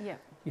much. Yeah.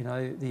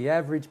 The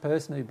average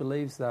person who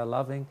believes they're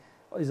loving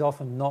is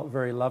often not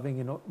very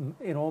loving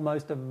in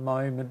almost a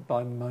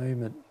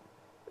moment-by-moment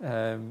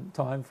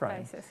time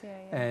frame. Basis,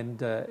 And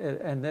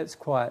that's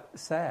quite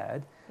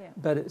sad, Yeah.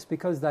 but it's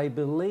because they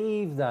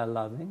believe they're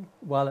loving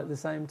while at the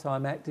same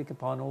time acting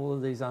upon all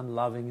of these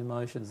unloving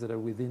emotions that are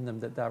within them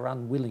that they're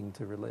unwilling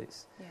to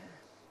release. Yeah.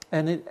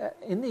 And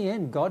in the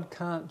end, God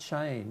can't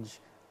change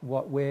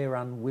what we're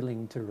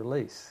unwilling to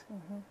release.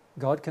 Mm-hmm.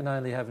 God can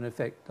only have an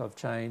effect of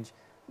change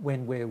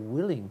when we're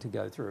willing to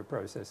go through a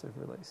process of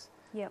release.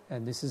 Yep.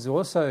 And this is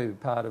also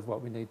part of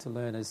what we need to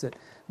learn, is that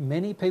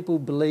many people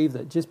believe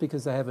that just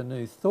because they have a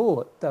new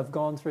thought, they've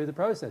gone through the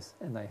process,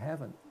 and they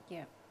haven't.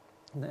 Yeah.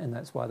 And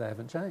that's why they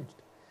haven't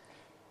changed.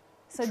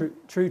 So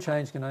True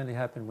change can only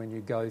happen when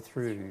you go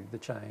through the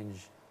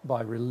change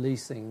by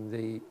releasing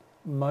the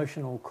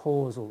emotional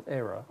causal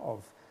error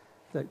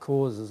that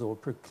causes or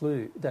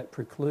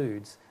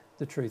precludes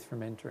the truth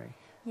from entering.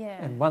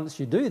 yeah. And once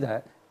you do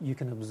that, you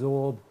can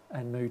absorb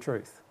a new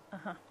truth.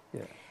 Uh-huh.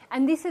 Yeah.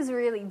 And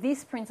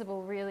this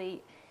principle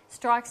really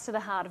strikes to the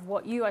heart of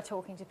what you are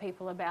talking to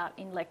people about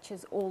in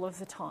lectures all of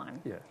the time.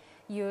 Yeah.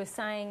 You're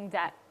saying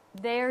that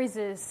there is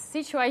a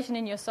situation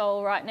in your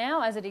soul right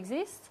now as it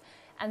exists,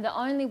 and the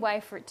only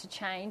way for it to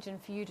change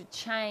and for you to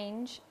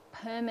change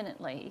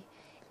permanently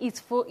is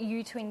for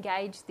you to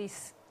engage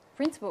this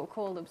principle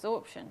called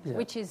absorption,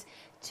 which is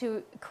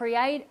to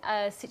create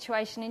a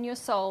situation in your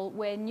soul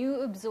where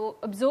new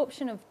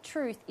absorption of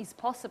truth is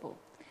possible.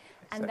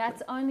 Exactly. And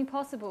that's only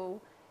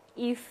possible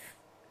if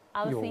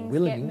other You're things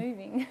willing get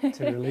moving.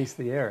 to release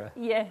the error.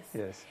 Yes.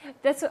 Yes.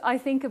 That's what I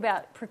think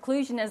about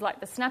preclusion as like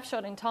the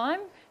snapshot in time,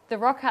 the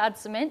rock-hard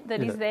cement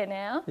that is there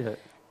now. Yeah.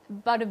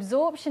 But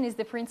absorption is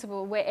the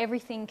principle where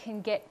everything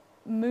can get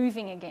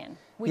moving again.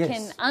 We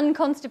Yes. can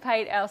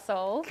unconstipate our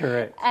soul.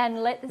 Correct.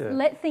 And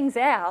let things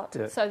out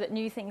Yeah. so that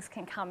new things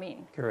can come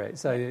in. Correct.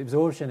 So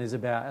absorption is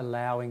about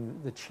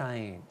allowing the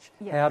change.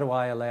 Yeah. How do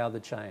I allow the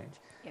change?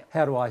 Yeah.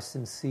 How do I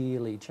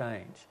sincerely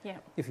change? Yeah.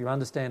 If you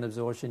understand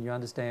absorption, you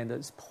understand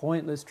it's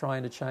pointless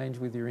trying to change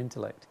with your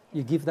intellect.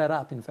 You give that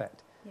up, in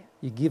fact. Yeah.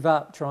 You give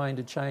up trying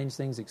to change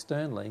things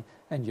externally,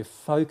 and you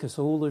focus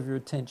all of your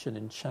attention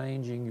in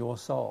changing your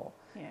soul,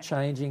 Yeah.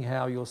 changing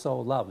how your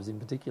soul loves in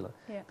particular.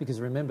 Yeah. Because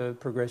remember,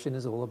 progression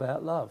is all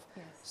about love.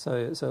 Yes.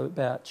 So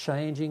about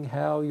changing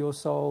how your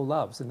soul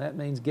loves, and that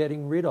means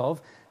getting rid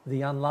of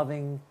the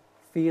unloving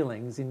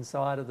feelings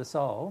inside of the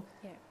soul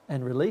Yeah.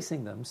 and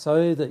releasing them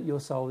so that your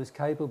soul is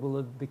capable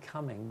of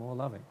becoming more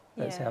loving.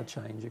 That's Yeah. how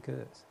change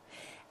occurs.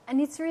 And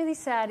it's really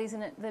sad,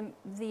 isn't it,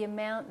 the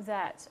amount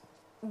that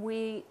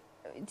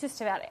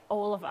just about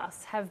all of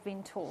us, have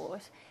been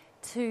taught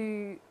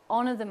to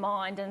honour the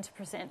mind and to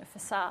present a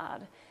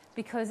facade.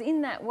 Because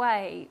in that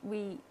way,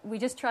 we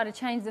just try to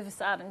change the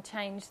facade and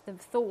change the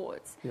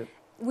thoughts Yep.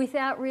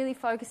 without really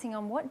focusing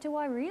on what do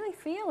I really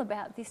feel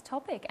about this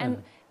topic.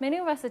 And many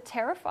of us are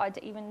terrified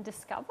to even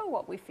discover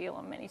what we feel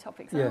on many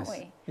topics, Yes.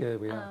 aren't we? Yeah,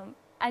 we are.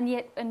 And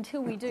yet,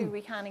 until we do,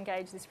 we can't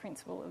engage this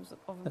principle of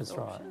absorption. That's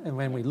right. And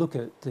when we look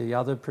at the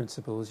other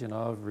principles,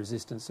 of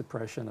resistance,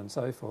 suppression and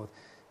so forth,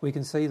 we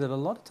can see that a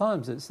lot of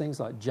times it's things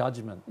like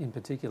judgment in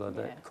particular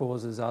Yeah. that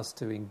causes us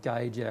to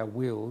engage our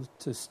will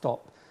to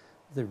stop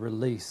the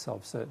release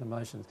of certain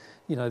emotions.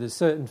 There's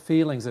certain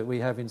feelings that we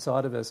have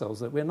inside of ourselves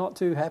that we're not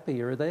too happy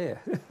are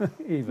there.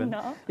 Even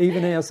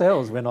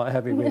ourselves, we're not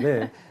happy we're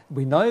there.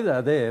 We know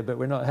they're there, but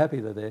we're not happy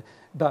they're there.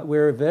 But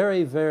we're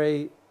very,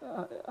 very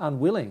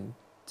unwilling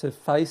to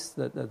face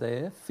that they're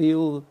there,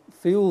 feel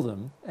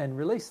them, and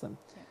release them.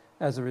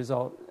 Yeah. As a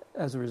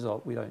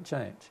result, we don't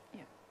change.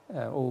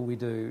 Yeah. All we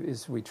do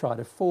is we try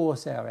to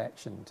force our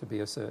action to be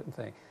a certain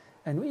thing.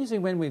 And usually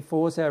when we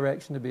force our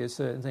action to be a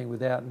certain thing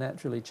without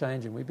naturally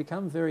changing, we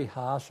become very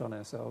harsh on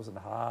ourselves and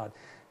hard.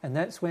 And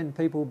that's when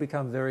people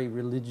become very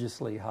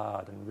religiously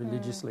hard and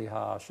religiously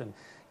harsh and,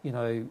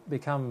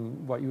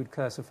 become what you would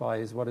classify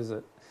as,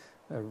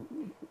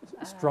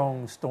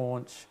 strong,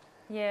 staunch.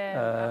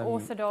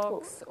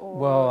 Orthodox or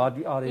well, I'd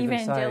even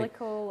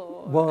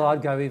evangelical. say,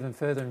 I'd go even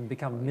further and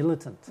become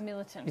militant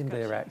in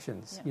their gotcha.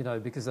 actions,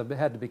 because they've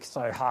had to be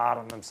so hard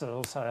on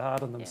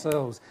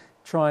themselves,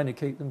 trying to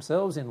keep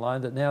themselves in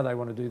line that now they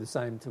want to do the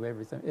same to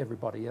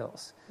everybody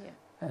else. Yeah.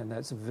 And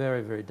that's a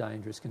very, very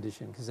dangerous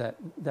condition because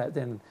that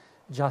then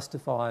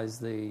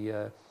justifies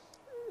a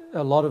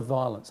lot of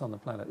violence on the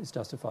planet is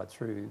justified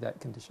through that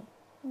condition.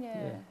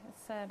 Yeah,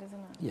 it's sad, isn't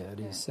it? Yeah, it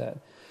is sad.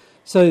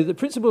 So the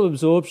principle of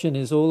absorption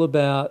is all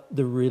about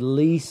the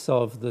release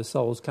of the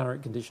soul's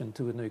current condition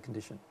to a new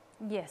condition.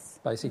 Yes.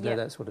 Basically,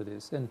 that's what it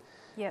is.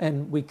 Yep.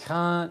 And we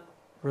can't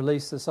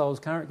release the soul's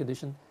current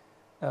condition.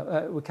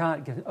 We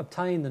can't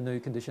obtain the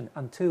new condition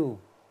until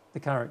the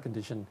current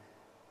condition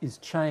is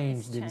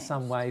changed in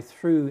some way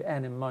through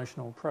an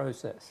emotional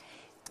process,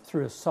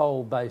 through a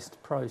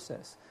soul-based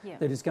process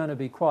that is going to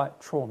be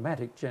quite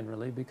traumatic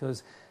generally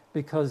because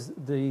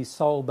the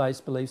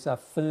soul-based beliefs are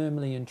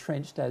firmly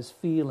entrenched as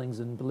feelings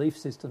and belief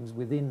systems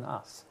within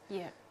us.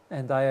 Yeah.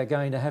 And they are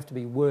going to have to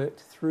be worked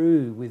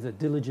through with a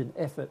diligent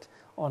effort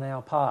on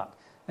our part.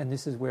 And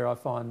this is where I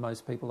find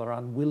most people are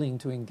unwilling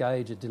to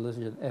engage a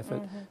diligent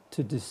effort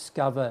to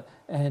discover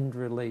and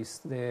release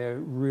their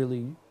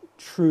really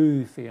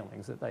true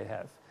feelings that they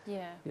have.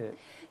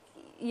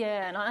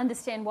 Yeah, and I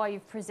understand why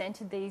you've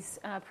presented these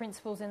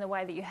principles in the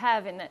way that you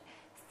have, in that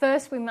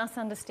first we must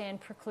understand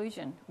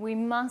preclusion. We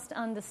must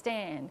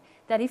understand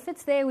that if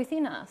it's there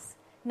within us,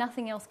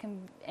 nothing else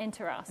can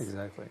enter us.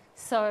 Exactly.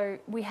 So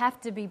we have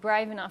to be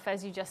brave enough,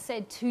 as you just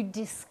said, to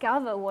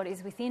discover what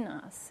is within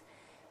us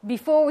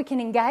before we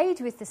can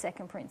engage with the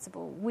second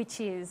principle,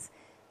 which is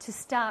to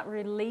start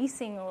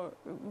releasing or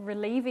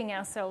relieving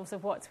ourselves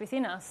of what's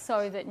within us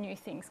so that new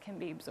things can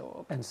be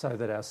absorbed. And so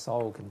that our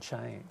soul can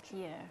change.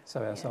 Yeah.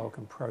 So our soul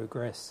can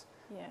progress.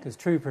 Yeah. Because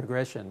true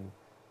progression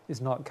is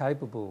not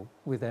capable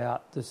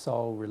without the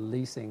soul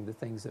releasing the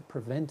things that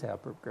prevent our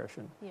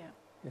progression. Yeah.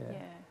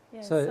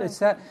 So it's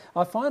sad.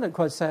 I find it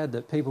quite sad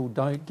that people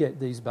don't get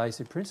these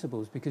basic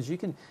principles because you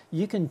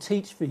can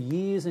teach for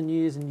years and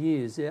years and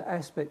years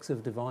aspects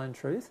of divine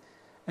truth,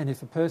 and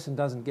if a person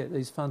doesn't get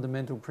these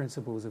fundamental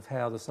principles of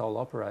how the soul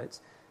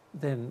operates,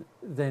 then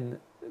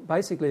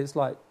basically it's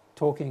like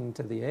talking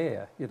to the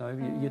air. You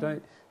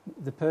don't.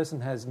 The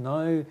person has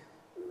no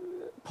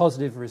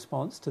positive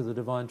response to the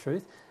divine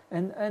truth.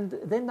 And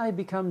then they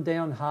become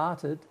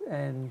downhearted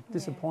and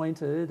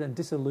disappointed and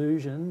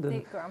disillusioned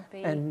and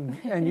grumpy.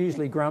 and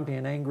usually grumpy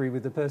and angry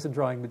with the person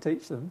trying to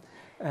teach them,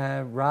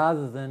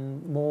 rather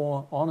than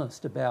more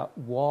honest about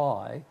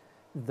why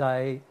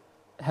they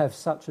have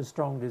such a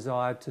strong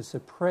desire to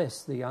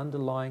suppress the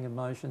underlying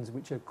emotions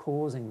which are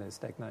causing their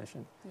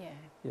stagnation.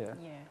 Yeah.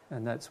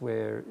 And that's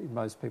where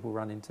most people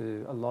run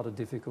into a lot of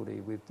difficulty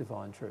with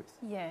divine truth.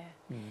 Yeah.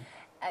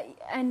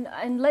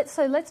 And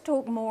let's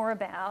talk more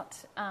about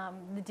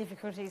the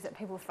difficulties that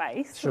people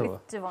face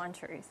with divine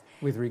truth.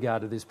 With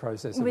regard to this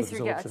process of absorption.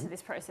 With regard to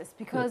this process.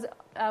 Because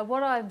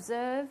what I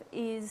observe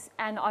is,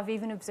 and I've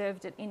even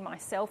observed it in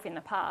myself in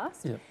the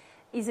past,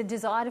 is a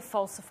desire to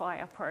falsify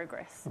our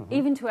progress,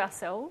 even to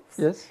ourselves.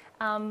 Yes.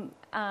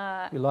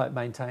 We like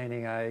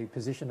maintaining a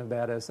position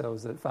about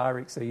ourselves that far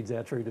exceeds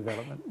our true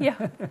development. Yeah.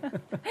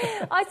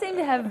 I seem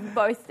to have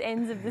both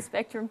ends of the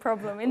spectrum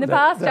problem. In the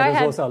past, I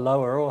had... also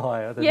lower or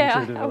higher than true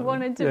development. I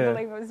wanted to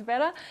believe it was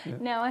better. Yeah.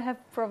 Now I have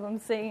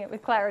problems seeing it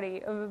with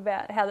clarity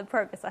about how the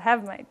progress I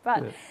have made.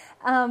 But...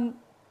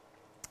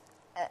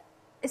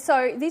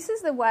 So this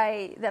is the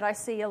way that I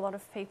see a lot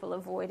of people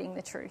avoiding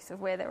the truth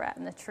of where they're at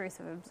and the truth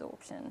of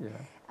absorption.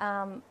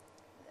 Yeah.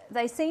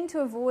 They seem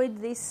to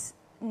avoid this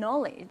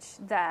knowledge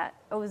that,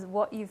 or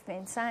what you've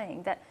been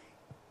saying, that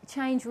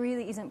change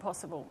really isn't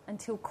possible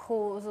until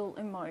causal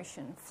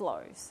emotion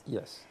flows.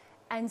 Yes.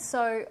 And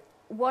so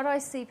what I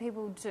see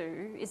people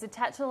do is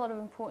attach a lot of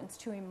importance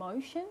to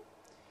emotion,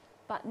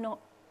 but not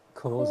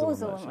causal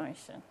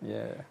emotion.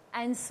 Yeah.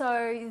 And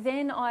so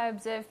then I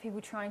observe people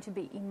trying to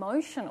be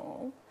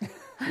emotional.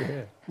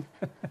 Yeah.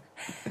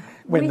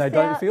 When they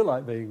don't feel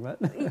like being that.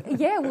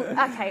 Yeah,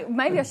 well, okay,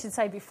 maybe I should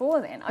say before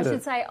then. I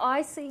should say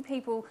I see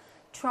people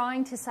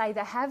trying to say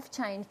they have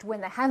changed when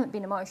they haven't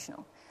been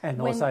emotional.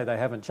 And I'll say they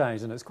haven't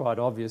changed, and it's quite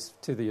obvious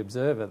to the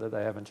observer that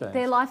they haven't changed.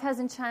 Their life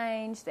hasn't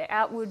changed, their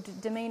outward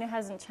demeanour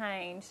hasn't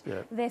changed,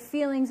 their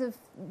feelings of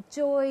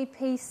joy,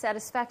 peace,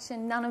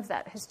 satisfaction, none of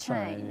that has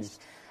changed.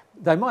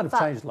 They might have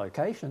changed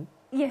location,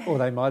 or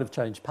they might have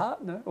changed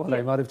partner, or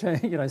they might have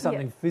changed,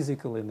 something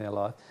physical in their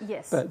life.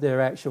 Yes. But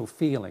their actual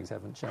feelings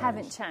haven't changed.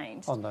 Haven't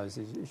changed. On those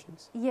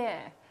issues. Yeah.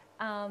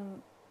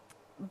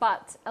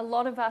 But a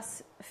lot of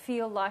us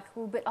feel like,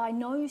 well, but I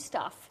know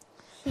stuff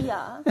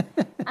here,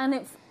 and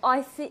it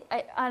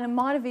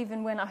might have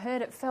even, when I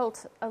heard it,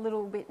 felt a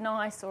little bit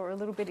nice or a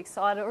little bit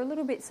excited or a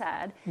little bit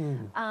sad.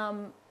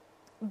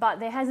 But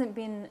there hasn't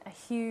been a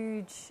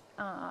huge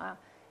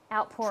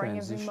outpouring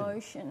of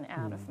emotion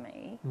out of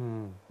me.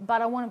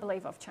 But I want to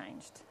believe I've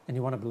changed. And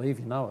you want to believe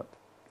you know it.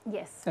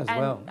 Yes. As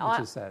well,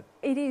 which is sad.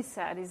 It is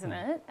sad, isn't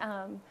it?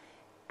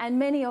 And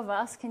many of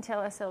us can tell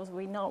ourselves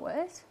we know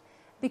it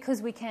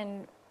because we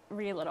can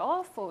reel it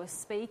off or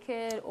speak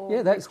it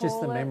or that's just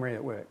recall the memory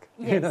at work.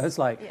 Yes. It's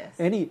like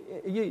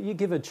you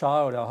give a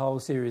child a whole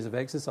series of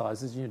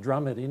exercises, you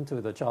drum it into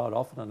the child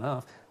often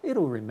enough,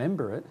 it'll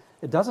remember it.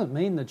 It doesn't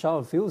mean the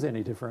child feels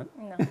any different.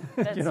 No,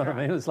 that's you know what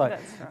I mean? It's like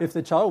if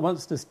the child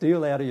wants to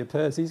steal out of your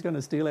purse, he's going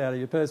to steal out of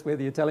your purse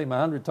whether you tell him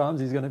 100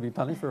 times he's going to be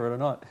punished for it or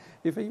not.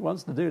 If he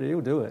wants to do it,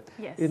 he'll do it.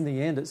 Yes. In the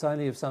end, it's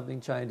only if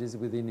something changes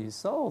within his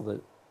soul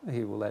that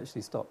he will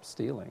actually stop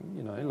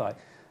stealing,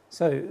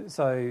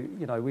 So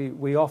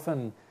we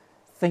often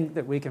think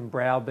that we can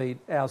browbeat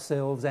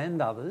ourselves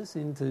and others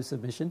into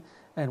submission,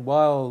 and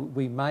while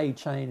we may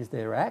change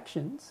their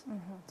actions,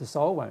 the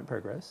soul won't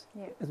progress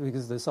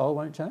because the soul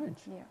won't change.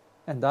 Yeah.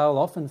 And they'll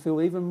often feel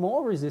even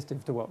more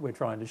resistive to what we're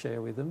trying to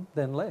share with them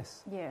than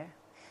less. Yeah.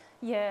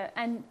 Yeah,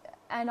 and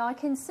I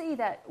can see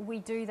that we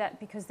do that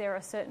because there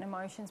are certain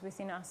emotions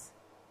within us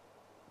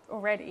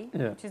already,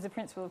 which is the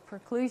principle of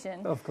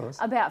preclusion, of course,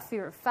 about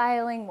fear of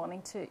failing,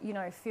 wanting to,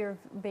 fear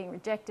of being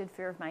rejected,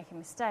 fear of making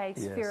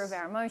mistakes, fear of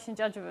our emotion,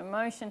 judgment of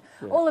emotion,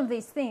 all of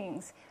these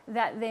things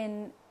that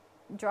then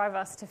drive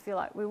us to feel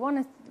like we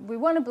want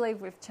to believe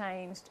we've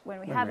changed when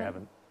we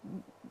haven't.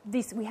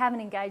 We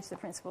haven't engaged the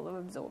principle of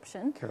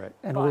absorption. Correct.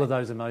 And all of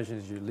those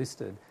emotions you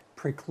listed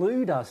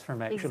preclude us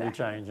from actually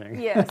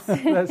changing. Yes.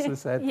 That's the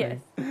sad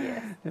thing.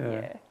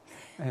 Yes.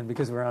 And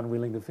because we're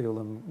unwilling to feel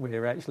them,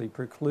 we're actually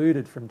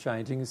precluded from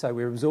changing. So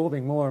we're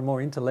absorbing more and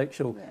more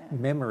intellectual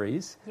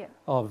memories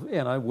of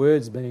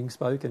words being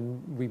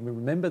spoken. We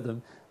remember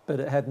them, but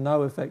it had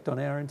no effect on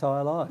our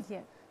entire life.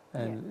 Yeah.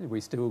 And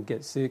we still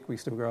get sick, we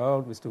still grow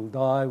old, we still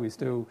die, we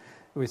still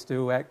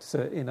act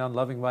in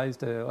unloving ways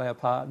to our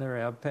partner,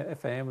 our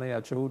family,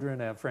 our children,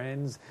 our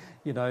friends.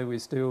 We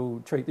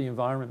still treat the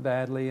environment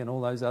badly and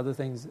all those other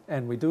things.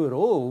 And we do it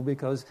all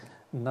because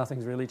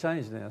nothing's really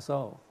changed in our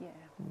soul.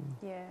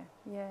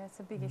 Yeah, it's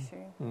a big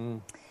issue.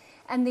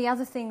 And the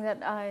other thing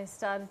that I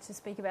started to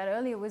speak about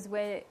earlier was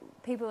where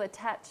people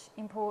attach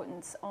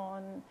importance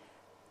on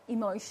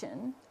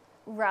emotion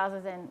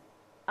rather than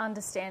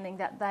understanding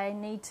that they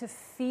need to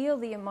feel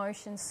the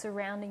emotions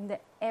surrounding the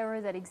error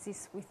that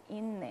exists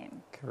within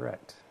them.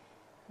 Correct.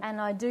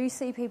 And I do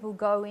see people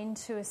go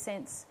into a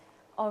sense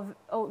of,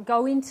 or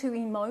go into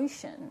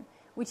emotion,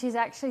 which is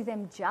actually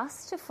them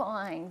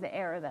justifying the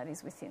error that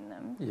is within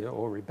them. Yeah,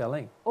 or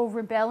rebelling. Or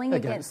rebelling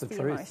against the truth.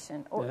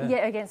 Emotion. Or,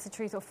 against the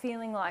truth, or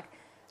feeling like,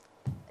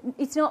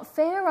 it's not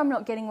fair, I'm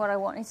not getting what I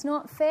want. It's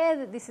not fair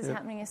that this is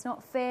happening. It's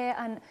not fair,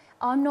 and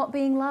I'm not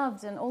being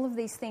loved, and all of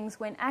these things,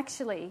 when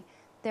actually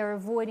they're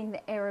avoiding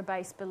the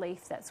error-based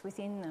belief that's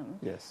within them.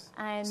 Yes.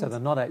 And so they're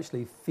not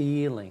actually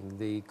feeling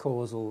the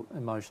causal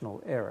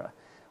emotional error.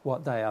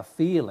 What they are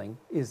feeling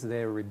is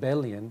their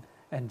rebellion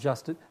and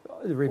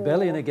the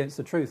rebellion Or- against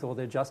the truth, or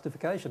their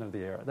justification of the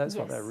error. That's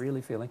what Yes. they're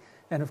really feeling.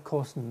 And of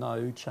course,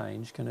 no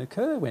change can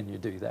occur when you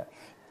do that.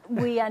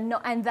 We are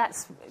not, and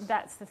that's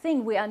the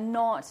thing. We are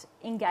not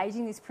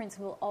engaging this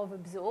principle of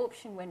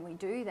absorption when we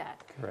do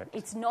that. Correct.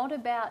 It's not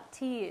about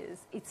tears.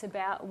 It's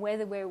about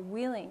whether we're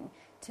willing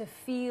to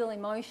feel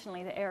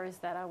emotionally the errors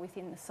that are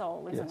within the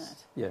soul, isn't Yes.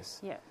 it? Yes.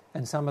 Yeah.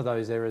 And some of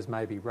those errors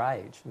may be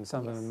rage, and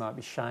some of Yes. them might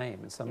be shame,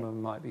 and some Yeah. of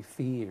them might be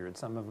fear, and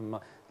some of them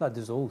might, like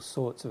there's all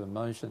sorts of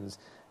emotions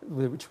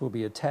which will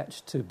be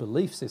attached to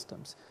belief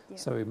systems. Yeah.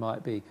 So we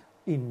might be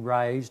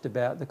enraged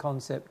about the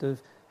concept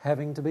of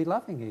having to be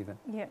loving even.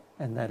 Yeah.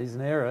 And that is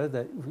an error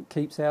that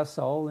keeps our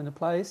soul in a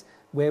place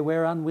where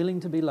we're unwilling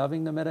to be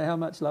loving no matter how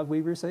much love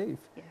we receive.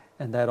 Yeah.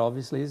 And that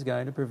obviously is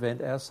going to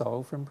prevent our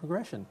soul from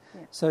progression.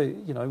 Yeah. So,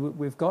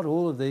 we've got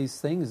all of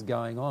these things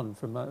going on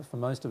for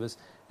most of us,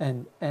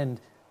 and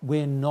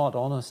we're not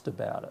honest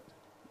about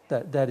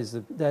it.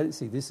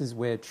 This is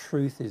where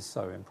truth is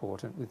so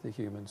important with the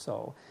human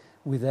soul.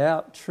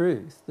 Without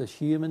truth, the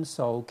human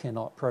soul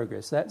cannot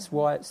progress. That's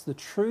why it's the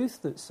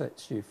truth that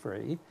sets you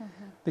free,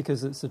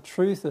 because it's the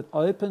truth that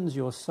opens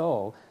your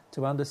soul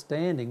to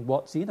understanding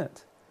what's in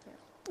it.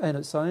 Yeah. And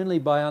it's only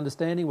by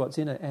understanding what's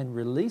in it and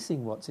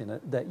releasing what's in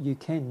it that you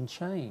can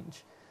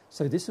change.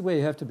 So this is where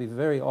you have to be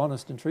very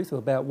honest and truthful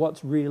about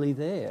what's really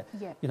there.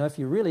 Yeah. If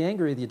you're really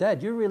angry with your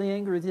dad, you're really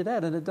angry with your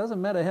dad, and it doesn't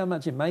matter how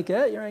much you make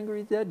out you're angry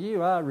with your dad,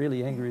 you are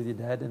really angry with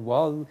your dad, and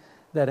while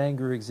that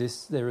anger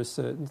exists, there are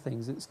certain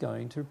things it's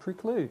going to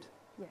preclude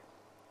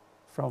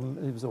from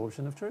the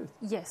absorption of truth.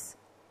 Yes.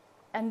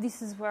 And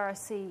this is where I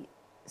see,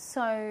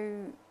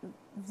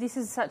 this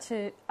is such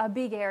a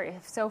big area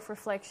of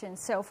self-reflection,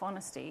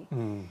 self-honesty.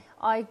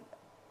 I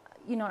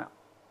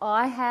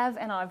have,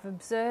 and I've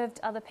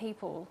observed other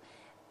people,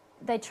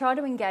 they try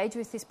to engage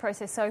with this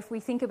process. So if we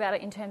think about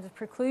it in terms of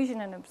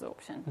preclusion and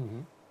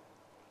absorption,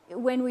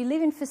 when we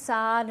live in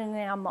facade and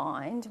in our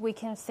mind, we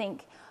can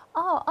think,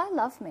 oh, I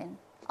love men.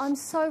 I'm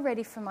so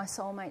ready for my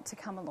soulmate to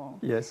come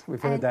along. Yes,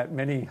 we've heard that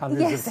many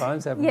hundreds of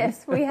times, haven't we?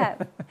 Yes, we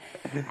have.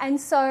 And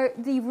so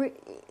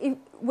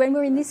when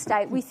we're in this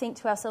state, we think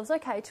to ourselves,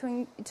 okay,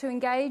 to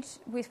engage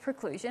with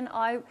preclusion,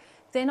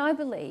 I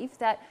believe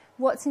that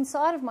what's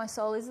inside of my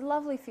soul is a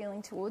lovely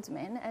feeling towards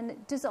men and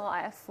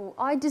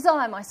I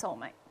desire my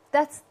soulmate.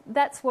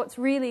 That's what's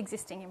really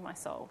existing in my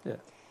soul. Yeah.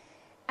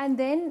 And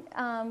then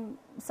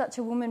such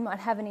a woman might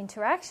have an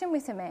interaction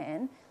with a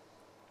man,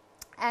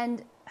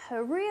 and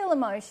her real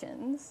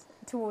emotions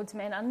towards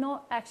men are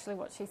not actually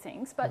what she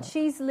thinks, but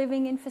she's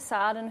living in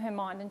facade in her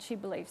mind, and she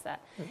believes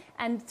that.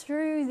 And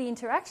through the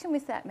interaction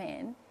with that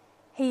man,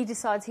 he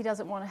decides he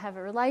doesn't want to have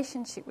a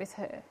relationship with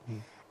her.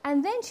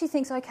 And then she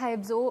thinks, okay,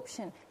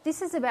 absorption.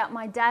 This is about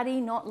my daddy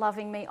not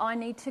loving me. I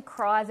need to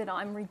cry that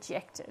I'm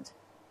rejected.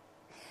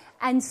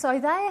 And so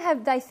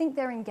they think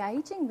they're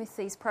engaging with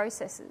these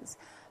processes.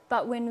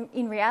 But when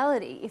in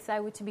reality, if they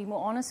were to be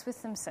more honest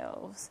with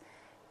themselves,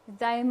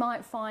 they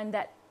might find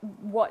that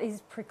what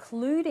is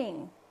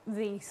precluding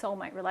the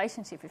soulmate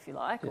relationship, if you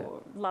like,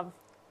 or love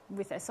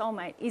with their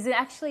soulmate, is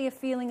actually a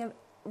feeling of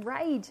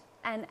rage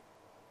and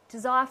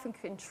desire for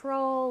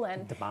control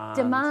and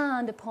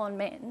demand upon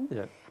men.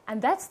 Yeah.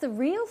 And that's the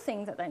real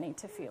thing that they need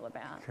to feel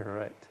about.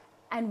 Correct.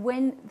 And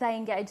when they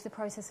engage the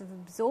process of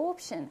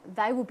absorption,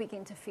 they will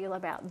begin to feel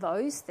about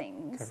those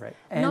things. Correct.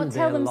 Not And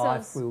tell their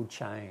themselves, life will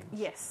change.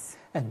 yes.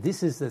 And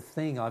this is the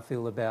thing I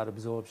feel about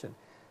absorption.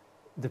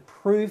 The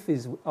proof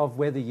of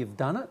whether you've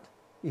done it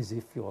is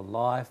if your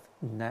life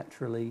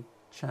naturally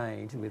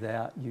changed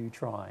without you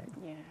trying.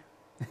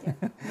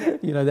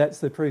 Yeah. That's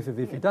the proof of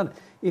if you've done it.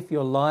 If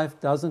your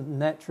life doesn't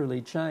naturally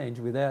change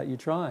without you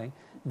trying,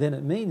 then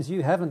it means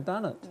you haven't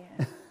done it.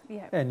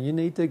 Yeah. And you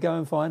need to go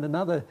and find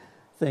another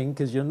thing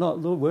because you're not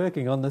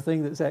working on the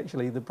thing that's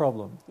actually the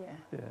problem.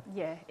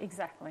 Yeah,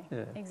 exactly.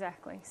 Yeah.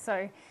 Exactly.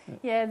 So,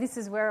 this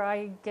is where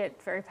I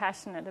get very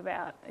passionate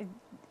about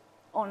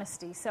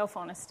honesty,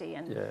 self-honesty,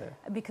 and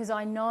because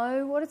I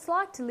know what it's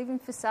like to live in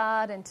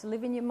facade and to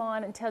live in your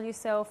mind and tell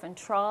yourself and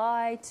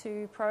try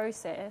to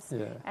process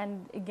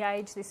and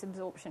engage this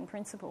absorption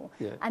principle.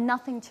 And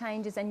nothing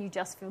changes and you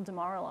just feel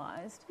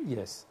demoralised.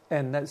 Yes,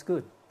 and that's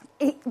good.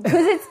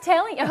 Because it's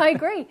telling, I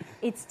agree,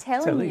 it's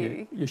telling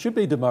you. You should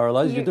be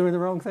demoralised, you're doing the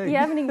wrong thing. You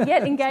haven't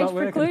yet engaged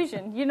working.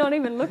 preclusion. You're not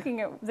even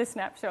looking at the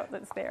snapshot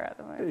that's there at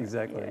the moment.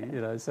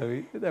 Exactly.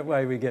 So that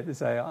way we get to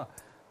say,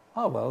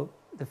 oh, well,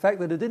 the fact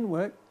that it didn't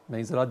work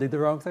means that I did the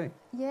wrong thing.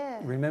 Yeah.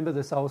 Remember,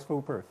 the soul's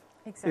foolproof.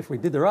 Exactly. If we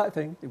did the right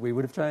thing, we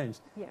would have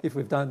changed. Yeah. If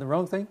we've done the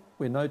wrong thing,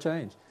 we're no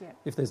change. Yeah.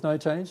 If there's no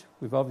change,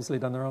 we've obviously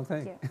done the wrong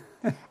thing.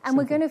 Yeah. And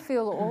we're going to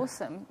feel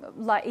awesome,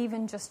 like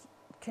even just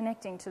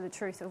connecting to the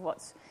truth of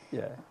what's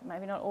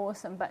maybe not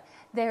awesome, but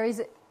there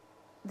is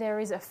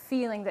a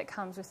feeling that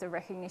comes with the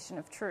recognition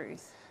of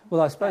truth.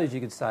 Well, I suppose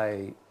you could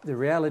say the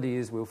reality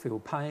is we'll feel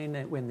pain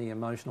when the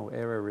emotional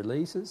error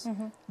releases.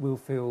 We'll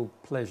feel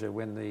pleasure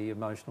when the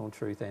emotional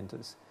truth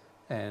enters.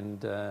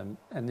 And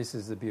this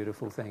is the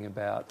beautiful thing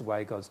about the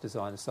way God's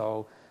designed the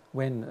soul.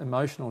 when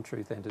emotional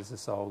truth enters the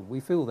soul, we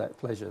feel that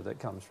pleasure that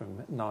comes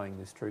from knowing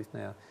this truth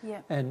now.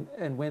 Yeah.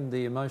 And when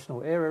the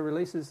emotional error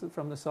releases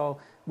from the soul,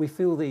 we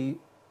feel the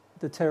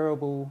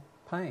terrible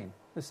pain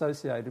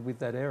associated with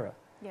that error.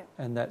 Yeah.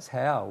 And that's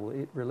how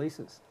it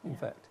releases, in Yeah.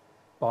 fact.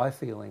 By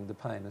feeling the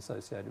pain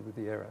associated with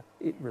the error,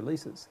 it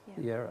releases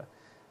the error.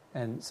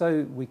 And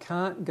so we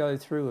can't go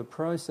through a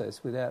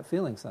process without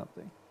feeling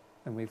something.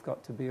 And we've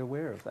got to be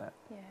aware of that.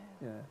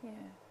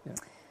 Yeah.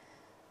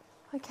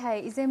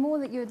 Okay, is there more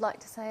that you would like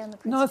to say on the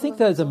principle? No, I think of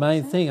that's the main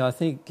absorption? thing. I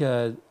think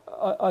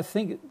I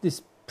think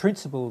this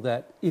principle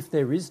that if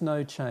there is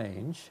no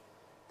change,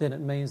 then it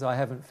means I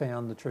haven't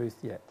found the truth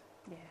yet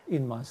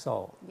in my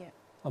soul. Yeah.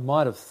 I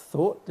might have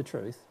thought the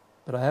truth,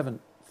 but I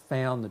haven't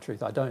found the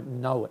truth. I don't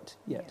know it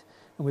yet. Yeah.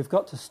 And we've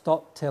got to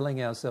stop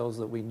telling ourselves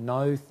that we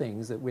know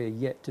things that we're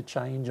yet to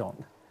change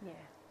on. Yeah.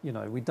 You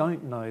know, we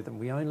don't know them.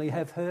 We only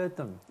have heard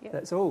them. Yep.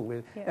 That's all.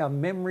 Yep. Our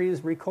memory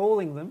is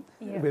recalling them.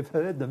 Yep. We've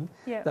heard them.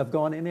 Yep. They've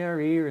gone in our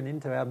ear and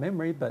into our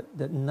memory, but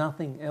that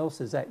nothing else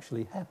has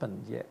actually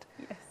happened yet.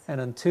 Yes.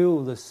 And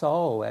until the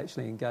soul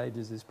actually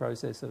engages this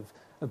process of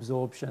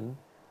absorption,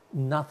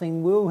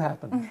 nothing will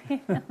happen.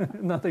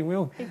 Nothing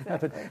will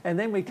happen. And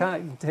then we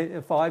can't,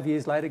 5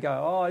 years later, go,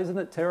 oh, isn't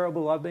it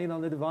terrible? I've been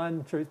on the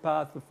divine truth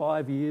path for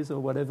 5 years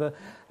or whatever.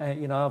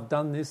 And, you know, I've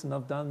done this and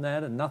I've done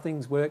that and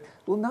nothing's worked.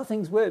 Well,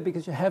 nothing's worked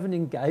because you haven't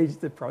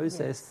engaged the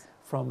process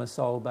from a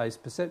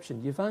soul-based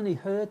perception. You've only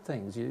heard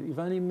things. You've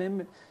only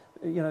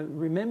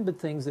remembered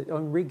things that,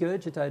 or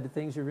regurgitated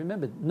things you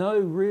remembered. No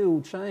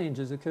real change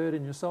has occurred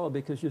in your soul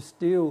because you're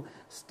still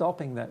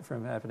stopping that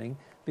from happening.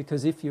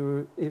 Because if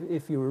you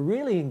were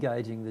really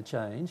engaging the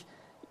change,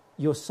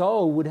 your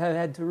soul would have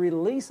had to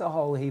release a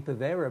whole heap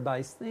of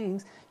error-based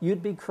things.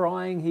 You'd be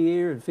crying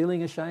here and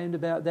feeling ashamed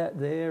about that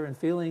there and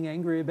feeling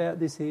angry about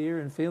this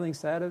here and feeling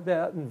sad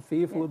about and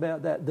fearful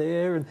about that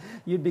there. And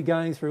you'd be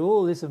going through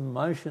all this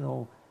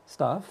emotional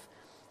stuff.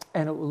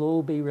 And it will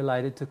all be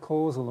related to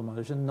causal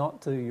emotion,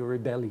 not to your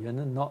rebellion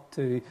and not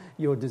to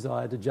your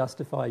desire to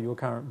justify your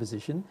current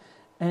position.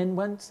 And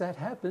once that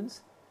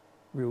happens,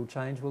 real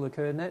change will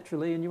occur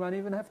naturally and you won't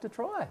even have to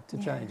try to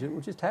change. It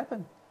will just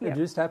happen. It'll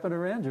just happen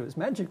around you. It's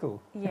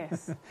magical.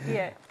 Yes.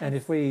 Yeah. And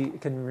if we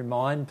can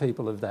remind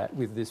people of that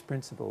with this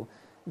principle,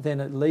 then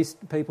at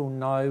least people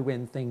know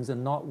when things are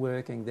not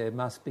working, there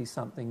must be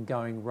something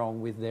going wrong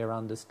with their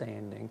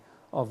understanding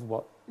of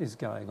what is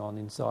going on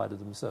inside of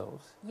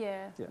themselves.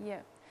 Yeah.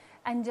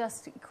 And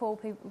just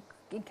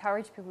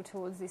encourage people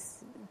towards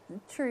this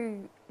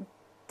true,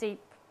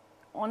 deep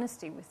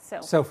honesty with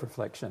self.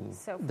 Self-reflection.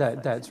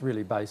 That's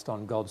really based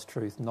on God's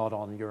truth, not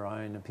on your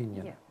own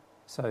opinion. Yeah.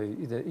 So,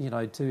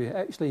 to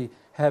actually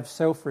have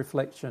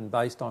self-reflection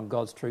based on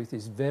God's truth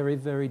is very,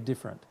 very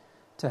different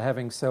to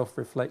having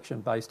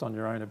self-reflection based on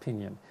your own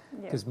opinion.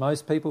 Because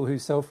most people who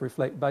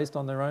self-reflect based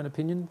on their own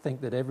opinion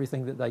think that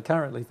everything that they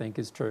currently think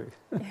is true.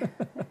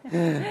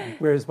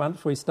 Whereas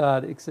once we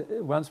start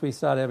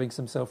having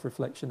some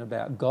self-reflection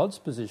about God's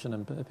position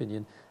and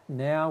opinion,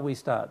 now we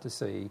start to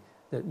see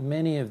that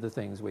many of the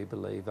things we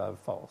believe are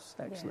false,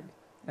 actually.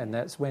 And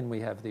that's when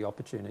we have the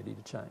opportunity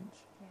to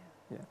change.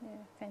 Yeah,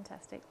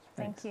 fantastic.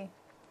 Thanks. Thank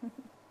you.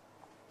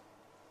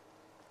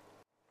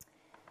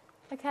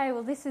 Okay,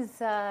 well, this is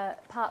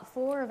part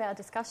 4 of our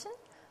discussion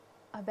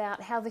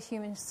about how the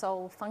human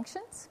soul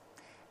functions.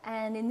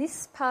 And in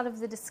this part of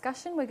the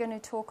discussion, we're going to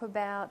talk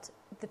about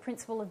the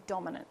principle of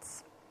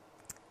dominance.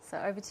 So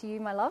over to you,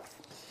 my love.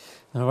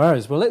 No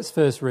worries. Well, let's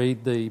first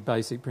read the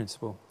basic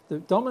principle. The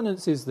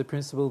dominance is the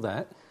principle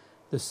that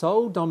the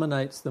soul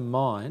dominates the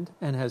mind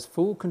and has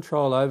full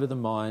control over the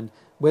mind,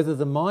 whether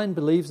the mind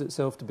believes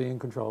itself to be in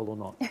control or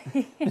not.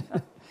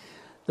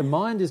 The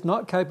mind is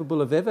not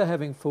capable of ever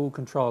having full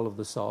control of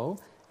the soul,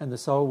 and the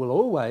soul will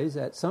always,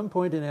 at some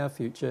point in our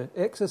future,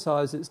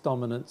 exercise its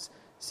dominance,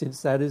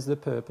 since that is the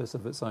purpose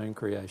of its own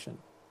creation.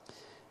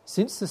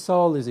 Since the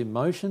soul is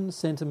emotion,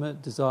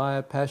 sentiment,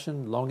 desire,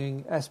 passion,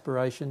 longing,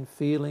 aspiration,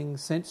 feeling,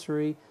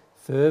 sensory,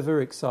 fervour,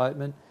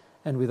 excitement,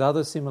 and with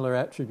other similar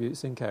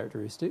attributes and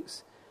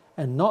characteristics,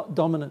 and not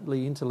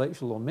dominantly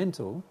intellectual or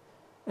mental,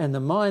 and the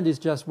mind is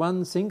just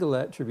one single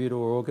attribute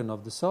or organ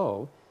of the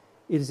soul,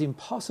 it is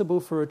impossible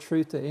for a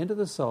truth to enter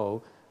the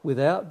soul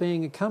without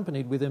being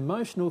accompanied with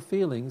emotional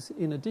feelings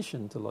in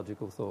addition to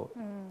logical thought.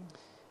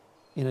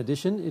 In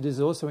addition, it is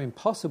also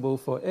impossible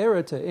for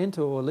error to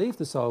enter or leave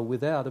the soul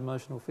without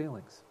emotional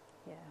feelings.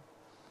 Yeah.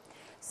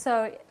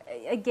 So,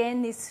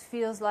 again, this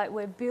feels like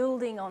we're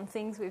building on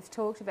things we've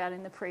talked about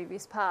in the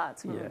previous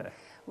parts.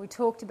 We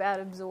talked about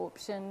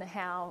absorption,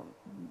 how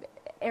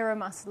error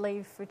must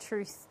leave for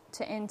truth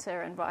to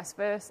enter and vice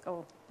versa.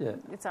 Or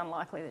it's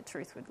unlikely that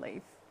truth would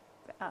leave.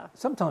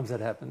 Sometimes that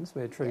happens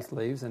where truth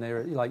leaves and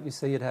error. Like you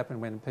see it happen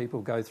when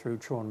people go through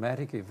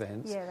traumatic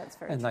events, that's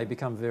very and true. They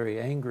become very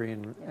angry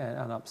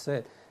and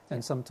upset.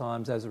 And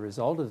sometimes, as a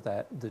result of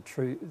that,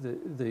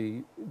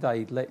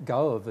 they let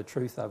go of a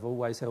truth they've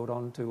always held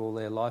on to all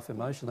their life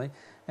emotionally,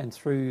 and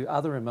through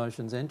other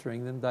emotions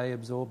entering them, they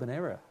absorb an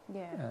error.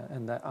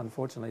 And that,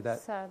 unfortunately, that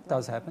Sadly,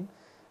 does happen.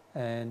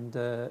 And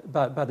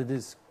but it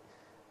is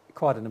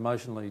quite an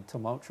emotionally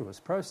tumultuous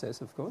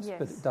process, of course,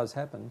 but Yes. it does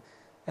happen.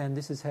 And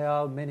this is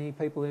how many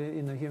people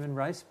in the human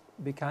race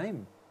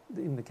became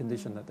in the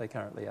condition that they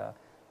currently are,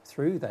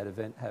 through that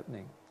event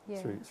happening,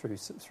 Yeah.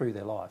 through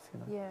their life. You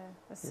know? Yeah,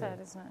 that's Yeah. sad,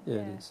 isn't it? Yeah,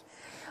 it is.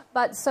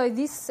 But so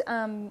this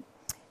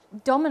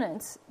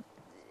dominance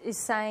is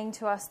saying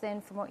to us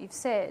then, from what you've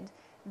said,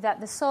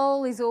 that the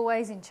soul is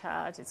always in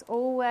charge. It's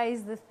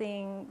always the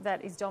thing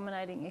that is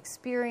dominating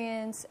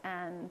experience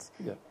and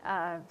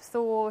Yeah.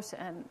 thought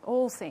and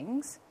all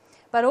things.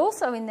 But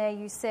also in there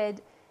you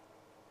said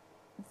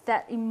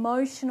that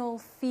emotional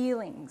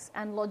feelings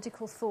and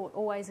logical thought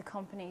always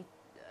accompany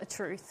a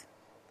truth.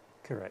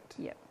 Correct.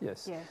 Yeah.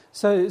 Yes. Yeah.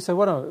 So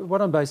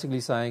what I'm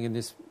basically saying in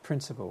this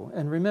principle,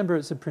 and remember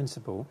it's a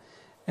principle,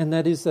 and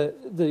that is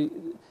that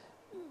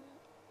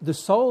the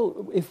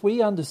soul, if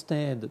we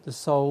understand that the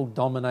soul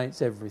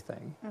dominates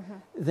everything,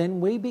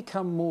 then we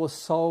become more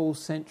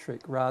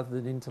soul-centric rather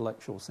than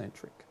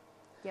intellectual-centric.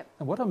 Yep.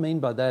 And what I mean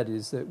by that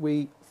is that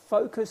we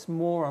focus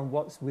more on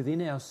what's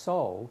within our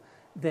soul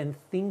than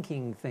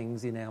thinking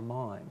things in our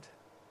mind.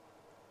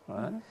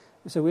 Right?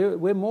 So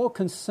we're more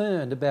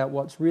concerned about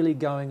what's really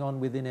going on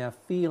within our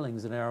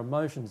feelings and our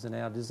emotions and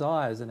our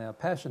desires and our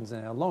passions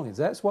and our longings.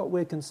 That's what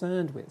we're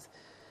concerned with.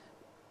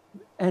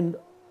 And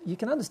you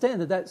can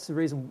understand that that's the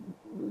reason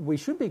we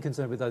should be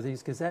concerned with those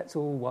things, because that's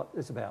all what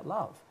it's about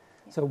love.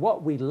 Yeah. So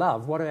what we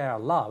love, what are our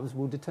loves,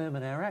 will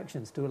determine our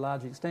actions to a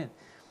large extent.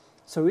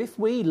 So if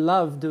we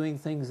love doing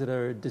things that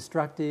are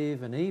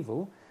destructive and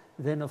evil,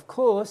 then of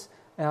course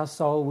our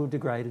soul will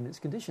degrade in its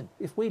condition.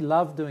 If we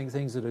love doing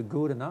things that are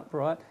good and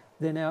upright,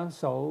 then our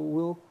soul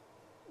will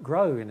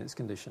grow in its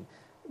condition.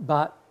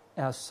 But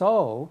our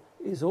soul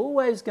is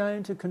always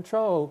going to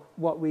control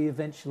what we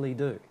eventually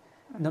do.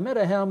 No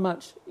matter how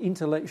much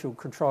intellectual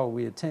control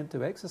we attempt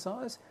to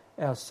exercise,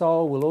 our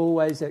soul will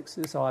always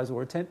exercise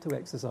or attempt to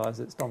exercise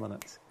its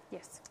dominance.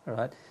 Yes. All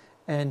right?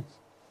 And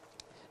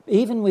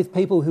even with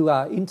people who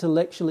are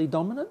intellectually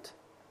dominant,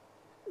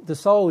 the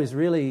soul is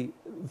really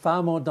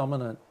far more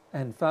dominant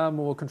and far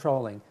more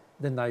controlling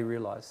than they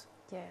realise.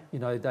 Yeah. You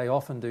know, they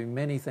often do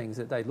many things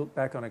that they look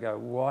back on and go,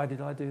 why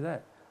did I do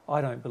that?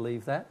 I don't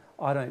believe that.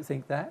 I don't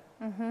think that.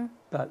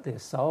 But their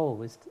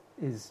soul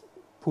is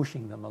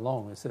pushing them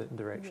along a certain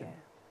direction.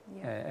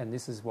 Yeah. And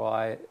this is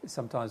why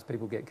sometimes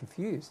people get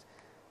confused.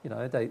 You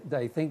know,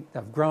 they think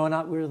they've grown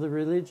up with a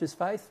religious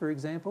faith, for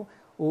example,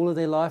 all of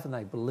their life, and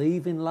they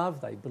believe in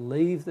love. They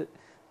believe that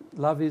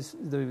love is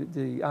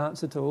the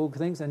answer to all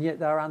things, and yet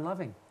they're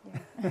unloving.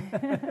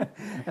 Yeah.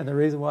 And the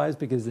reason why is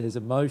because there's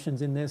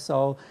emotions in their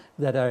soul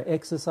that are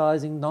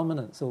exercising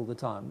dominance all the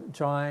time,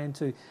 trying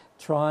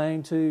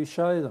to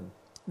show them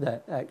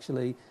that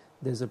actually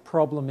there's a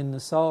problem in the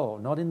soul,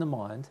 not in the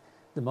mind.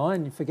 The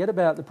mind, forget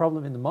about the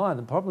problem in the mind.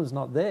 The problem's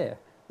not there.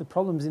 The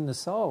problem's in the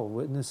soul.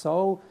 And the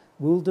soul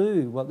will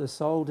do what the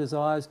soul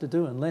desires to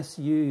do unless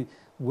you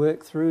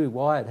work through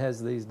why it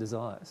has these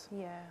desires.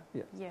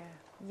 Yeah.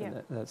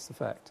 And that's the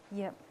fact.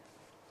 Yep.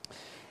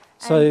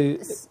 So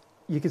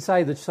you could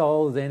say the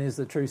soul then is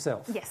the true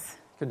self. Yes.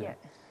 Couldn't you?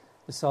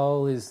 The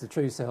soul is the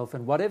true self,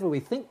 and whatever we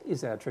think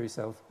is our true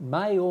self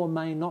may or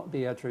may not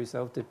be our true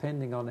self,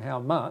 depending on how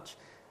much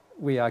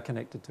we are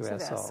connected to our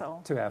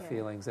soul, to our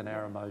feelings and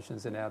our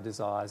emotions and our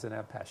desires and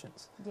our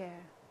passions. Yeah.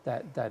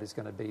 That is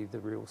going to be the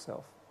real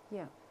self.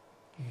 Yeah.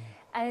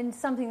 And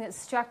something that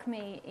struck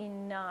me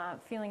in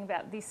feeling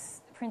about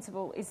this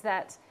principle is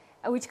that,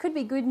 which could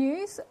be good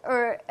news,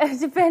 or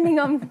depending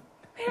on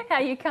how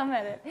you come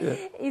at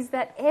it, is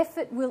that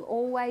effort will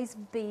always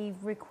be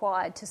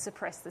required to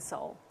suppress the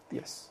soul.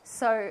 Yes.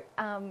 So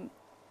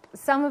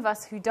some of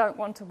us who don't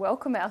want to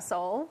welcome our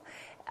soul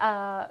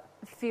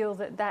feel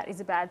that is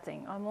a bad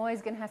thing. I'm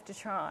always going to have to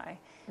try.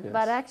 Yes.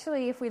 But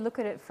actually, if we look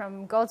at it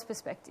from God's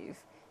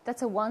perspective,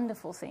 that's a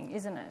wonderful thing,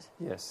 isn't it?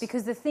 Yes.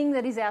 Because the thing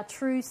that is our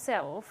true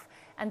self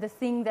and the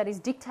thing that is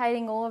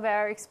dictating all of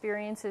our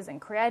experiences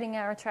and creating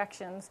our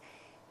attractions,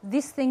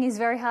 this thing is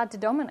very hard to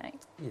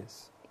dominate.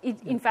 Yes.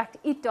 In fact,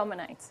 it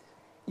dominates.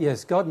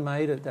 Yes, God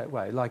made it that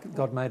way, like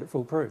God made it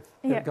foolproof.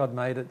 Yeah. God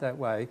made it that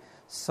way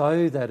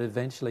so that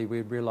eventually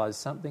we'd realise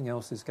something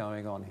else is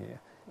going on here.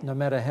 Yeah. No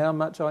matter how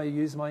much I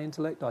use my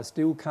intellect, I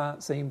still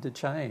can't seem to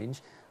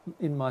change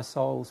in my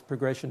soul's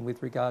progression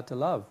with regard to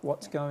love.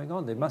 What's going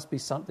on? There must be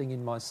something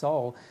in my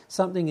soul,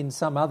 something in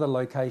some other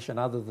location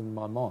other than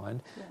my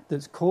mind,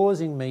 that's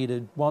causing me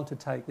to want to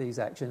take these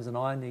actions, and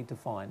I need to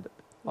find it.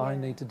 Yeah. I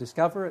need to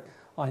discover it.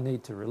 I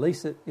need to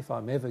release it if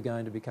I'm ever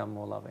going to become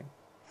more loving.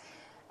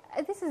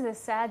 This is a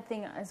sad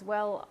thing as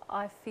well,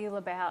 I feel,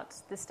 about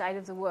the state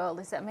of the world,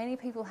 is that many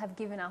people have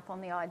given up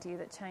on the idea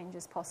that change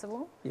is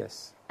possible.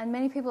 Yes. And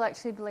many people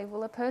actually believe,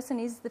 well, a person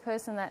is the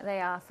person that they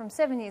are. From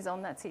 7 years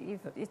on, that's it.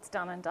 It's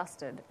done and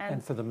dusted.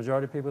 And for the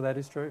majority of people, that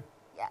is true.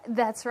 Yeah,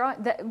 that's right.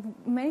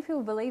 Many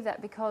people believe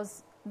that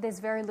because there's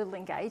very little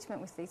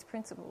engagement with these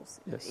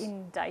principles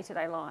in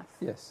day-to-day life.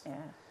 Yes. Yeah.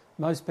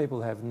 Most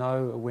people have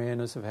no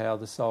awareness of how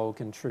the soul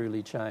can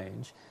truly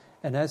change.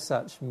 And as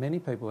such, many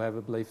people have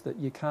a belief that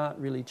you can't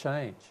really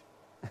change.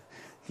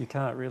 You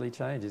can't really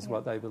change is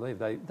what they believe.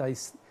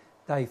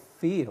 They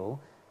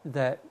feel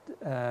that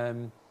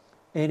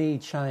any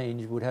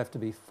change would have to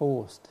be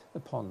forced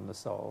upon the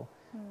soul,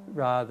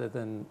 rather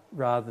than,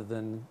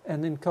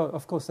 and then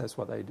of course that's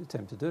what they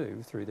attempt to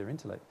do through their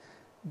intellect,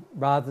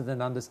 rather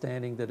than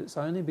understanding that it's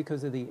only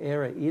because of the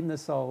error in the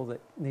soul that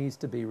needs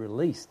to be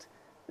released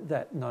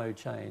that no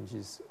change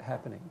is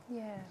happening.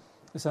 Yeah.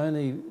 It's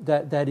only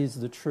that is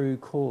the true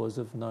cause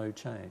of no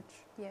change.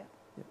 Yeah.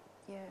 Yep.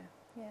 Yeah.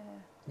 Yeah.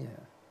 Yeah.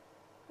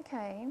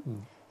 Okay.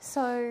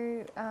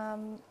 So,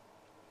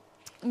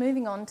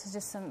 moving on to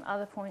just some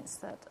other points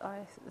that I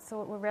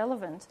thought were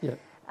relevant. Yeah.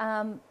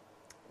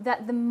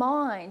 That the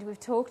mind, we've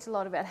talked a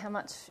lot about how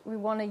much we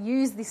want to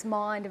use this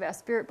mind of our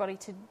spirit body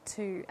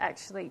to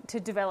actually to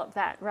develop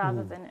that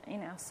rather than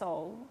in our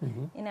soul,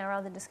 in our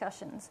other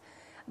discussions.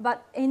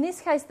 But in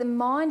this case, the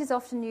mind is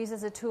often used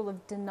as a tool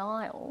of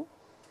denial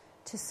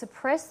to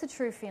suppress the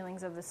true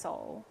feelings of the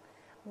soul,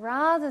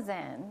 rather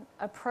than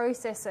a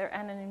processor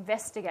and an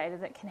investigator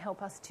that can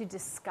help us to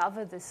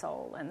discover the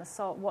soul and the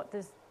soul, what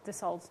the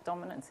soul's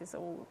dominance is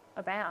all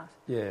about.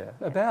 Yeah.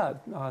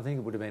 About, I think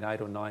it would have been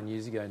 8 or 9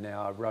 years ago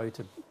now, I wrote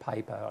a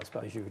paper, I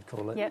suppose you would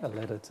call it, a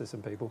letter to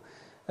some people,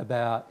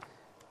 about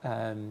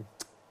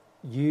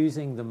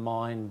using the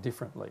mind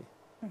differently.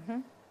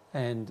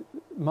 And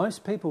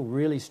most people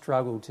really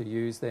struggle to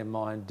use their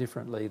mind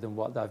differently than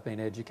what they've been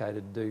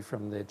educated to do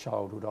from their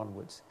childhood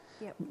onwards.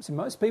 Yep. So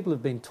most people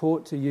have been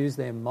taught to use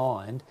their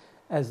mind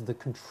as the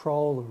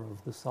controller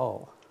of the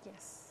soul.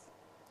 Yes.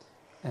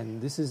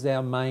 And this is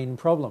our main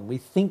problem. We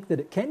think that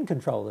it can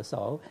control the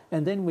soul,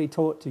 and then we're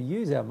taught to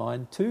use our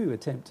mind to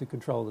attempt to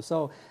control the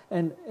soul.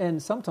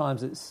 And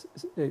sometimes it's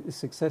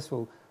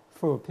successful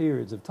for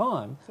periods of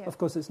time. Yep. Of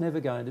course, it's never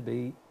going to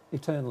be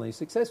eternally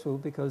successful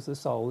because the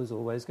soul is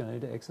always going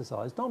to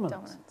exercise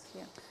dominance.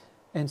 Yeah.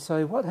 And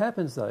so what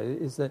happens, though,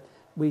 is that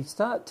we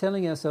start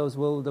telling ourselves,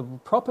 well, the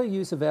proper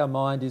use of our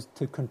mind is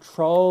to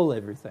control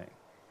everything.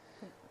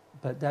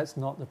 But that's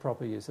not the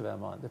proper use of our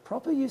mind. The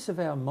proper use of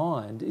our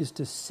mind is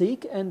to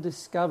seek and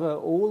discover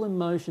all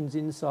emotions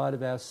inside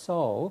of our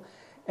soul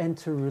and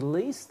to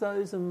release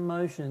those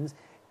emotions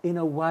in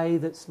a way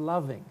that's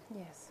loving.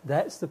 Yes.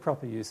 That's the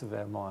proper use of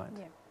our mind.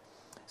 Yeah.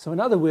 So in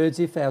other words,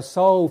 if our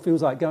soul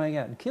feels like going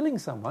out and killing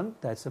someone,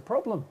 that's a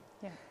problem.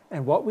 Yeah.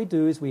 And what we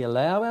do is we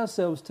allow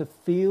ourselves to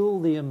feel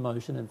the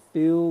emotion and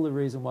feel the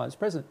reason why it's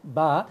present.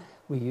 But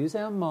we use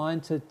our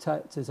mind to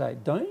say,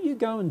 don't you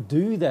go and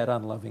do that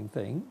unloving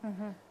thing.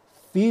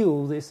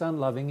 Feel this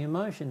unloving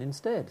emotion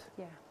instead.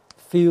 Yeah.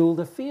 Feel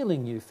the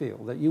feeling you feel,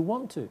 that you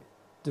want to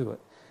do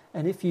it.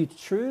 And if you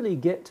truly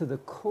get to the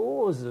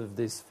cause of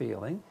this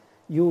feeling,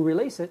 you'll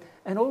release it.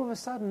 And all of a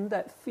sudden,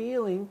 that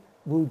feeling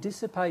will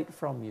dissipate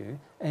from you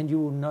and you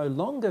will no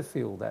longer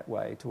feel that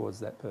way towards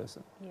that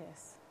person.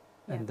 Yes.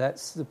 And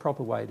that's the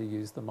proper way to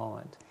use the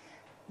mind.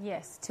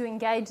 Yes, to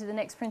engage the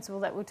next principle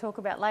that we'll talk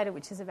about later,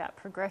 which is about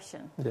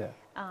progression. Yeah.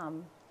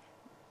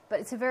 But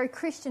it's a very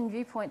Christian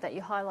viewpoint that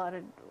you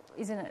highlighted,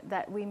 isn't it?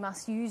 That we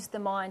must use the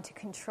mind to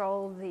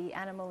control the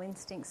animal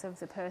instincts of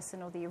the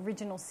person or the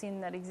original sin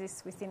that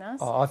exists within us.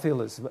 Oh, I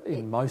feel it's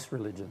in most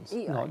religions,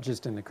 not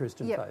just in the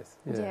Christian faith.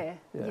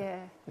 Yeah.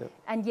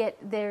 And yet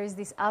there is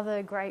this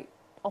other great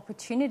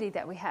opportunity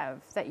that we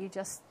have that you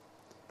just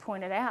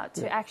pointed out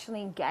to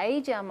actually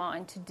engage our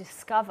mind to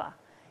discover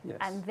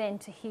and then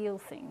to heal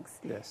things.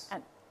 Yes.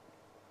 And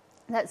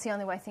that's the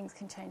only way things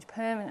can change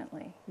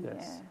permanently.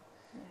 Yes. Yeah.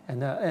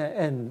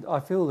 And I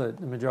feel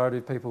that the majority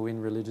of people in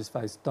religious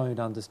faiths don't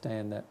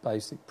understand that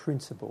basic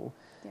principle,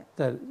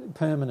 that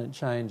permanent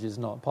change is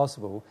not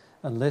possible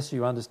unless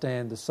you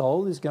understand the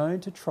soul is going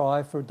to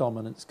try for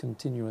dominance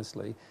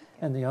continuously.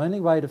 And the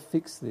only way to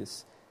fix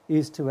this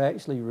is to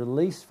actually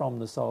release from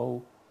the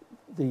soul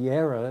the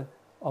error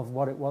of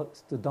what it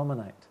wants to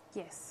dominate.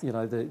 Yes. You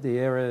know, the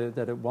error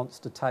that it wants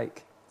to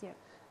take. Yeah.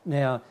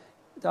 Now,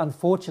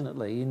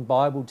 unfortunately, in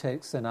Bible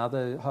texts and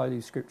other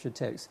Holy Scripture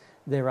texts,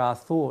 there are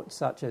thoughts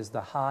such as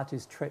the heart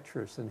is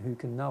treacherous and who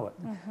can know it.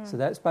 So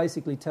that's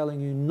basically telling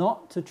you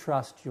not to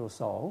trust your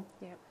soul.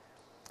 Yep.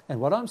 And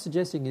what I'm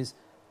suggesting is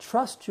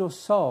trust your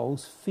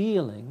soul's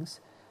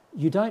feelings.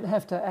 You don't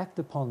have to act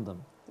upon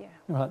them. Yeah.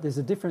 Right? There's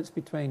a difference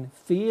between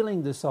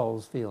feeling the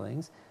soul's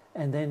feelings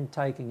and then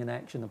taking an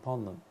action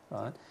upon them.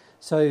 Right?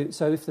 So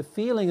if the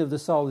feeling of the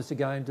soul is to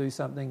go and do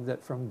something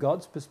that from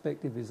God's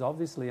perspective is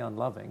obviously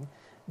unloving,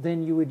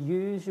 then you would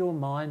use your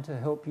mind to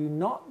help you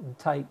not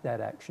take that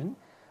action,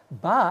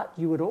 but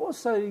you would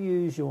also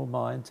use your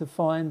mind to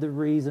find the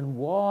reason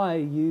why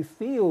you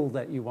feel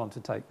that you want to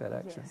take that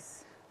action.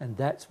 Yes. And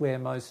that's where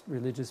most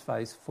religious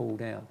faiths fall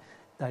down.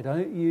 They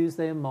don't use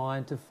their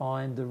mind to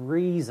find the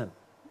reason.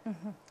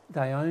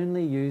 They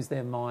only use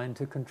their mind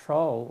to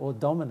control or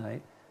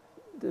dominate,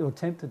 or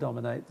attempt to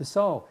dominate the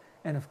soul.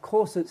 And of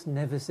course it's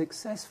never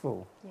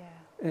successful.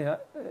 Yeah.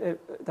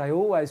 They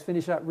always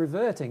finish up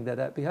reverting to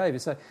that behaviour.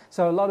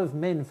 So a lot of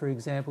men, for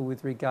example,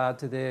 with regard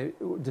to their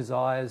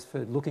desires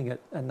for looking at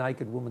a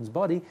naked woman's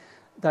body,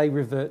 they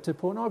revert to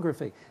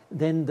pornography.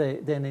 Then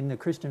in the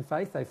Christian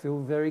faith, they feel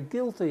very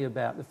guilty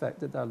about the fact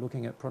that they're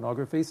looking at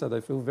pornography, so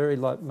they feel very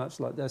much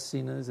like they're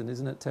sinners, and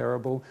isn't it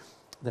terrible?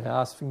 they're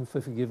asking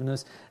for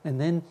forgiveness, and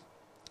then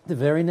the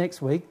very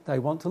next week they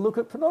want to look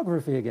at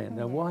pornography again.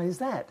 Now, why is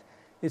that?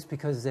 It's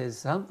because there's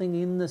something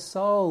in the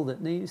soul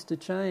that needs to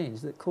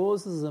change that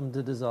causes them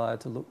to desire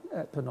to look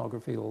at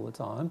pornography all the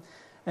time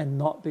and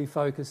not be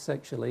focused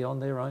sexually on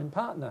their own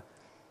partner,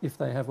 if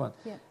they have one.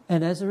 Yeah.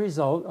 And as a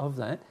result of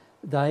that,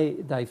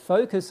 they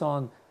focus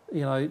on,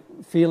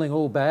 feeling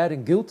all bad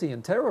and guilty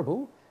and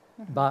terrible,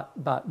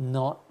 but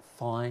not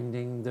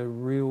finding the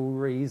real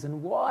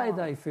reason why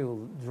they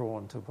feel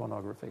drawn to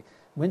pornography.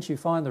 Once you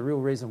find the real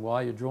reason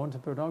why you're drawn to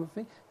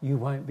pornography, you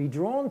won't be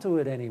drawn to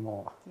it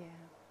anymore. Yeah.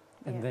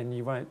 And then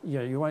you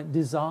won't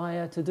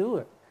desire to do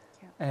it.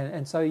 Yeah.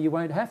 And so you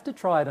won't have to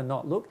try to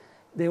not look.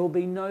 There will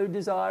be no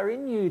desire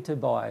in you to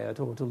buy it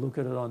or to look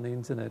at it on the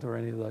internet or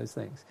any of those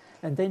things.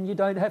 And then you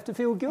don't have to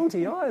feel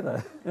guilty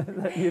either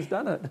that you've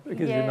done it,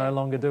 because you no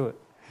longer do it.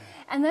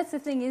 And that's the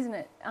thing, isn't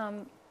it?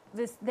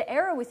 The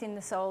error within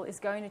the soul is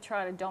going to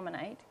try to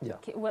dominate. Yeah.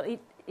 Well,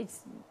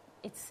 it's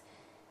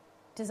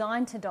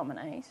designed to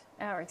dominate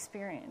our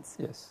experience.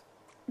 Yes.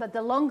 But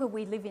the longer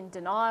we live in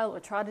denial or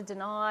try to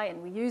deny,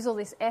 and we use all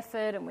this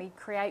effort and we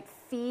create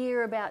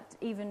fear about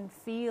even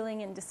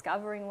feeling and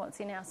discovering what's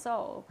in our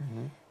soul,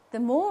 the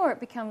more it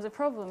becomes a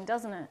problem,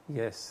 doesn't it?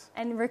 Yes.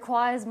 And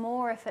requires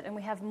more effort, and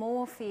we have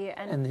more fear.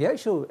 And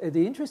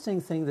the interesting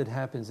thing that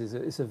happens is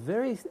it's a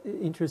very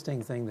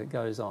interesting thing that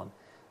goes on.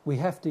 We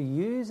have to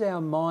use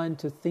our mind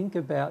to think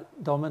about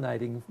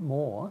dominating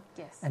more.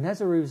 Yes. And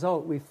as a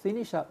result, we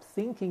finish up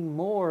thinking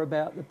more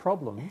about the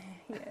problem,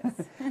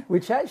 Yes.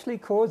 which actually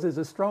causes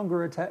a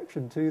stronger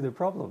attraction to the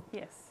problem.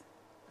 Yes.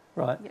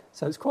 Right? Yep.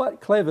 So it's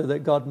quite clever that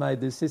God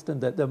made this system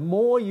that the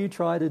more you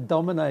try to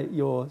dominate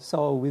your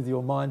soul with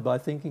your mind by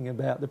thinking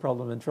about the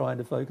problem and trying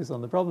to focus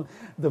on the problem,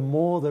 the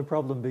more the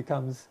problem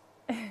becomes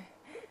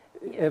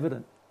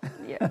evident.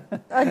 Yeah.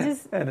 And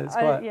it's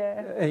quite,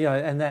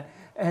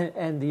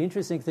 and the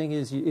interesting thing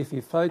is, if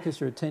you focus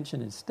your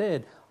attention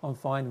instead on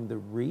finding the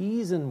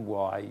reason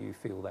why you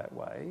feel that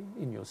way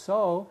in your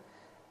soul,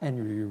 and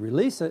you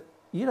release it,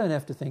 you don't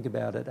have to think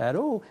about it at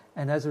all.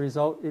 And as a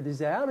result, it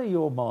is out of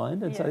your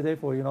mind, and so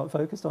therefore you're not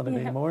focused on it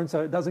anymore, and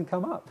so it doesn't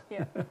come up.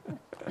 Yeah.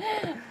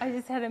 I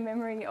just had a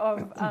memory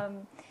of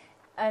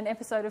an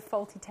episode of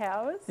Fawlty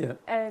Towers. Yeah.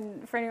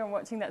 And for anyone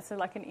watching, that's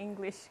like an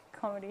English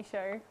comedy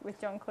show with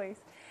John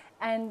Cleese.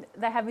 And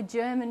they have a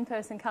German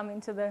person come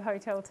into the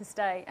hotel to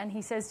stay, and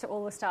he says to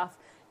all the staff,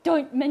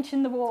 "Don't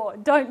mention the war,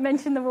 don't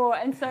mention the war."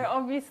 And so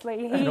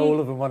obviously and all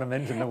of them want to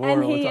mention the war all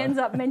the time. And he ends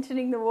up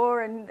mentioning the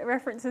war and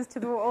references to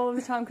the war all of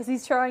the time because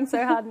he's trying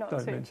so hard not to.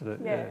 Don't mention it,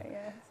 Yeah.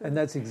 So and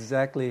that's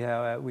exactly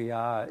how we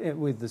are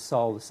with the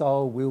soul. The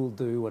soul will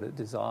do what it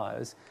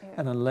desires,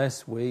 and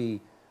unless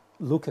we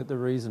look at the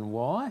reason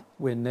why,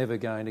 we're never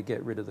going to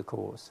get rid of the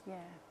cause.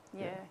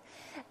 Yeah.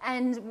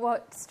 And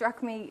what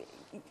struck me,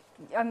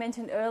 I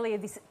mentioned earlier,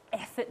 this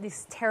effort,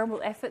 this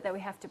terrible effort that we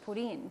have to put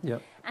in.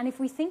 Yep. And if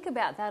we think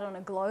about that on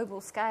a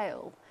global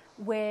scale,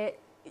 where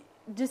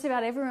just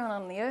about everyone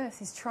on the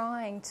earth is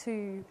trying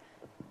to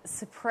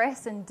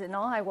suppress and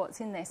deny what's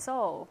in their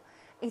soul,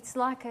 it's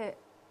like a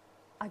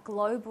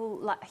global,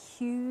 like a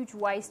huge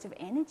waste of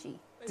energy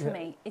to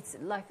me. It's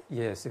like...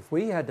 Yes, if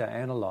we had to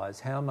analyse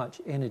how much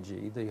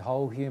energy the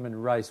whole human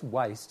race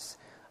wastes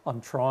on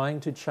trying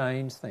to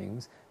change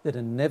things that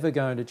are never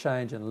going to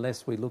change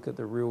unless we look at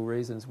the real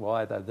reasons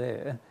why they're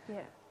there.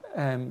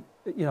 Yeah.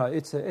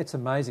 It's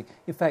amazing.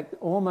 In fact,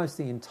 almost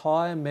the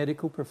entire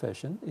medical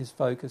profession is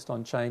focused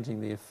on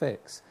changing the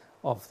effects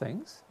of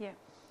things. Yeah.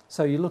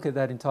 So you look at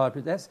that entire...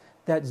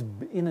 That's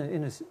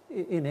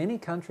in any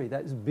country,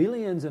 that's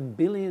billions and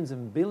billions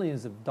and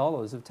billions of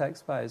dollars of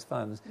taxpayers'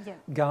 funds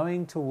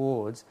going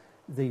towards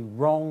the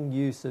wrong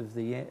use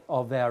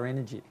of our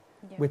energy.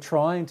 Yeah. We're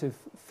trying to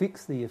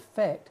fix the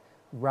effect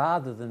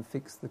rather than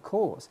fix the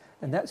cause.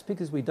 And that's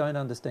because we don't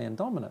understand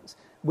dominance.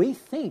 We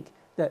think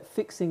that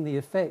fixing the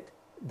effect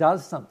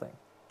does something,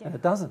 and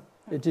it doesn't.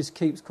 It just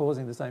keeps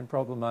causing the same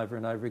problem over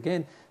and over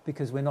again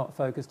because we're not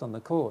focused on the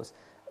cause.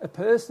 A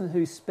person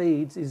who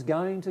speeds is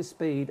going to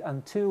speed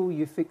until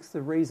you fix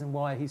the reason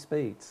why he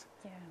speeds.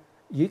 Yeah.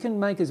 You can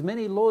make as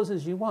many laws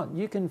as you want.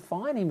 You can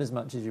fine him as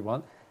much as you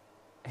want.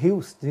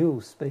 He'll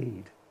still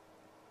speed.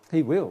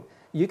 He will.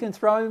 You can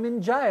throw him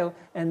in jail,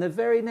 and the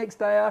very next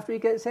day after he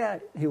gets out,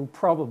 he'll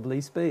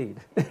probably speed.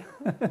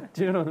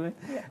 Do you know what I mean?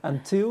 Yeah.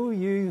 Until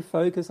you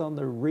focus on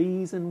the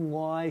reason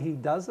why he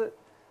does it,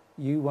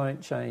 you won't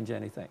change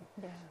anything.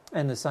 Yeah.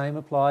 And the same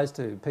applies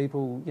to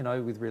people,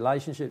 with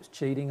relationships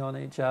cheating on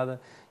each other,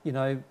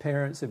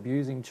 parents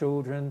abusing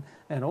children,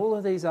 and all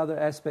of these other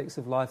aspects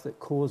of life that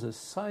cause us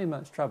so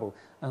much trouble.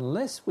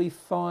 Unless we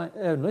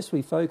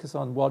focus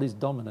on what is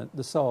dominant,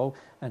 the soul,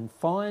 and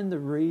find the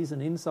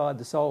reason inside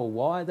the soul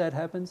why that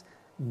happens,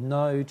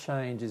 no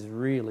change is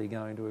really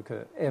going to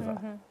occur, ever.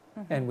 Mm-hmm.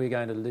 Mm-hmm. And we're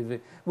going to live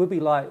it. We'll be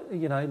like,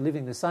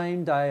 living the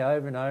same day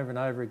over and over and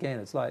over again.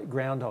 It's like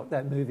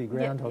that movie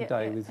Groundhog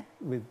Day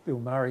with Bill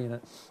Murray in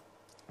it,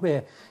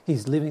 where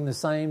he's living the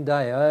same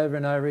day over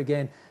and over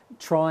again,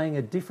 trying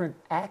a different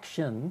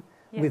action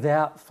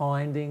without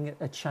finding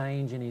a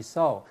change in his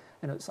soul.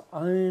 And it's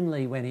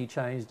only when he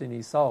changed in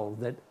his soul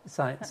that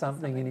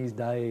something in his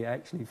day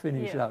actually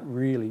finished up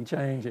really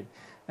changing.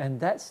 And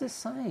that's the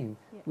same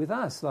with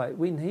us. Like,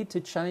 we need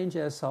to change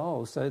our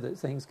soul so that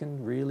things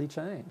can really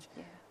change.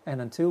 Yeah.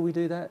 And until we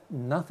do that,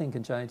 nothing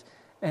can change.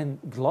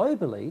 And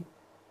globally,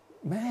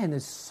 man,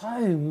 there's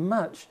so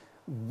much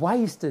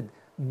wasted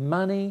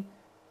money,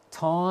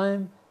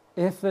 time,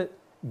 effort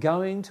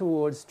going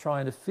towards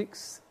trying to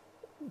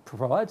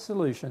provide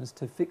solutions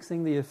to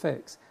fixing the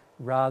effects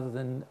rather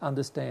than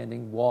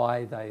understanding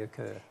why they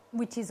occur.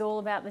 Which is all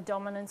about the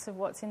dominance of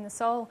what's in the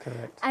soul.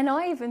 Correct. And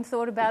I even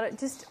thought about it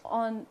just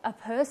on a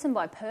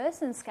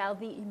person-by-person scale,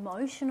 the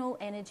emotional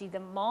energy, the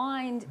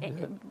mind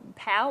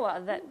power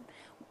that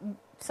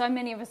so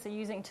many of us are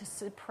using to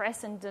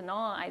suppress and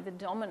deny the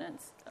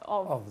dominance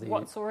of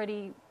what's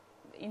already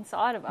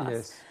inside of us.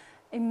 Yes.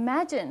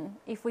 Imagine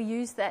if we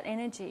used that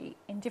energy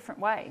in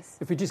different ways.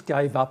 If we just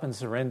gave up and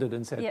surrendered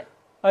and said,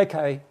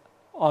 okay,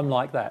 I'm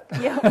like that.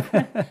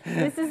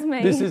 This is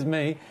me. This is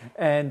me.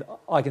 And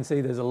I can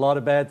see there's a lot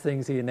of bad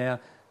things here now.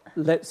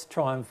 Let's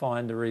try and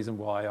find the reason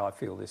why I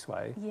feel this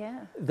way.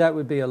 Yeah. That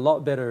would be a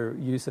lot better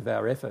use of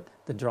our effort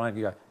than trying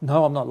to go,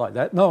 no, I'm not like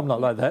that. No, I'm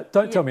not like that.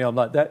 Don't tell me I'm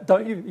like that.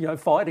 Don't you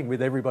fighting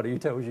with everybody who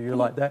tells you you're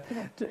like that.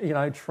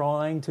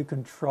 Trying to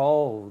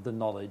control the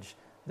knowledge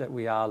that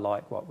we are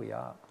like what we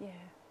are. Yeah.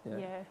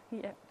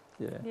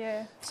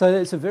 So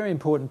it's a very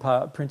important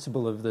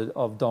principle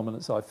of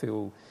dominance, I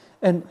feel.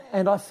 And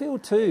I feel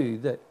too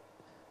that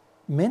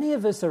many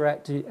of us are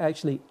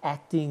actually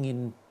acting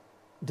in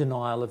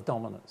denial of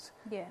dominance.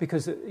 Yeah.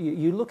 Because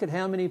you look at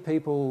how many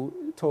people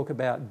talk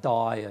about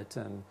diet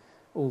and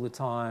all the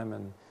time,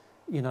 and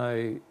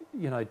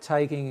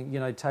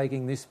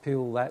taking this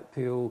pill, that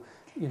pill.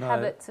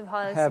 Habits of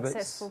highly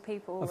successful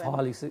people.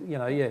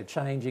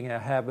 Changing our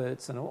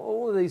habits and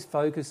all of these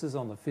focuses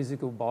on the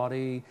physical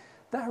body.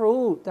 They're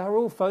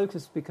all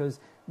focused because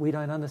we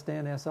don't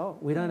understand our soul.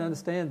 We don't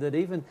understand that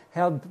even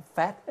how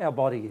fat our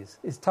body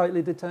is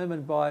totally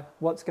determined by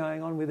what's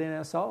going on within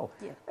our soul.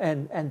 Yeah.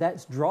 And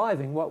that's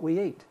driving what we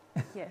eat.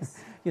 Yes.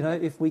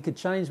 If we could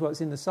change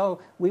what's in the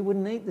soul, we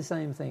wouldn't eat the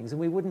same things, and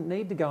we wouldn't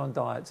need to go on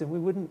diets, and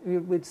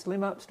we'd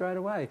slim up straight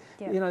away.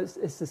 Yeah.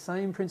 It's the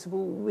same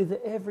principle with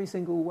every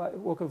single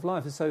walk of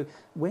life. So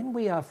when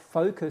we are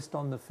focused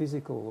on the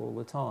physical all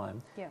the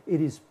time,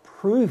 it is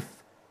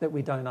proof that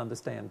we don't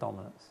understand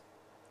dominance.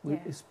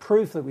 It's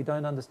proof that we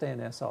don't understand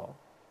our soul.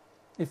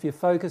 If you're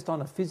focused on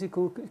a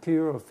physical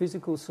cure or a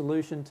physical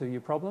solution to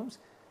your problems,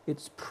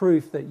 it's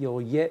proof that you're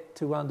yet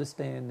to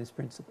understand this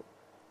principle.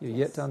 You're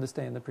yet to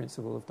understand the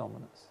principle of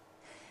dominance.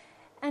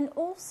 And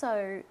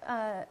also,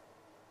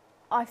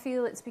 I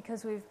feel it's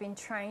because we've been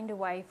trained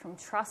away from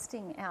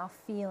trusting our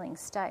feeling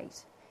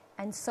state.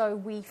 And so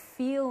we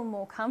feel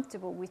more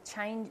comfortable with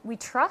change. We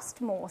trust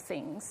more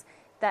things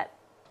that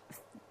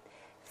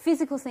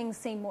physical things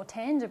seem more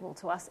tangible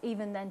to us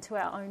even than to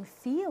our own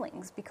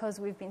feelings, because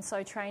we've been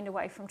so trained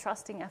away from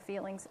trusting our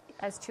feelings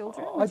as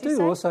children. I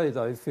do also,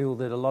 though, feel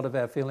that a lot of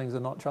our feelings are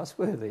not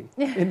trustworthy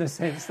in the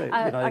sense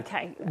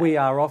that we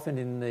are often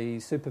in the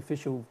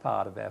superficial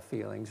part of our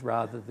feelings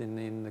rather than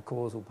in the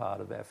causal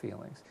part of our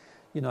feelings.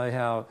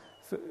 How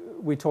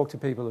we talk to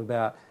people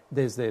about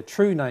there's their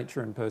true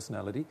nature and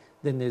personality,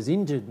 then there's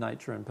injured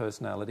nature and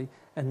personality,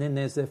 and then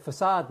there's their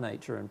facade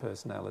nature and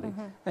personality.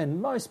 Mm-hmm.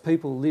 And most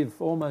people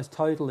live almost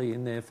totally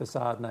in their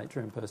facade nature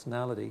and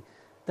personality.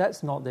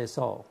 That's not their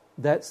soul.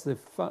 That's the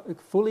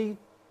fully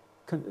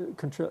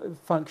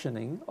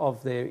functioning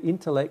of their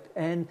intellect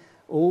and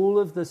all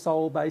of the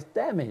soul-based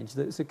damage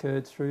that's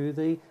occurred through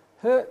the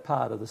hurt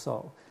part of the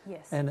soul.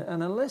 Yes. And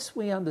unless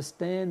we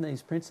understand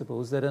these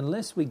principles, that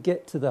unless we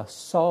get to the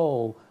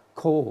soul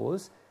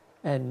cause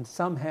and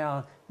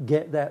somehow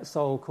get that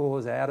soul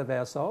cause out of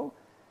our soul,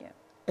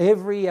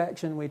 every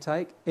action we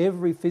take,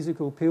 every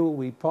physical pill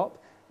we pop,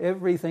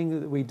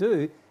 everything that we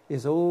do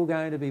is all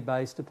going to be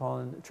based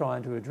upon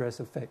trying to address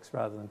effects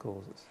rather than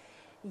causes.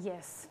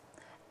 Yes.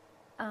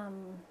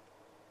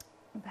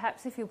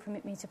 Perhaps if you'll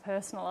permit me to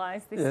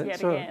personalise this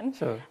again.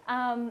 Sure.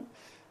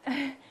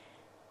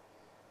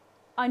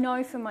 I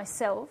know for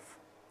myself,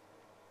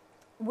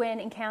 when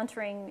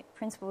encountering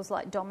principles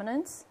like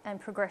dominance and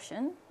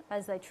progression,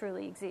 as they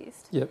truly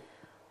exist,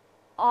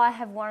 I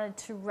have wanted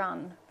to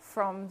run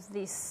from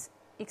this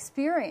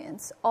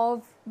experience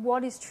of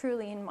what is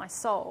truly in my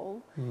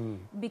soul,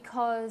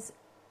 because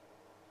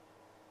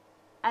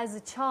as a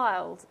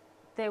child,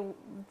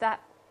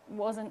 that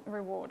wasn't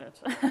rewarded.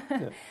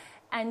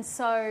 And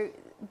so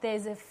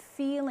there's a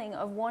feeling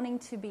of wanting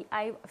to be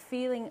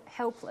feeling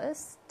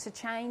helpless to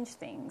change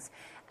things,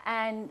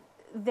 and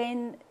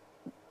then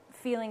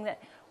feeling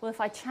that, well,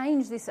 if I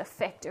change this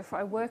effect, if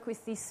I work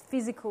with this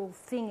physical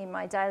thing in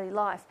my daily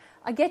life,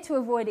 I get to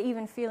avoid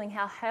even feeling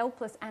how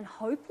helpless and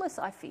hopeless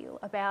I feel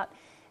about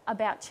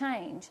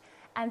change.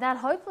 And that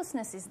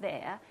hopelessness is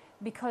there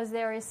because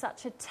there is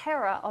such a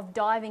terror of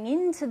diving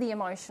into the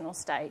emotional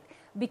state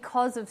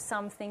because of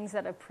some things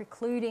that are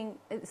precluding,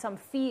 some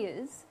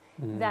fears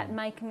that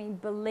make me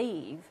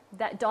believe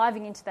that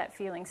diving into that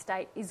feeling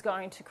state is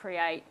going to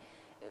create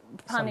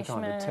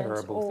punishment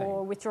terrible or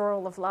thing.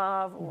 withdrawal of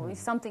love or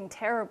something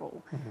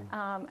terrible.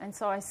 And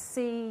so I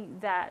see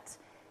that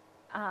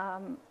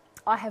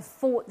I have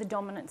fought the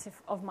dominance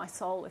of my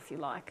soul, if you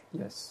like,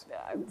 Yes.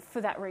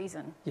 For that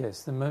reason.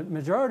 Yes, the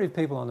majority of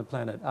people on the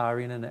planet are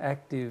in an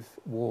active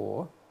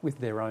war with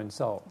their own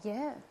soul.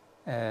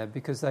 Yeah.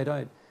 Because they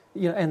don't,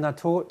 and they're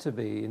taught to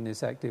be in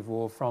this active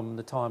war from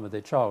the time of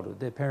their childhood.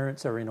 Their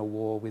parents are in a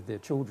war with their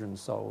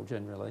children's soul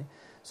generally.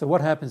 So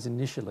what happens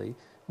initially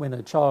when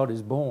a child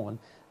is born,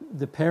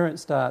 the parent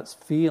starts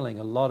feeling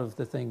a lot of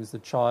the things the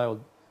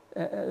child,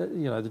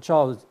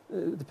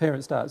 the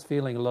parent starts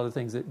feeling a lot of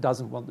things that it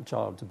doesn't want the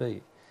child to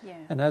be. Yeah.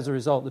 And as a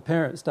result, the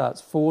parent starts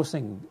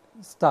forcing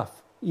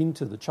stuff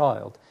into the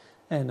child.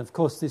 And of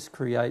course, this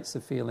creates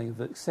a feeling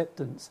of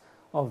acceptance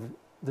of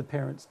the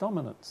parent's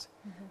dominance.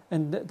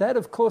 And that,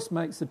 of course,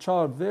 makes the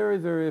child very,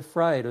 very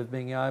afraid of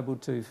being able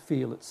to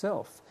feel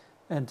itself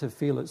and to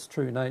feel its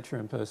true nature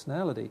and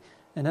personality.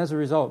 And as a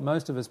result,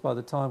 most of us, by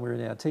the time we're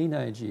in our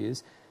teenage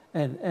years,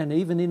 and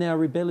even in our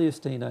rebellious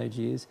teenage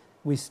years,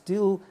 we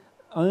still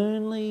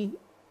only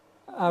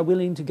are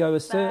willing to go a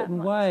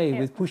certain way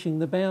with pushing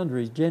the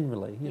boundaries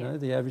generally, you know,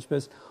 the average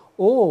person.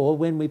 Or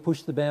when we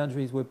push the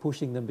boundaries, we're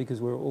pushing them because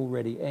we're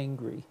already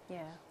angry,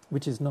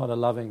 which is not a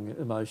loving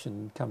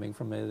emotion coming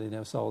from in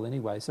our soul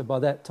anyway. So by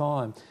that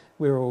time,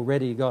 we've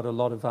already got a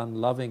lot of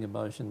unloving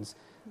emotions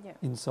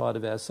inside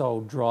of our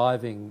soul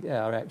driving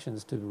our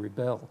actions to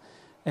rebel.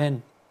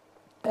 And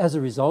as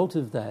a result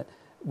of that,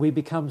 we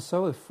become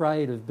so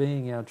afraid of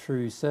being our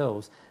true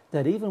selves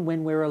that even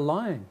when we're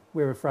alone,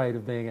 we're afraid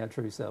of being our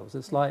true selves.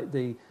 It's like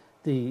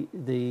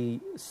the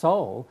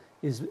soul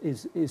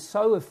is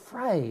so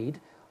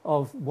afraid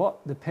of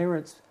what the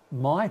parents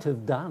might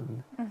have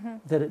done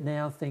that it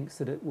now thinks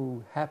that it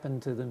will happen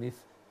to them if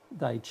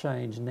they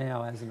change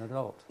now as an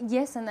adult.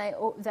 Yes, and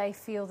they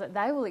feel that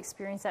they will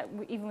experience that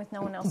even with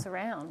no one else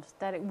around,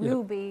 that it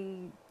will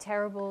be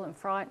terrible and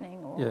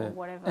frightening or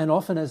whatever. And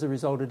often as a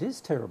result it is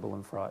terrible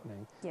and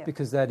frightening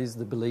because that is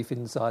the belief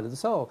inside of the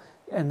soul.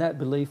 And that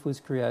belief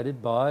was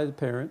created by the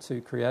parents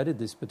who created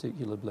this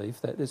particular belief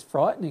that it's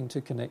frightening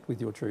to connect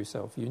with your true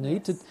self. You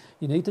need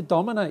to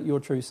dominate your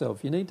true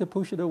self. You need to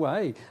push it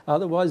away.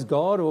 Otherwise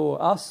God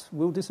or us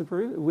will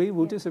disapprove. We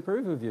will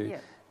disapprove of you.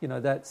 You know,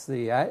 that's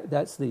the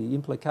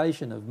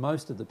implication of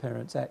most of the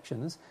parents'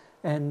 actions.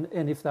 And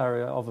if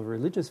they're of a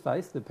religious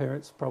faith, the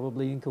parents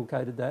probably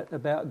inculcated that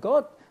about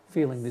God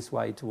feeling this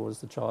way towards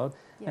the child.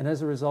 And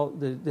as a result,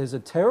 there's a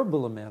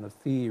terrible amount of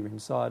fear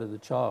inside of the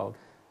child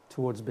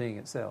towards being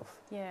itself.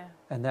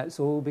 And that's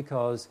all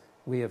because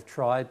we have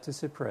tried to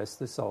suppress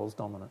the soul's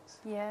dominance.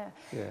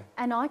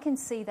 And I can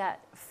see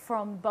that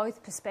from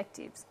both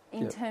perspectives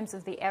in terms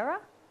of the error.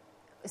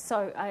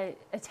 So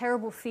a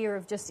terrible fear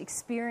of just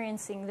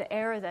experiencing the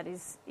error that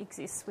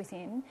exists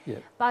within,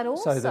 but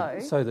also...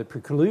 So the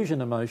preclusion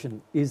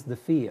emotion is the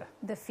fear.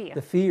 The fear.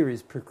 The fear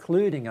is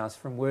precluding us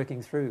from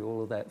working through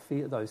all of that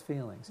fear, those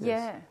feelings.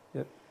 Yes.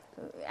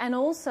 And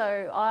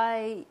also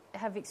I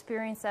have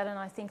experienced that, and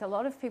I think a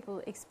lot of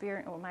people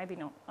experience, or maybe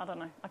not, I don't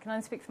know, I can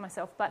only speak for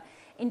myself, but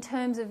in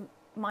terms of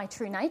my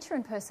true nature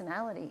and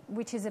personality,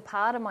 which is a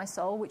part of my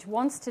soul which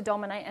wants to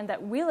dominate and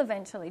that will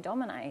eventually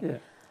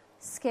dominate,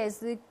 scares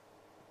the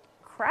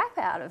crap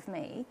out of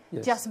me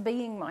just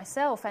being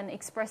myself and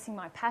expressing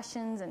my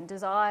passions and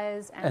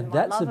desires and my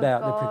that's love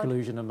about of God. The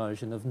preclusion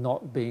emotion of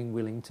not being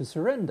willing to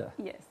surrender.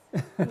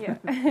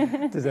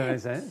 Does that make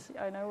sense?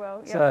 I know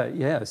well.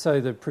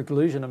 So the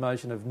preclusion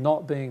emotion of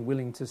not being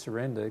willing to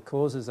surrender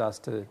causes us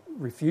to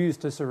refuse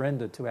to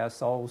surrender to our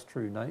soul's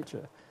true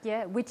nature.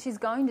 Which is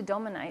going to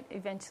dominate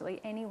eventually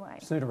anyway.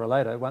 Sooner or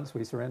later, once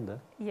we surrender.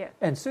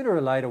 And sooner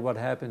or later what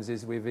happens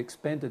is we've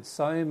expended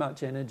so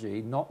much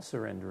energy not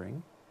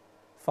surrendering,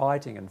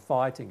 fighting and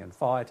fighting and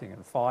fighting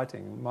and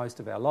fighting most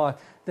of our life,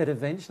 that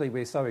eventually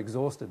we're so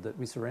exhausted that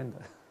we surrender.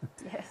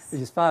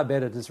 It's far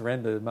better to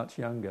surrender much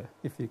younger,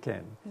 if you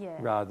can,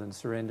 rather than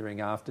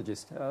surrendering after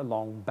just a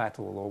long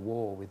battle or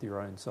war with your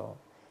own soul.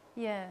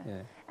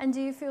 And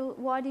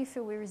why do you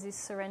feel we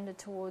resist surrender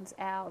towards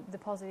the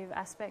positive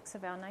aspects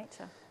of our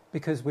nature?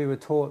 Because we were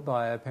taught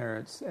by our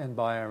parents and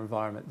by our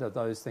environment that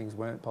those things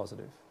weren't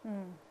positive.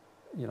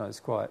 You know, it's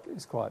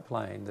quite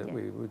plain that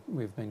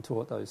we've been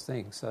taught those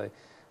things.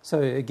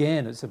 So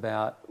again, it's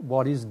about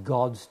what is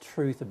God's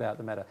truth about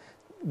the matter.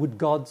 Would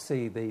God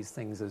see these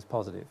things as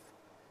positive?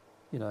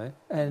 You know,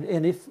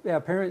 and if our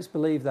parents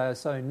believe they are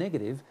so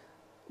negative,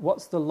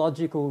 what's the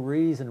logical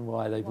reason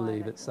why they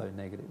believe it's so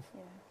negative?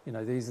 You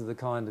know, these are the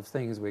kind of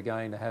things we're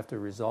going to have to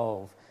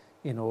resolve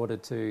in order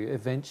to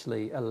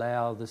eventually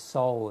allow the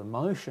soul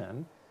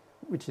emotion,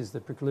 which is the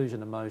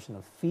preclusion emotion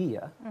of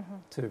fear,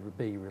 to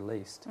be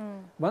released.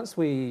 Once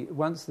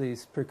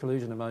this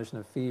preclusion emotion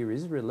of fear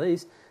is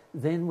released,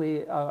 then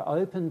we are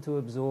open to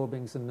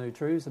absorbing some new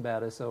truths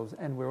about ourselves,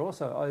 and we're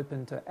also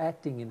open to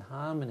acting in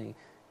harmony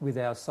with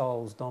our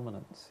soul's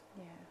dominance.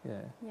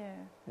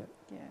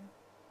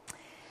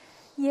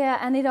 Yeah,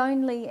 and it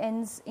only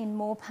ends in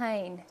more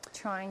pain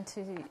trying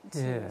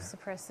to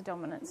suppress the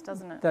dominance,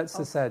 doesn't it? That's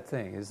the sad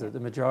thing, is that the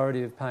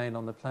majority of pain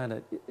on the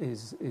planet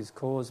is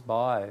caused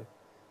by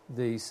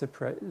the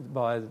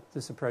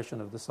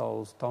suppression of the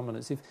soul's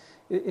dominance.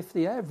 If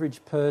the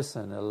average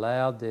person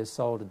allowed their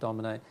soul to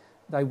dominate,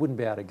 they wouldn't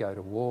be able to go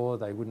to war,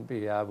 they wouldn't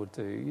be able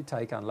to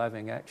take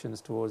unloving actions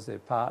towards their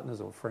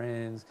partners or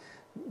friends.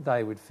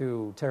 They would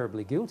feel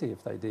terribly guilty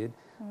if they did,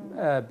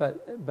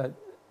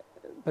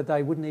 but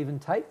they wouldn't even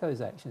take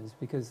those actions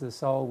because the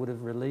soul would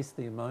have released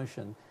the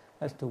emotion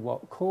as to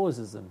what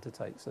causes them to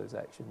take those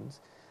actions.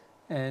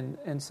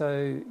 And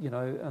so,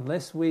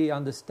 unless we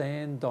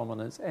understand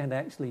dominance and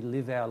actually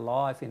live our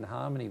life in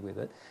harmony with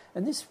it,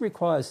 and this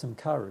requires some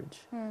courage,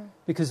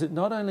 because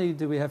not only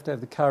do we have to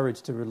have the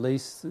courage to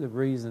release the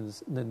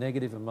reasons, the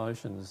negative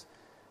emotions,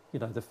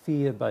 the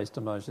fear-based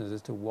emotions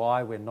as to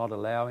why we're not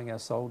allowing our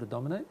soul to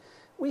dominate,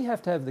 we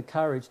have to have the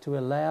courage to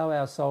allow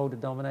our soul to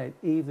dominate,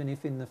 even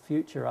if in the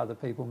future other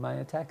people may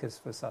attack us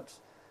for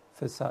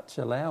such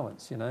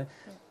allowance.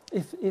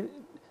 If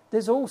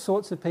there's all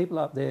sorts of people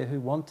up there who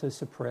want to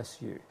suppress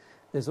you.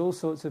 There's all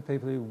sorts of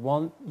people who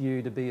want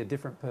you to be a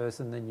different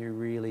person than you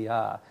really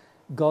are.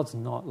 God's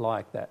not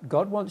like that.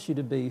 God wants you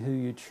to be who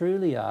you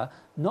truly are,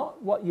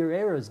 not what your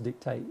errors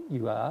dictate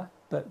you are,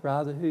 but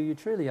rather who you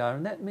truly are.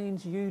 And that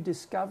means you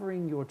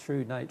discovering your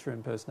true nature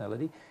and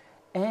personality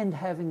and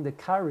having the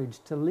courage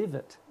to live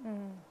it.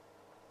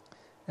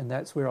 And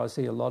that's where I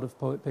see a lot of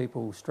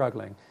people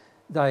struggling.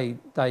 They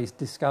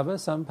discover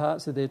some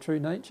parts of their true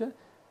nature,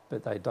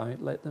 but they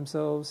don't let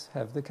themselves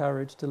have the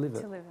courage to live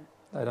it.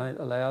 They don't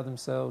allow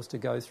themselves to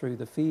go through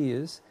the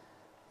fears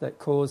that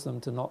cause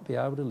them to not be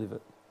able to live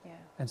it. Yeah.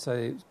 And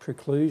so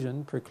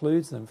preclusion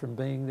precludes them from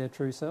being their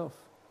true self.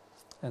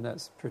 And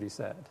that's pretty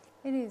sad.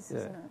 It is,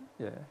 isn't it?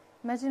 Yeah.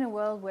 Imagine a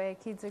world where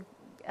kids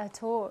are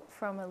taught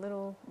from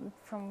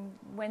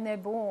when they're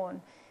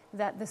born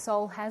that the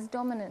soul has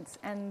dominance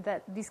and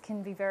that this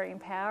can be very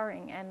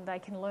empowering and they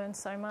can learn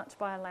so much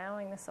by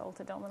allowing the soul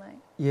to dominate.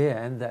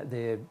 Yeah, and that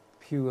their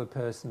pure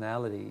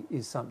personality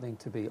is something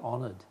to be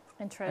honoured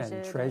and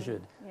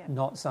treasured,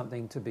 not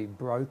something to be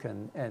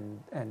broken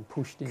and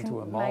pushed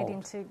into a mould. Made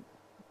into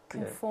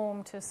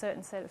conform to a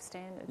certain set of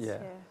standards.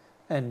 Yeah.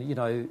 And,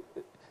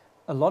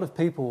 a lot of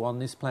people on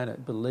this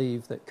planet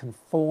believe that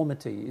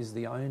conformity is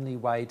the only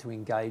way to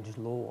engage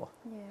law,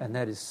 and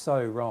that is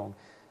so wrong.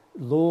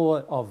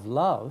 Law of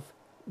love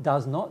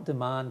does not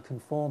demand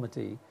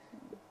conformity,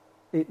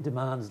 it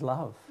demands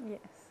love. Yes.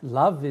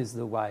 Love is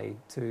the way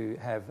to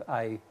have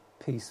a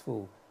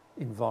peaceful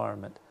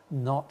environment,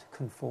 not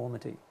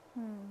conformity.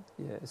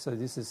 Yeah, so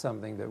this is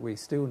something that we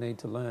still need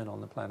to learn on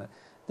the planet,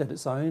 that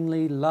it's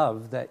only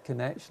love that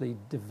can actually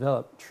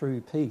develop true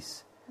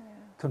peace.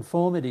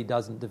 Conformity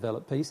doesn't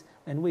develop peace,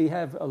 and we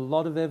have a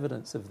lot of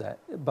evidence of that,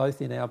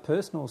 both in our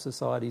personal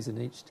societies in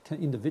each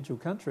individual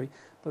country,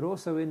 but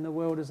also in the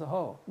world as a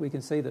whole. We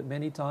can see that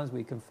many times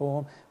we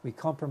conform, we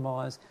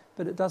compromise,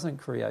 but it doesn't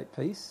create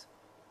peace.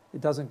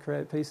 It doesn't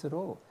create peace at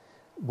all.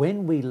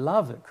 When we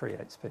love, it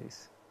creates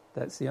peace.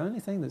 That's the only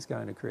thing that's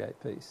going to create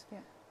peace. Yeah.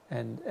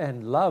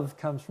 And love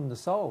comes from the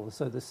soul,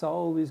 so the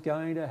soul is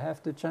going to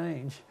have to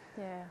change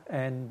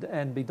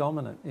and be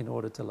dominant in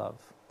order to love.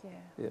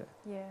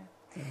 Yeah.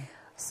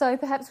 So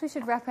perhaps we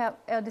should wrap up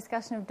our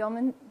discussion of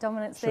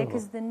dominance there,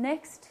 because the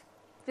next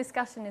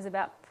discussion is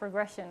about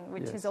progression,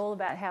 which is all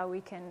about how we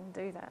can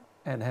do that.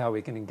 And how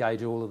we can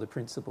engage all of the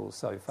principles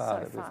so far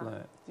that we've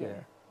learnt. Yeah.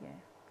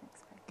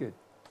 Thanks, Craig. Good.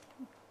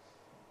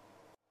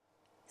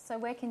 So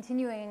we're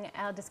continuing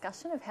our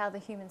discussion of how the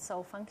human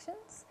soul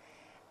functions,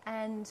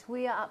 and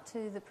we are up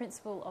to the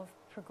principle of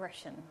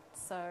progression.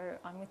 So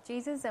I'm with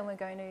Jesus, and we're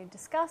going to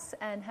discuss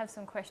and have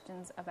some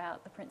questions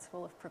about the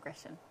principle of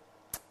progression.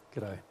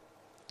 G'day.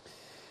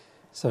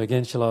 So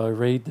again, shall I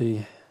read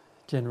the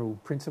general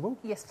principle?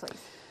 Yes, please.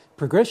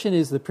 Progression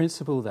is the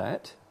principle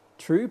that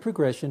true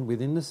progression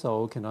within the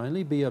soul can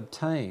only be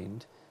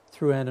obtained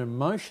through an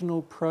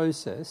emotional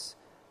process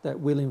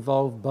that will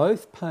involve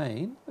both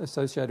pain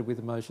associated with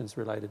emotions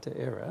related to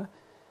error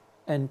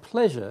and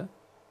pleasure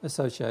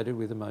associated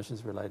with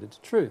emotions related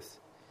to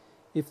truth.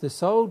 If the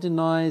soul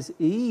denies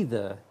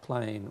either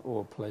pain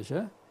or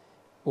pleasure,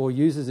 or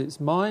uses its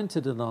mind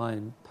to deny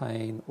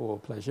pain or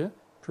pleasure,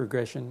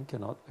 progression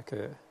cannot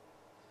occur.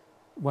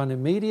 One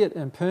immediate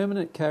and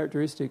permanent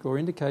characteristic or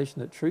indication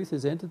that truth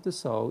has entered the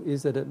soul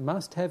is that it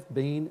must have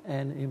been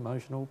an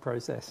emotional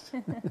process.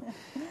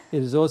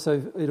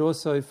 It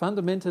also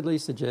fundamentally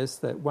suggests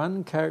that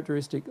one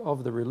characteristic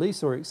of the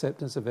release or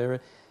acceptance of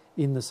error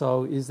in the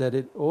soul is that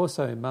it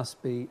also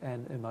must be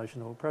an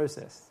emotional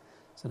process.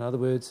 So in other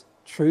words,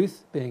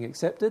 truth being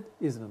accepted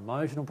is an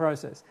emotional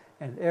process,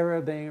 and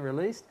error being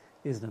released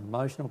is an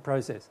emotional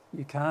process.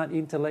 You can't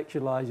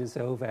intellectualise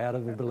yourself out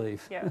of a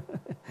belief.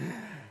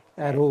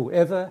 At all.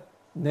 Ever,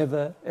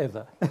 never,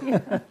 ever.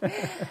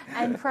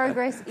 And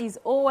progress is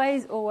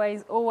always,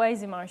 always,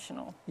 always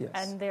emotional. Yes.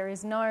 And there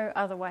is no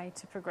other way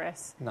to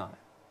progress. No.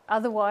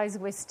 Otherwise,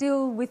 we're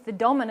still with the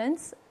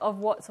dominance of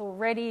what's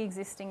already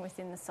existing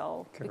within the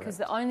soul. Correct. Because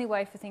the only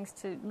way for things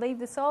to leave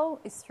the soul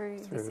is through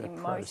this the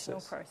emotional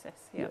process.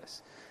 Yep.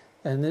 Yes.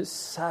 And it's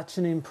such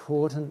an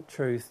important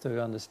truth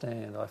to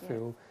understand, I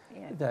feel,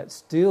 that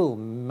still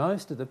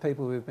most of the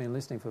people who've been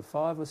listening for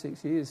 5 or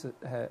 6 years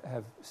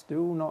have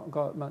still not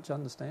got much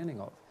understanding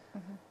of.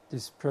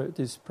 This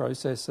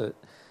process that,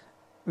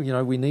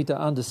 we need to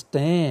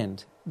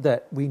understand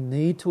that we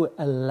need to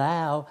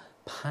allow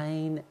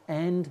pain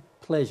and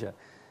pleasure.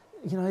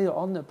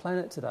 On the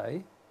planet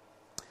today,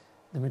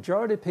 the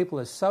majority of people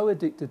are so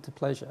addicted to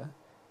pleasure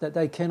that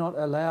they cannot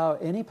allow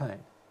any pain.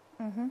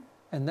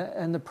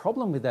 And the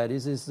problem with that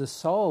is the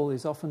soul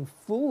is often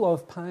full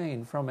of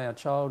pain from our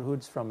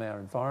childhoods, from our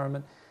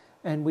environment,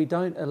 and we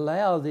don't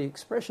allow the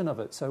expression of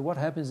it. So what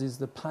happens is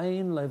the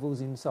pain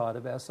levels inside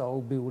of our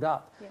soul build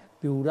up,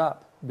 build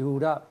up,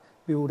 build up,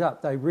 build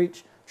up. They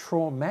reach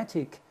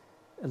traumatic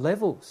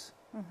levels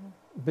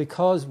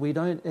because we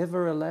don't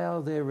ever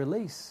allow their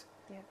release.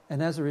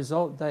 And as a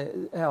result,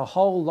 our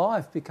whole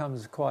life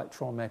becomes quite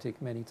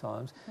traumatic many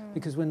times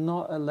because we're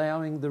not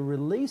allowing the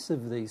release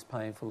of these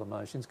painful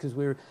emotions because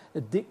we're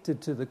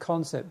addicted to the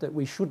concept that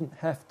we shouldn't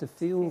have to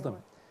feel them.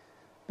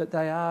 But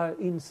they are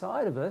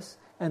inside of us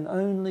and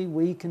only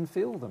we can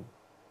feel them.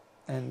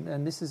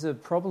 And this is a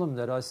problem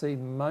that I see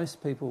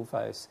most people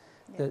face,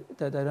 that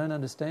they don't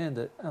understand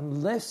that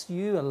unless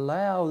you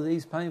allow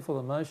these painful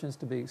emotions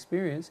to be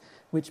experienced,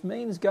 which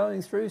means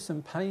going through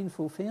some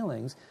painful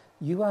feelings,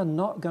 you are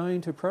not going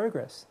to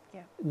progress.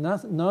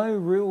 No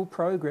real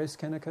progress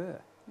can occur.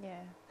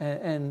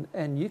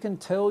 And you can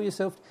tell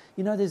yourself,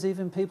 there's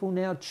even people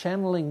now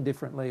channeling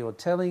differently or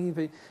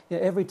telling,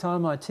 every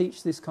time I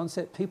teach this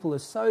concept, people are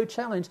so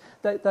challenged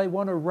that they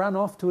want to run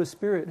off to a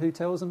spirit who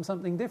tells them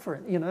something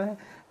different,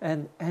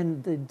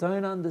 and they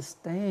don't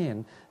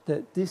understand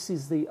that this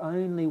is the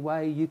only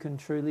way you can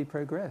truly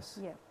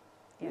progress,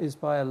 is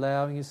by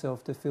allowing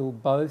yourself to feel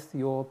both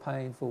your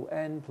painful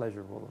and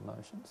pleasurable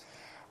emotions.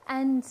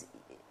 And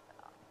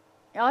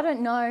I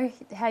don't know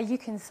how you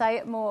can say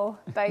it more,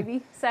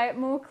 baby, say it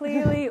more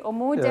clearly or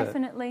more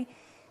definitely.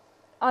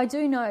 I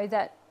do know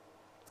that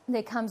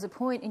there comes a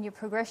point in your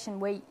progression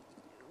where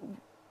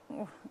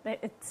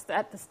it's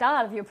at the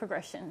start of your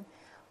progression,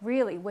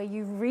 really, where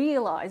you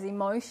realise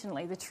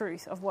emotionally the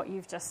truth of what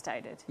you've just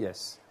stated.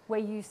 Yes. Where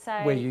you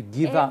say... Where you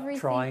give up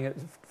trying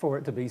for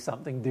it to be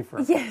something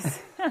different.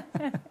 Yes.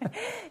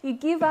 You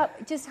give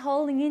up just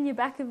holding in your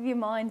back of your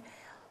mind,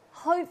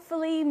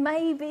 hopefully,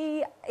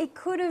 maybe, it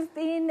could have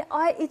been,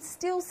 it's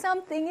still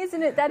something,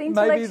 isn't it? That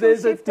intellectual maybe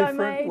there's shift a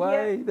different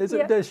way.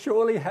 There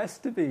surely has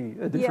to be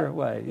a different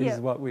way, is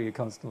what we are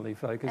constantly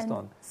focused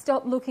on.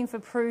 Stop looking for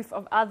proof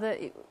of other...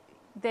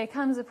 There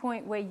comes a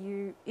point where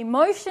you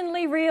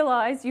emotionally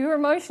realise, you're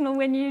emotional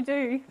when you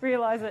do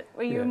realise it,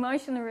 where you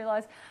emotionally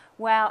realise,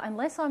 wow,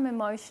 unless I'm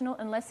emotional,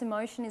 unless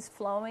emotion is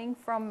flowing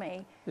from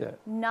me,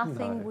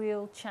 nothing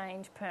will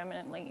change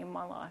permanently in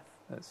my life.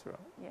 That's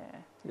right.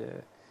 Yeah.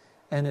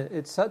 And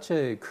it's such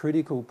a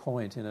critical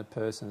point in a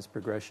person's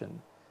progression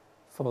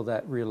for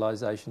that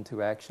realisation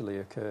to actually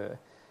occur.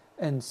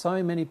 And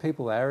so many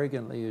people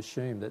arrogantly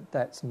assume that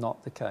that's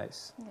not the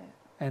case.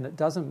 And it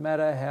doesn't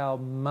matter how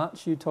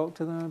much you talk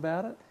to them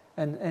about it.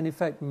 And in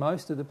fact,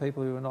 most of the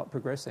people who are not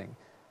progressing,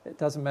 it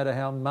doesn't matter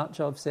how much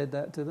I've said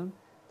that to them,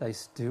 they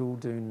still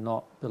do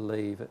not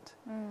believe it.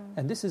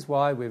 And this is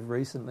why we've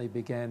recently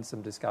began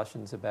some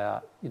discussions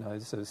about, it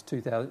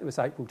was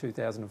April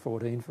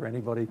 2014 for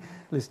anybody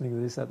listening to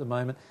this at the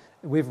moment.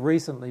 We've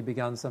recently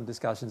begun some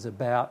discussions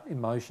about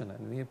emotion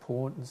and the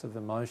importance of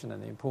emotion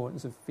and the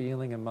importance of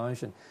feeling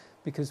emotion.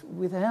 Because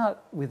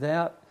without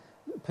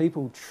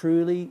people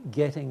truly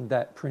getting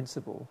that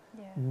principle,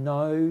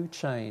 no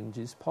change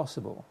is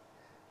possible.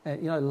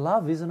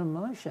 Love is an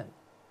emotion.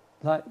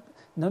 Like,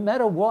 no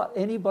matter what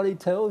anybody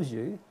tells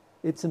you,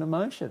 it's an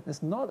emotion.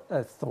 It's not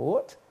a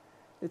thought.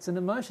 It's an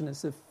emotion.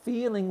 It's a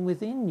feeling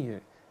within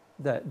you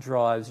that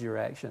drives your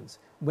actions.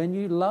 When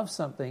you love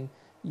something,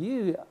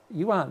 you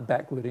aren't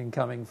backward in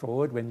coming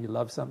forward when you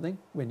love something.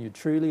 When you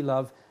truly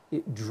love,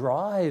 it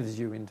drives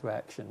you into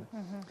action.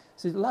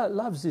 So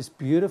love's this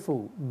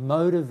beautiful,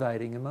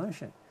 motivating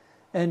emotion.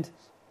 And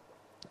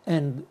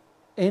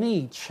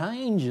any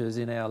changes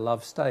in our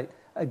love state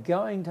are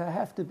going to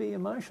have to be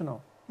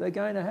emotional. They're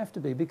going to have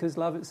to be, because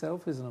love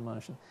itself is an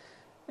emotion.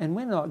 And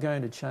we're not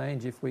going to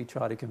change if we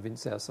try to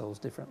convince ourselves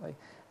differently.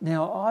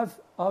 Now,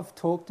 I've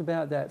talked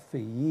about that for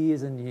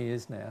years and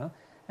years now,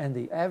 and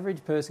the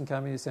average person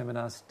coming to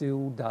seminar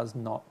still does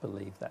not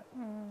believe that.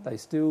 They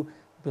still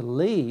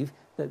believe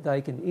that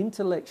they can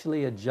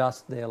intellectually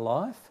adjust their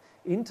life,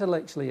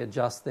 intellectually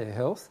adjust their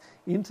health,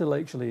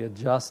 intellectually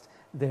adjust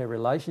their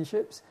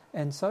relationships,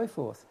 and so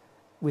forth,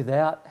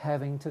 without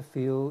having to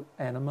feel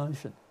an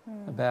emotion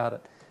about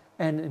it.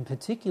 And in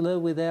particular,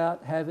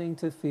 without having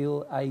to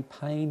feel a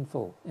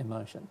painful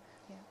emotion.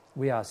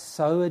 We are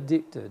so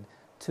addicted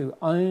to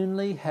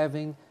only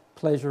having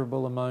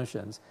pleasurable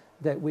emotions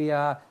that we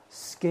are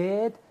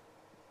scared,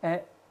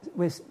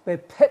 we're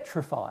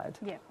petrified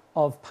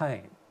of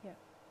pain.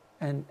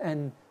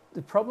 And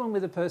the problem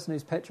with a person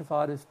who's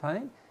petrified of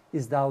pain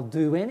is they'll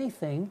do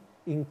anything,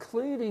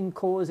 including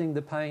causing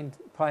the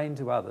pain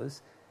to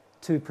others,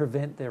 to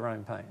prevent their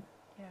own pain.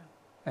 Yeah.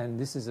 And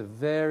this is a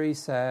very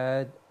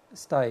sad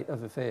state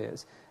of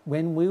affairs.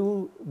 When we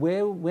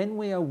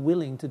are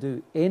willing to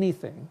do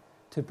anything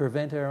to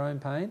prevent our own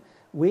pain,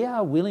 we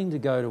are willing to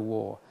go to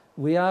war.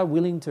 We are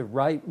willing to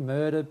rape,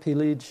 murder,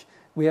 pillage.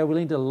 We are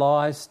willing to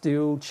lie,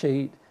 steal,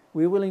 cheat.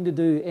 We're willing to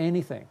do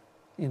anything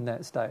in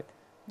that state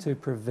to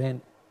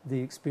prevent the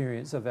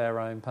experience of our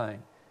own pain.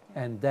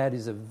 And that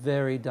is a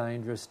very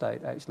dangerous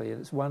state, actually. And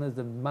it's one of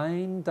the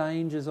main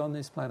dangers on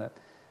this planet.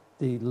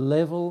 The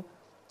level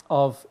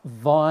of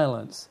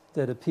violence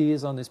that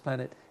appears on this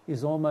planet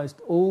is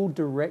almost all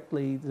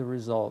directly the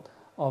result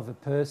of a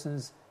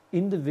person's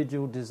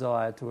individual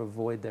desire to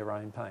avoid their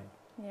own pain.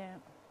 Yeah.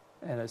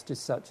 And it's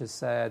just such a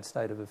sad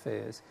state of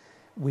affairs.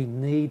 We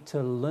need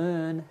to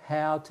learn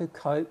how to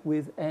cope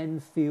with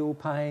and feel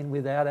pain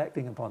without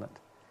acting upon it.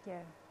 Yeah.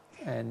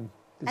 And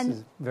this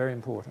is very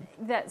important.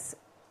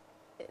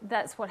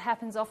 That's what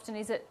happens often,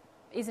 isn't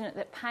it,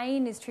 that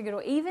pain is triggered,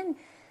 or even,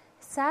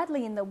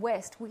 sadly, in the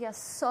West, we are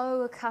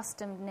so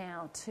accustomed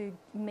now to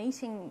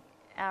meeting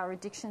our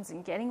addictions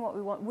and getting what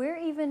we want. We're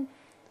even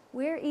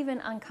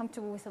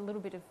uncomfortable with a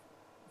little bit of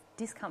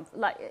discomfort.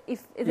 Like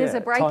if there's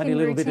a break in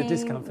routine, bit of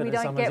discomfort, we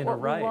don't get what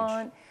we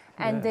want,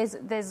 and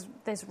there's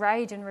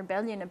rage and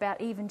rebellion about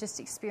even just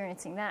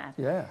experiencing that.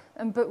 Yeah.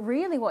 But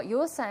really, what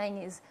you're saying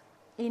is,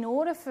 in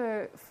order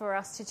for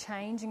us to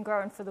change and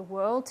grow, and for the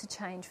world to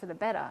change for the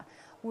better,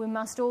 we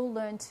must all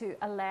learn to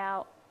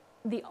allow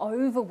the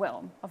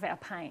overwhelm of our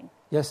pain.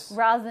 Yes.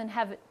 Rather than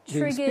have it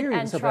triggered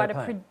and try to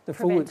prevent the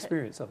full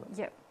experience of it.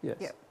 Yep. Yes.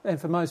 Yep. And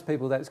for most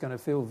people, that's going to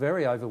feel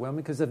very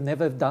overwhelming because they've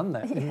never done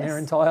that in their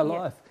entire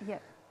life.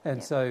 Yep.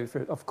 And so,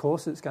 of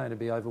course, it's going to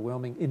be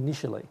overwhelming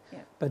initially.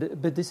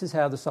 Yep. But this is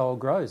how the soul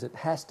grows. It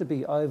has to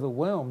be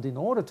overwhelmed in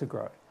order to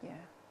grow. Yeah.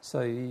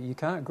 So you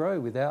can't grow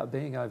without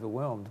being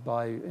overwhelmed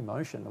by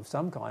emotion of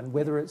some kind,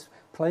 whether it's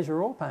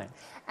pleasure or pain.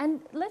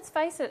 And let's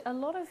face it, a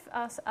lot of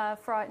us are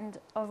frightened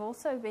of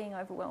also being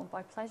overwhelmed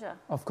by pleasure.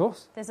 Of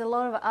course. There's a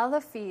lot of other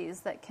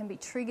fears that can be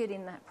triggered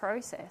in that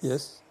process.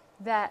 Yes.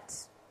 That,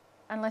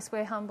 unless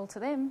we're humble to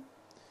them,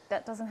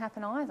 that doesn't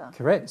happen either.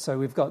 Correct. So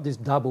we've got this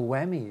double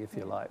whammy, if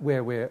you like,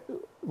 where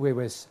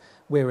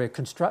we're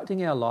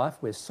constructing our life.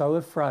 We're so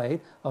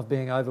afraid of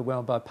being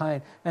overwhelmed by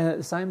pain, and at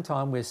the same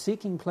time we're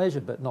seeking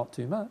pleasure, but not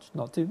too much,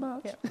 not too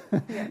much. Yep.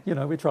 Yep. You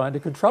know, we're trying to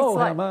control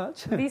how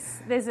much.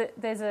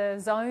 There's a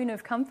zone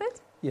of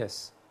comfort.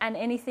 Yes. And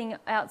anything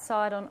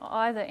outside on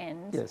either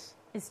end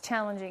is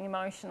challenging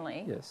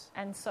emotionally. Yes.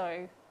 And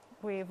so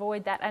we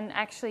avoid that and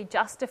actually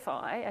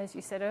justify, as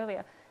you said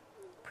earlier,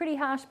 pretty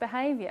harsh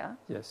behaviour.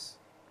 Yes.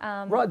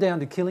 Right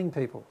down to killing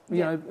people. You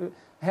Yeah. know,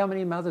 how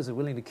many mothers are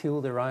willing to kill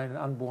their own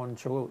unborn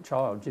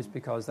child just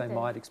because they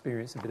might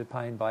experience a bit of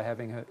pain by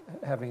having her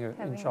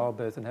in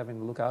childbirth and having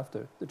to look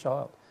after the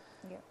child?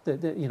 Yeah.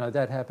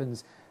 That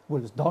happens.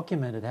 Well, it's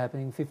documented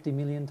happening 50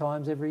 million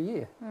times every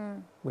year,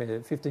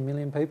 where 50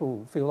 million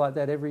people feel like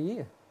that every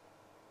year.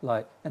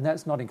 And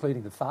that's not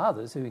including the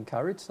fathers who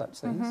encourage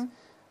such things. Mm-hmm.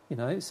 You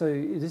know, so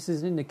this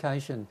is an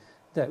indication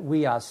that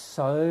we are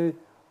so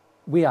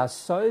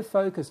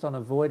focused on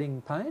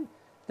avoiding pain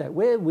that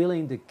we're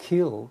willing to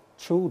kill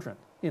children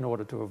in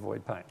order to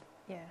avoid pain.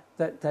 Yeah.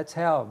 That's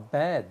how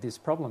bad this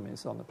problem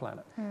is on the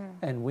planet.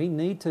 And we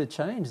need to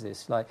change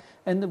this.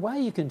 And the way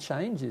you can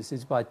change this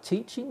is by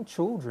teaching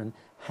children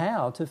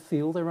how to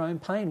feel their own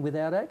pain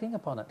without acting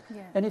upon it.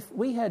 Yeah. And if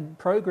we had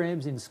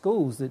programs in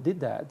schools that did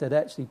that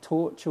actually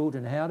taught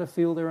children how to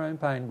feel their own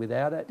pain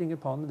without acting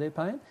upon their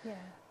pain,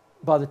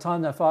 by the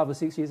time they're 5 or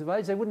 6 years of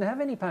age, they wouldn't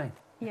have any pain.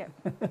 Yeah.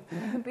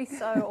 It would be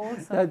so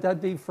awesome.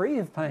 They'd be free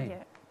of pain.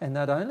 Yeah. And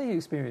they'd only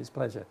experience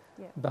pleasure.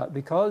 Yeah. But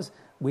because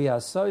we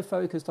are so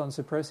focused on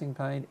suppressing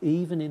pain,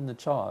 even in the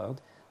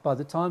child, by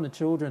the time the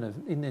children are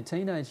in their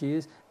teenage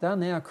years, they're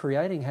now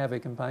creating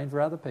havoc and pain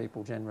for other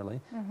people generally.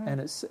 Mm-hmm.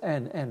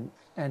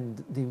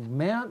 And the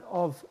amount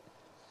of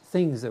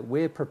things that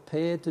we're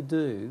prepared to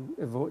do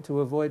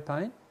to avoid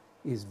pain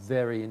is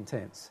very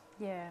intense.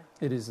 Yeah.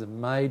 It is the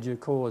major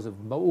cause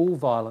of all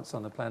violence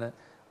on the planet.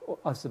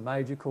 It's the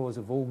major cause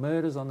of all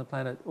murders on the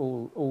planet,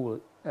 all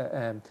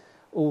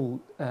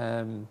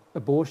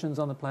abortions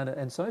on the planet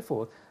and so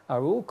forth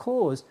are all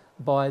caused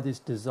by this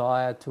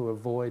desire to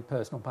avoid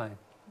personal pain.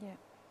 Yeah.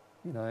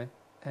 You know,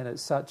 and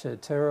it's such a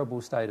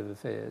terrible state of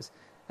affairs,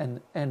 and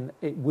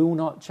it will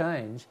not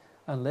change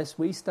unless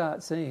we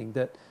start seeing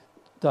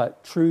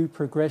that true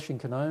progression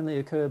can only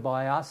occur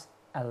by us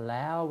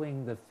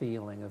allowing the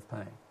feeling of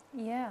pain.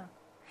 Yeah.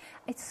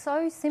 It's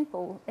so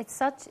simple. It's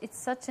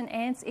such an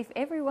answer. If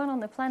everyone on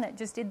the planet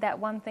just did that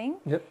one thing,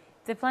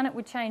 the planet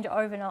would change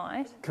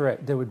overnight.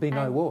 Correct. There would be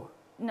no war.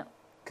 No.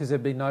 Because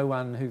there'd be no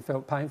one who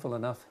felt painful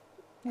enough.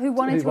 Who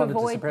wanted to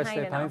avoid suppress pain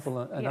their enough.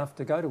 painful enough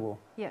to go to war.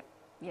 Yeah.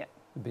 Yeah.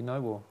 There'd be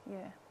no war. Yeah.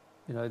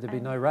 You know, there'd be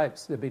no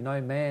rapes. There'd be no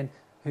man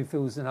who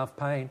feels enough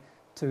pain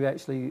to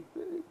actually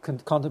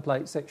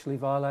contemplate sexually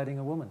violating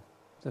a woman.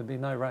 There'd be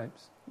no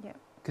rapes. Yeah.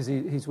 because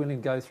he's willing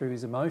to go through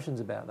his emotions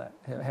about that,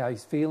 how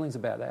his feelings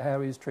about that, how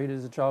he was treated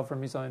as a child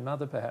from his own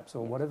mother perhaps,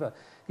 or whatever.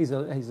 He's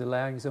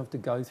allowing himself to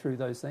go through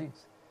those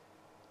things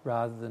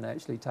rather than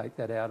actually take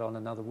that out on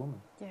another woman.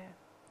 Yeah.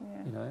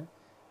 You know,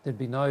 there'd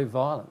be no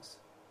violence.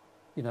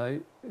 You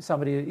know,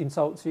 somebody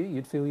insults you,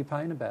 you'd feel your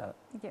pain about it.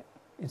 Yeah.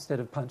 Instead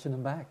of punching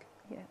them back.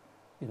 Yeah.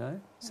 You know,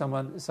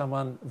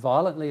 someone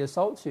violently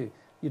assaults you,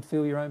 you'd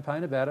feel your own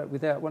pain about it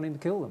without wanting to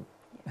kill them.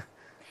 Yeah.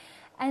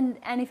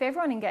 And if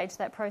everyone engaged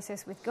that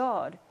process with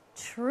God,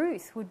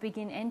 truth would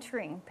begin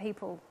entering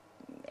people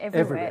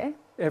everywhere.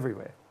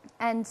 Everywhere.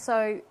 And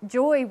so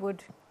joy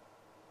would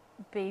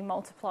be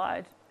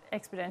multiplied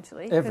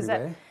exponentially. Because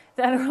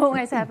that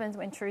always happens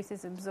when truth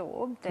is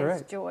absorbed. There's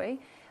Correct. joy.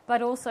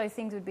 But also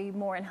things would be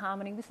more in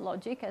harmony with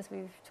logic, as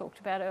we've talked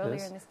about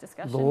earlier in this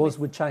discussion. Laws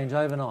would change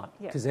overnight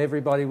because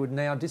everybody would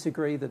now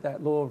disagree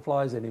that law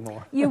applies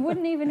anymore. You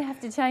wouldn't even have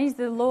to change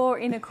the law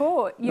in a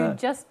court.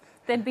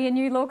 There'd be a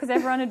new law because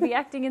everyone would be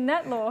acting in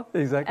that law.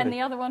 Exactly. And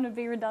the other one would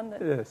be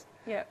redundant. Yes.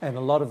 Yeah. And a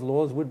lot of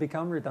laws would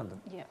become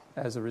redundant Yeah.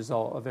 as a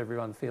result of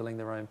everyone feeling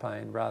their own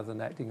pain rather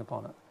than acting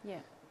upon it. Yeah.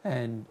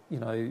 And, you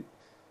know,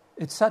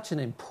 it's such an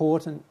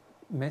important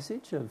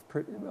message of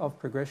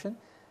progression,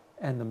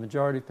 and the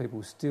majority of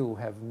people still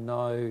have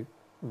no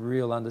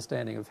real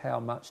understanding of how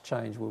much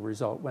change will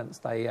result once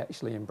they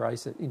actually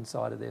embrace it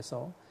inside of their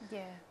soul.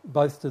 Yeah.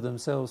 Both to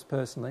themselves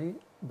personally,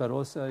 but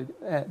also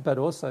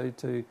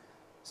to,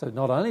 so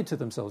not only to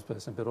themselves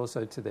personally, but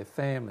also to their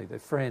family, their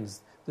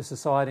friends, the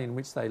society in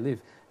which they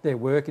live, their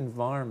work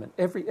environment,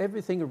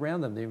 everything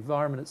around them, the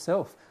environment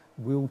itself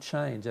will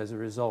change as a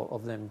result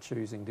of them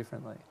choosing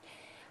differently.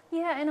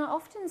 Yeah, and I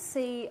often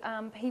see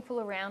people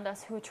around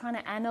us who are trying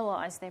to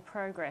analyse their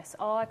progress.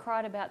 Oh, I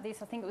cried about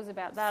this, I think it was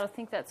about that, I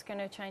think that's going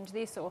to change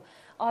this, or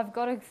I'm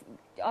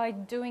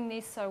doing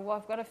this, so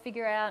I've got to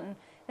figure out, and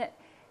that,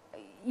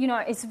 you know,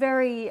 it's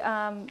very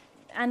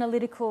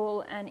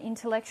analytical and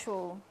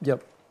intellectual.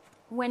 Yep.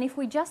 When if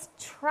we just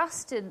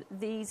trusted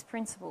these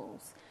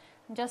principles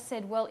and just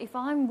said, well, if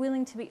I'm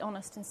willing to be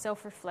honest and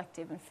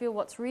self-reflective and feel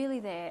what's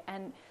really there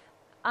and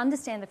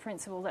understand the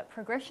principle that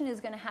progression is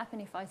going to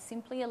happen if I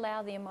simply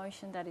allow the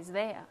emotion that is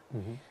there,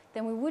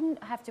 then we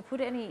wouldn't have to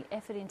put any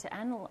effort into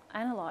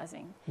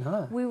analysing.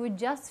 No. We would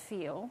just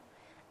feel,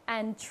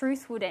 and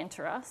truth would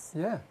enter us.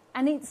 Yeah.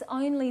 And it's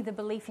only the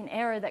belief in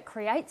error that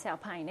creates our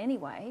pain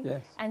anyway.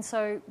 Yes. And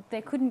so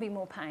there couldn't be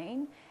more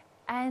pain.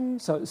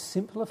 And so it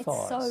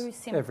simplifies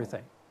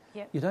everything.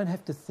 Yep. You don't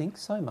have to think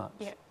so much.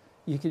 Yep.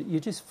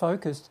 You're just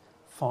focused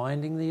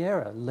finding the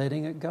error,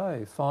 letting it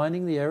go,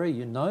 finding the error.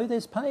 You know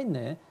there's pain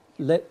there.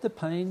 Let the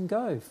pain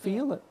go.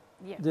 Feel it.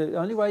 Yep. The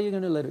only way you're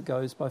going to let it go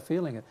is by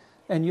feeling it.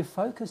 And you're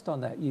focused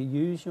on that. You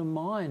use your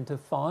mind to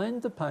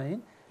find the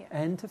pain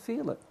and to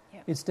feel it,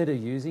 instead of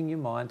using your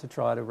mind to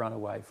try to run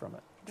away from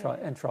it.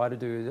 Try to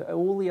do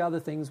all the other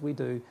things we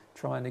do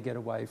trying to get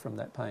away from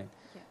that pain.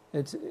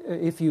 It's,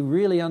 if you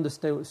really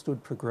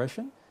understood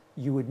progression,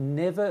 you would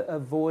never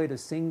avoid a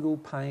single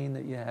pain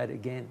that you had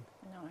again.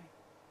 No.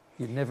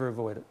 You'd never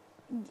avoid it.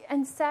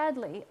 And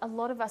sadly, a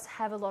lot of us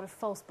have a lot of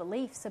false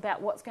beliefs about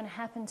what's going to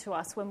happen to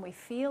us when we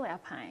feel our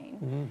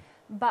pain.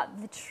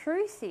 But the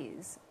truth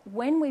is,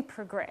 when we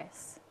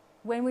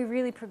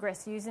really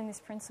progress using this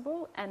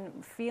principle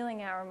and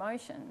feeling our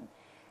emotion,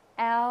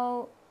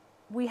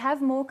 we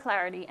have more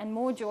clarity and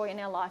more joy in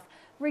our life,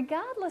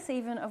 regardless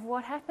even of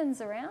what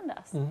happens around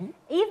us.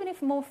 Even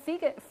if more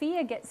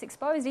fear gets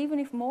exposed, even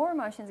if more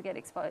emotions get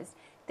exposed,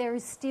 there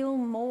is still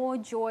more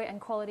joy and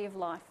quality of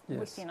life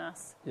within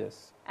us.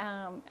 Yes.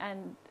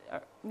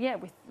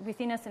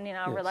 Within us and in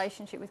our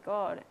relationship with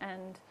God.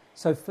 And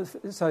so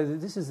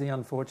this is the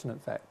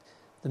unfortunate fact.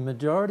 The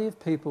majority of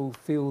people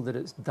feel that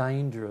it's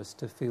dangerous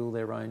to feel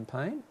their own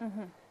pain,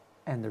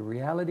 and the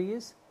reality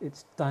is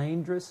it's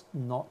dangerous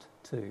not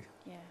to.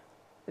 Yeah.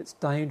 It's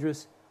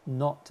dangerous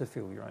not to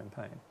feel your own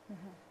pain.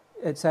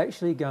 It's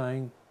actually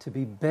going to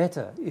be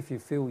better if you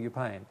feel your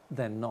pain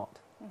than not.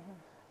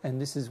 And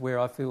this is where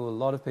I feel a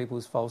lot of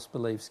people's false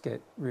beliefs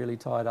get really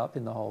tied up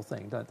in the whole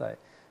thing, don't they?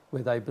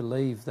 Where they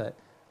believe that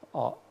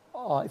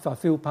if I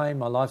feel pain,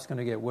 my life's going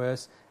to get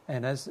worse,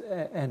 and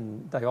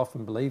they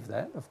often believe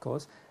that, of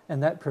course,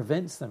 and that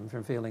prevents them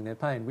from feeling their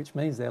pain, which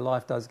means their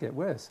life does get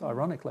worse,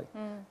 ironically.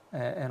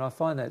 And I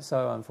find that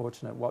so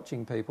unfortunate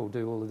watching people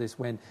do all of this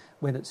when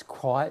it's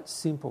quite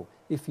simple.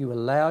 If you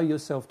allow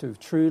yourself to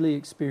truly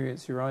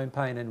experience your own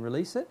pain and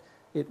release it,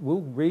 it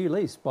will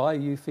release by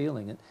you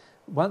feeling it.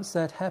 Once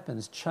that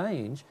happens,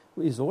 change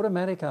is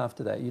automatic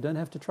after that. You don't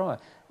have to try.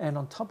 And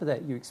on top of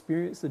that, you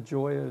experience the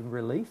joy of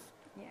relief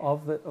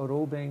of it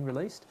all being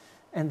released.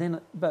 And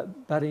then,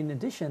 but in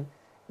addition,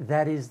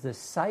 that is the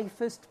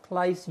safest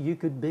place you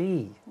could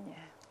be. Yeah.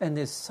 And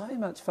there's so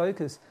much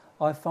focus,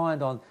 I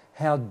find, on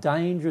how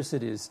dangerous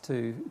it is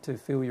to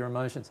feel your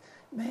emotions.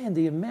 Man,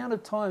 the amount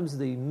of times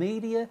the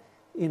media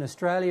in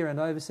Australia and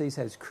overseas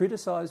has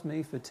criticised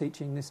me for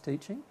teaching this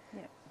teaching.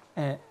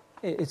 Yeah.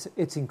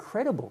 It's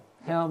incredible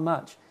how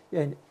much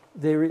and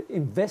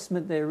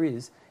investment there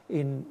is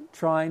in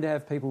trying to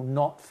have people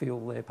not feel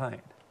their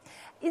pain.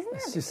 Isn't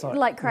It's it just,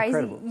 like crazy?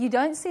 incredible. You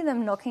don't see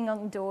them knocking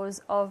on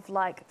doors of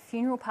like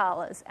funeral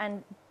parlours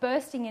and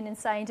bursting in and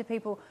saying to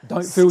people,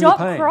 Don't feel your "Stop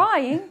pain."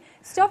 crying,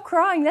 stop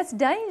crying. That's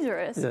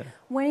dangerous." Yeah.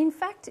 When in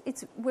fact,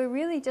 we're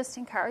really just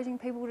encouraging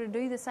people to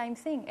do the same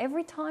thing.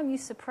 Every time you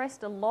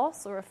suppressed a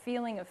loss or a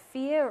feeling of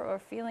fear or a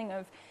feeling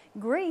of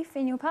grief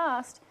in your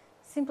past,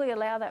 simply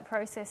allow that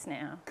process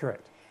now.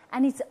 Correct.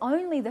 And it's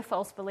only the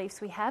false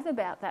beliefs we have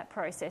about that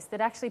process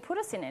that actually put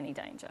us in any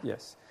danger.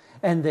 Yes.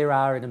 And there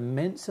are an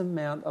immense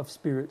amount of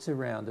spirits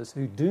around us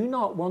who do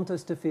not want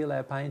us to feel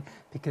our pain,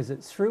 because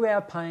it's through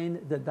our pain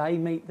that they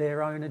meet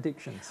their own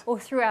addictions. Or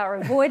through our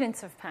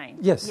avoidance of pain.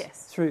 Yes.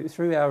 Yes.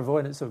 Through our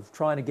avoidance of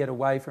trying to get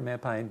away from our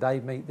pain, they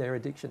meet their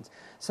addictions.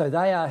 So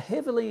they are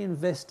heavily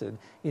invested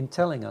in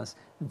telling us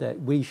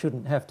that we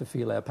shouldn't have to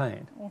feel our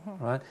pain,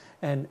 right?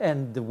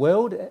 And the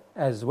world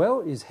as well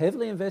is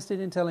heavily invested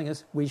in telling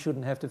us we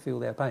shouldn't have to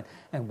feel our pain.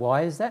 And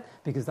why is that?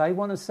 Because they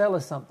want to sell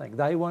us something.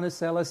 They want to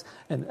sell us,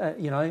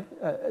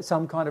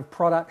 some kind of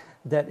product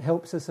that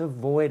helps us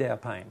avoid our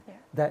pain. Yeah.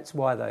 That's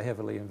why they're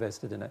heavily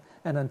invested in it.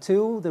 And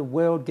until the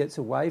world gets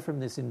away from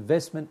this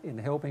investment in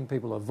helping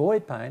people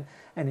avoid pain,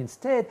 and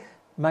instead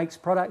makes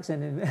products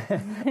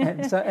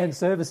and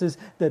services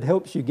that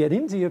helps you get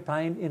into your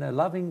pain in a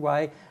loving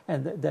way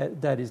and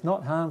that is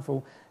not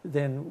harmful,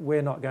 then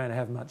we're not going to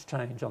have much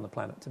change on the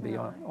planet, to be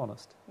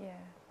honest. Yeah.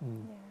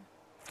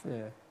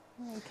 Yeah.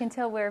 You can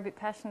tell we're a bit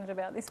passionate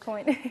about this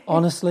point.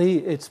 Honestly,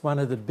 it's one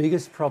of the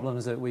biggest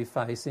problems that we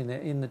face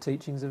in the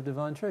teachings of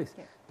divine truth,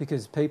 Yeah.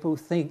 because people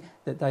think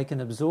that they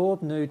can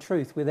absorb new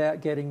truth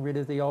without getting rid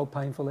of the old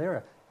painful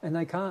error, and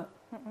they can't.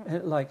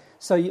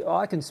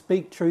 I can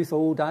speak truth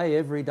all day,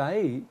 every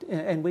day,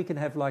 and we can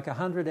have like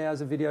 100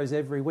 hours of videos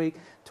every week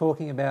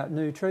talking about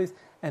new truth,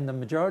 and the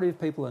majority of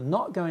people are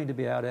not going to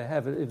be able to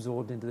have it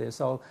absorbed into their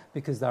soul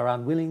because they're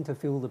unwilling to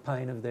feel the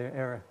pain of their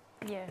error.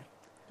 Yeah.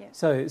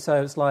 So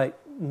it's like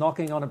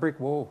knocking on a brick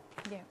wall.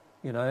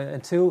 Yeah.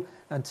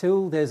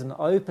 Until there's an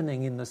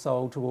opening in the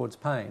soul towards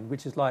pain,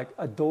 which is like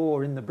a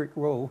door in the brick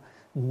wall,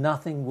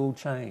 nothing will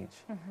change.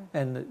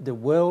 And the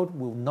world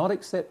will not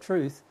accept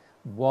truth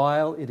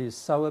while it is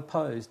so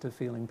opposed to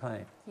feeling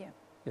pain.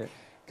 Yeah.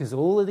 Because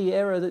all of the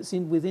error that's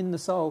within the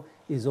soul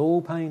is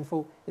all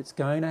painful. It's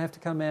going to have to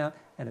come out,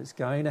 and it's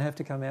going to have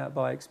to come out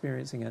by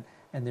experiencing it.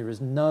 And there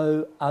is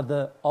no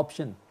other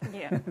option.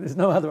 Yeah. There's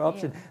no other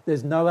option. Yeah.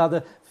 There's no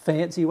other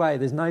fancy way.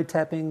 There's no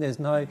tapping. There's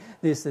no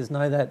this. There's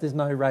no that. There's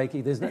no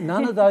Reiki.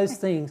 None of those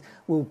things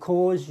will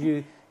cause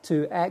you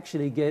to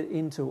actually get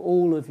into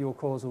all of your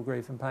causal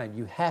grief and pain.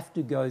 You have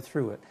to go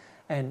through it.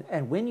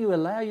 And when you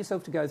allow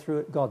yourself to go through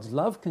it, God's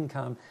love can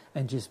come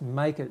and just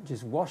make it,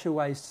 just wash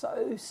away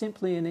so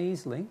simply and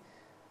easily.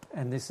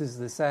 And this is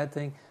the sad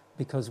thing,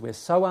 because we're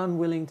so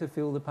unwilling to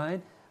feel the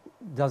pain,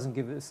 doesn't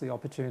give us the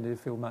opportunity to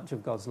feel much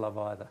of God's love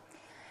either.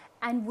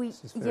 And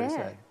It's just very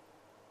sad.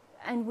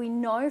 And we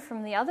know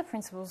from the other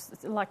principles,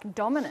 like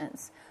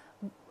dominance,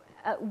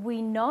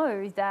 we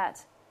know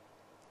that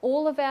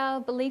all of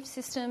our belief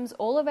systems,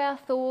 all of our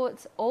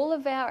thoughts, all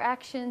of our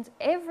actions,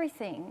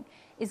 everything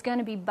is going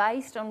to be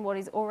based on what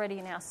is already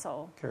in our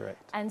soul.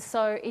 Correct. And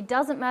so it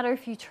doesn't matter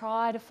if you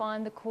try to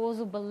find the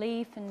causal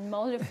belief and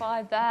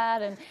modify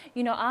that and,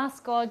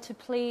 ask God to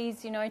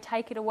please,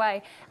 take it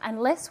away.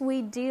 Unless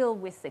we deal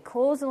with the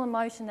causal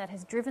emotion that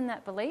has driven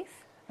that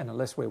belief. And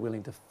unless we're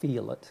willing to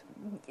feel it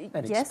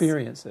and Yes.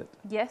 experience it.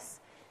 Yes.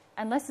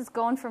 Unless it's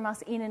gone from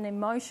us in an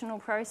emotional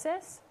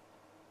process,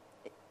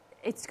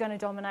 it's going to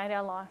dominate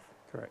our life.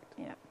 Correct.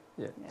 Yeah.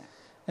 Yeah. Yeah.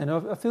 And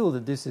I feel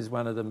that this is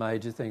one of the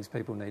major things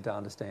people need to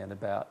understand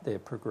about their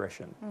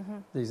progression.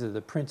 These are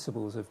the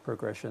principles of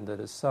progression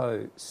that are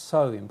so,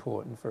 so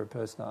important for a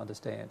person to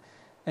understand.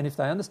 And if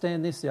they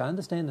understand this, they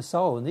understand the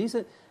soul. And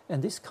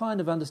this kind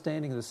of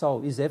understanding of the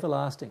soul is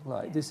everlasting.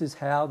 This is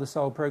how the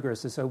soul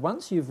progresses. So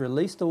once you've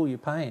released all your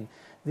pain,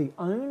 the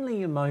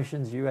only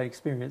emotions you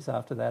experience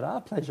after that are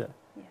pleasure.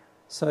 Yeah.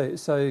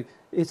 So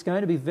it's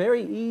going to be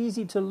very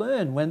easy to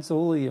learn once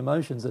all the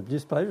emotions are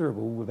just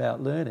pleasurable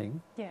without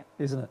learning, Yeah.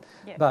 isn't it?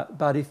 Yeah.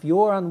 But if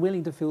you're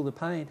unwilling to feel the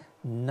pain,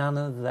 none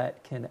of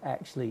that can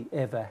actually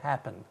ever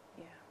happen.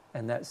 Yeah.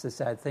 And that's the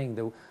sad thing.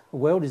 The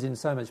world is in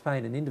so much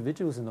pain, and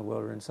individuals in the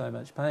world are in so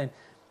much pain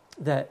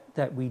that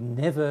we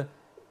never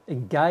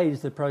engage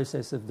the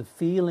process of the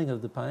feeling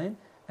of the pain,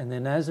 and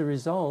then as a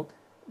result,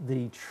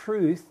 the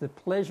truth, the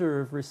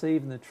pleasure of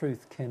receiving the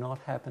truth cannot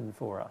happen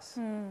for us.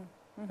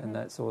 And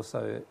that's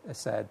also a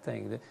sad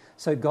thing.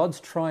 So God's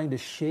trying to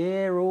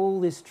share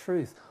all this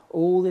truth,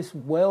 all this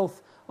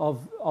wealth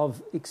of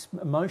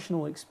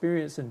emotional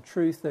experience and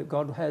truth that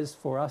God has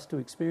for us to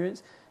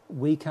experience.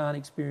 We can't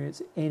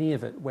experience any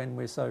of it when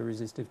we're so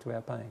resistive to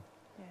our pain.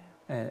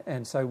 Yeah.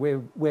 And so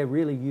we're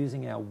really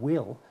using our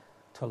will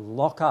to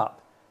lock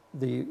up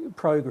the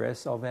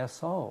progress of our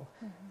soul.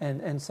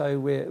 And so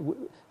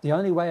the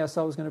only way our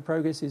soul is going to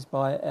progress is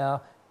by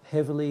our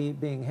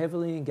being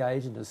heavily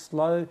engaged in a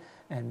slow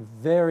and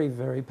very,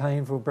 very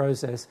painful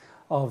process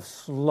of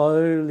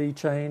slowly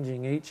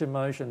changing each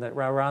emotion that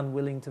we're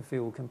unwilling to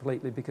feel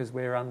completely because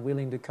we're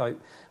unwilling to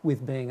cope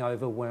with being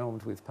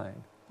overwhelmed with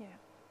pain.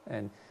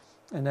 Yeah.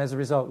 And as a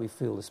result, we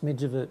feel a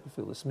smidge of it, we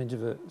feel a smidge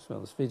of it, we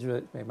feel a smidge of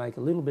it. We make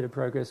a little bit of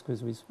progress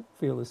because we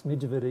feel a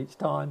smidge of it each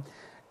time.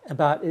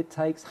 But it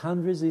takes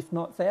hundreds, if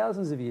not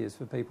thousands of years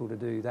for people to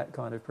do that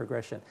kind of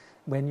progression.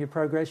 When your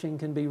progression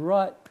can be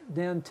right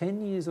down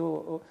 10 years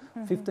or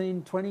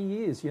 15, 20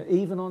 years.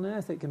 Even on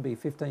earth it can be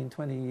 15,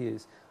 20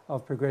 years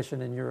of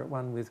progression and you're at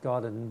one with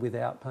God and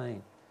without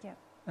pain.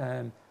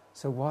 Yeah.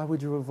 So why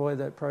would you avoid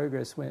that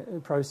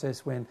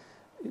process when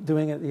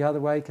doing it the other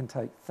way can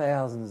take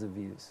thousands of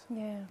years?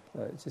 Yeah.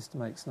 So it just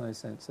makes no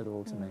sense at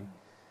all to me.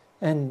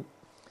 And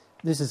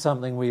this is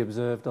something we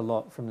observed a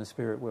lot from the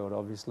spirit world,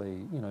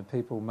 obviously.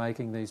 People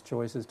making these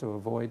choices to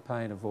avoid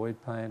pain.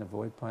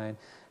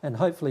 And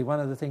hopefully one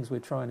of the things we're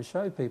trying to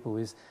show people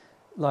is,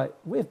 like,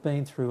 we've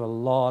been through a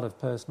lot of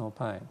personal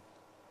pain.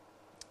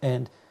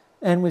 And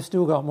we've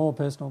still got more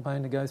personal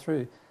pain to go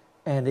through.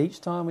 And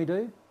each time we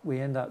do, we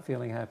end up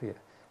feeling happier.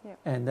 Yep.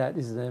 And that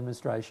is a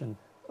demonstration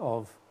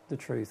of the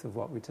truth of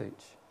what we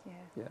teach.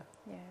 Yeah.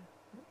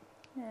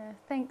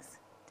 Thanks,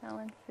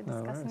 Darlin, for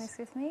discussing this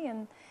with me.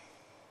 And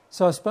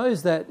so I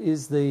suppose that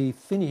is the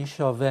finish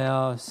of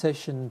our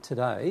session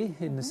today,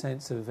 in the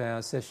sense of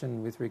our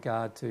session with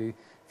regard to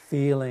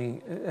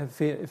feeling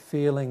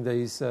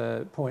these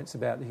points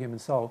about the human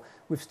soul.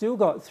 We've still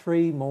got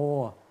 3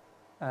 more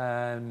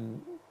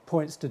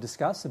points to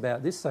discuss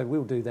about this, so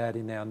we'll do that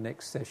in our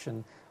next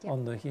session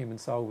on the human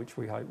soul, which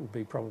we hope will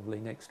be probably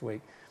next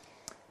week.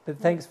 But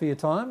thanks for your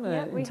time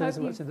in terms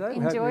of watching today.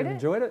 We hope you've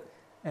enjoyed it.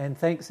 And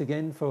thanks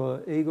again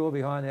for Igor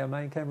behind our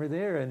main camera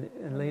there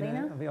and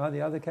Lena behind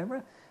the other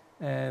camera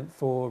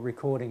for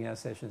recording our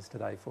sessions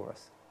today for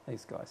us.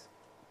 Thanks, guys.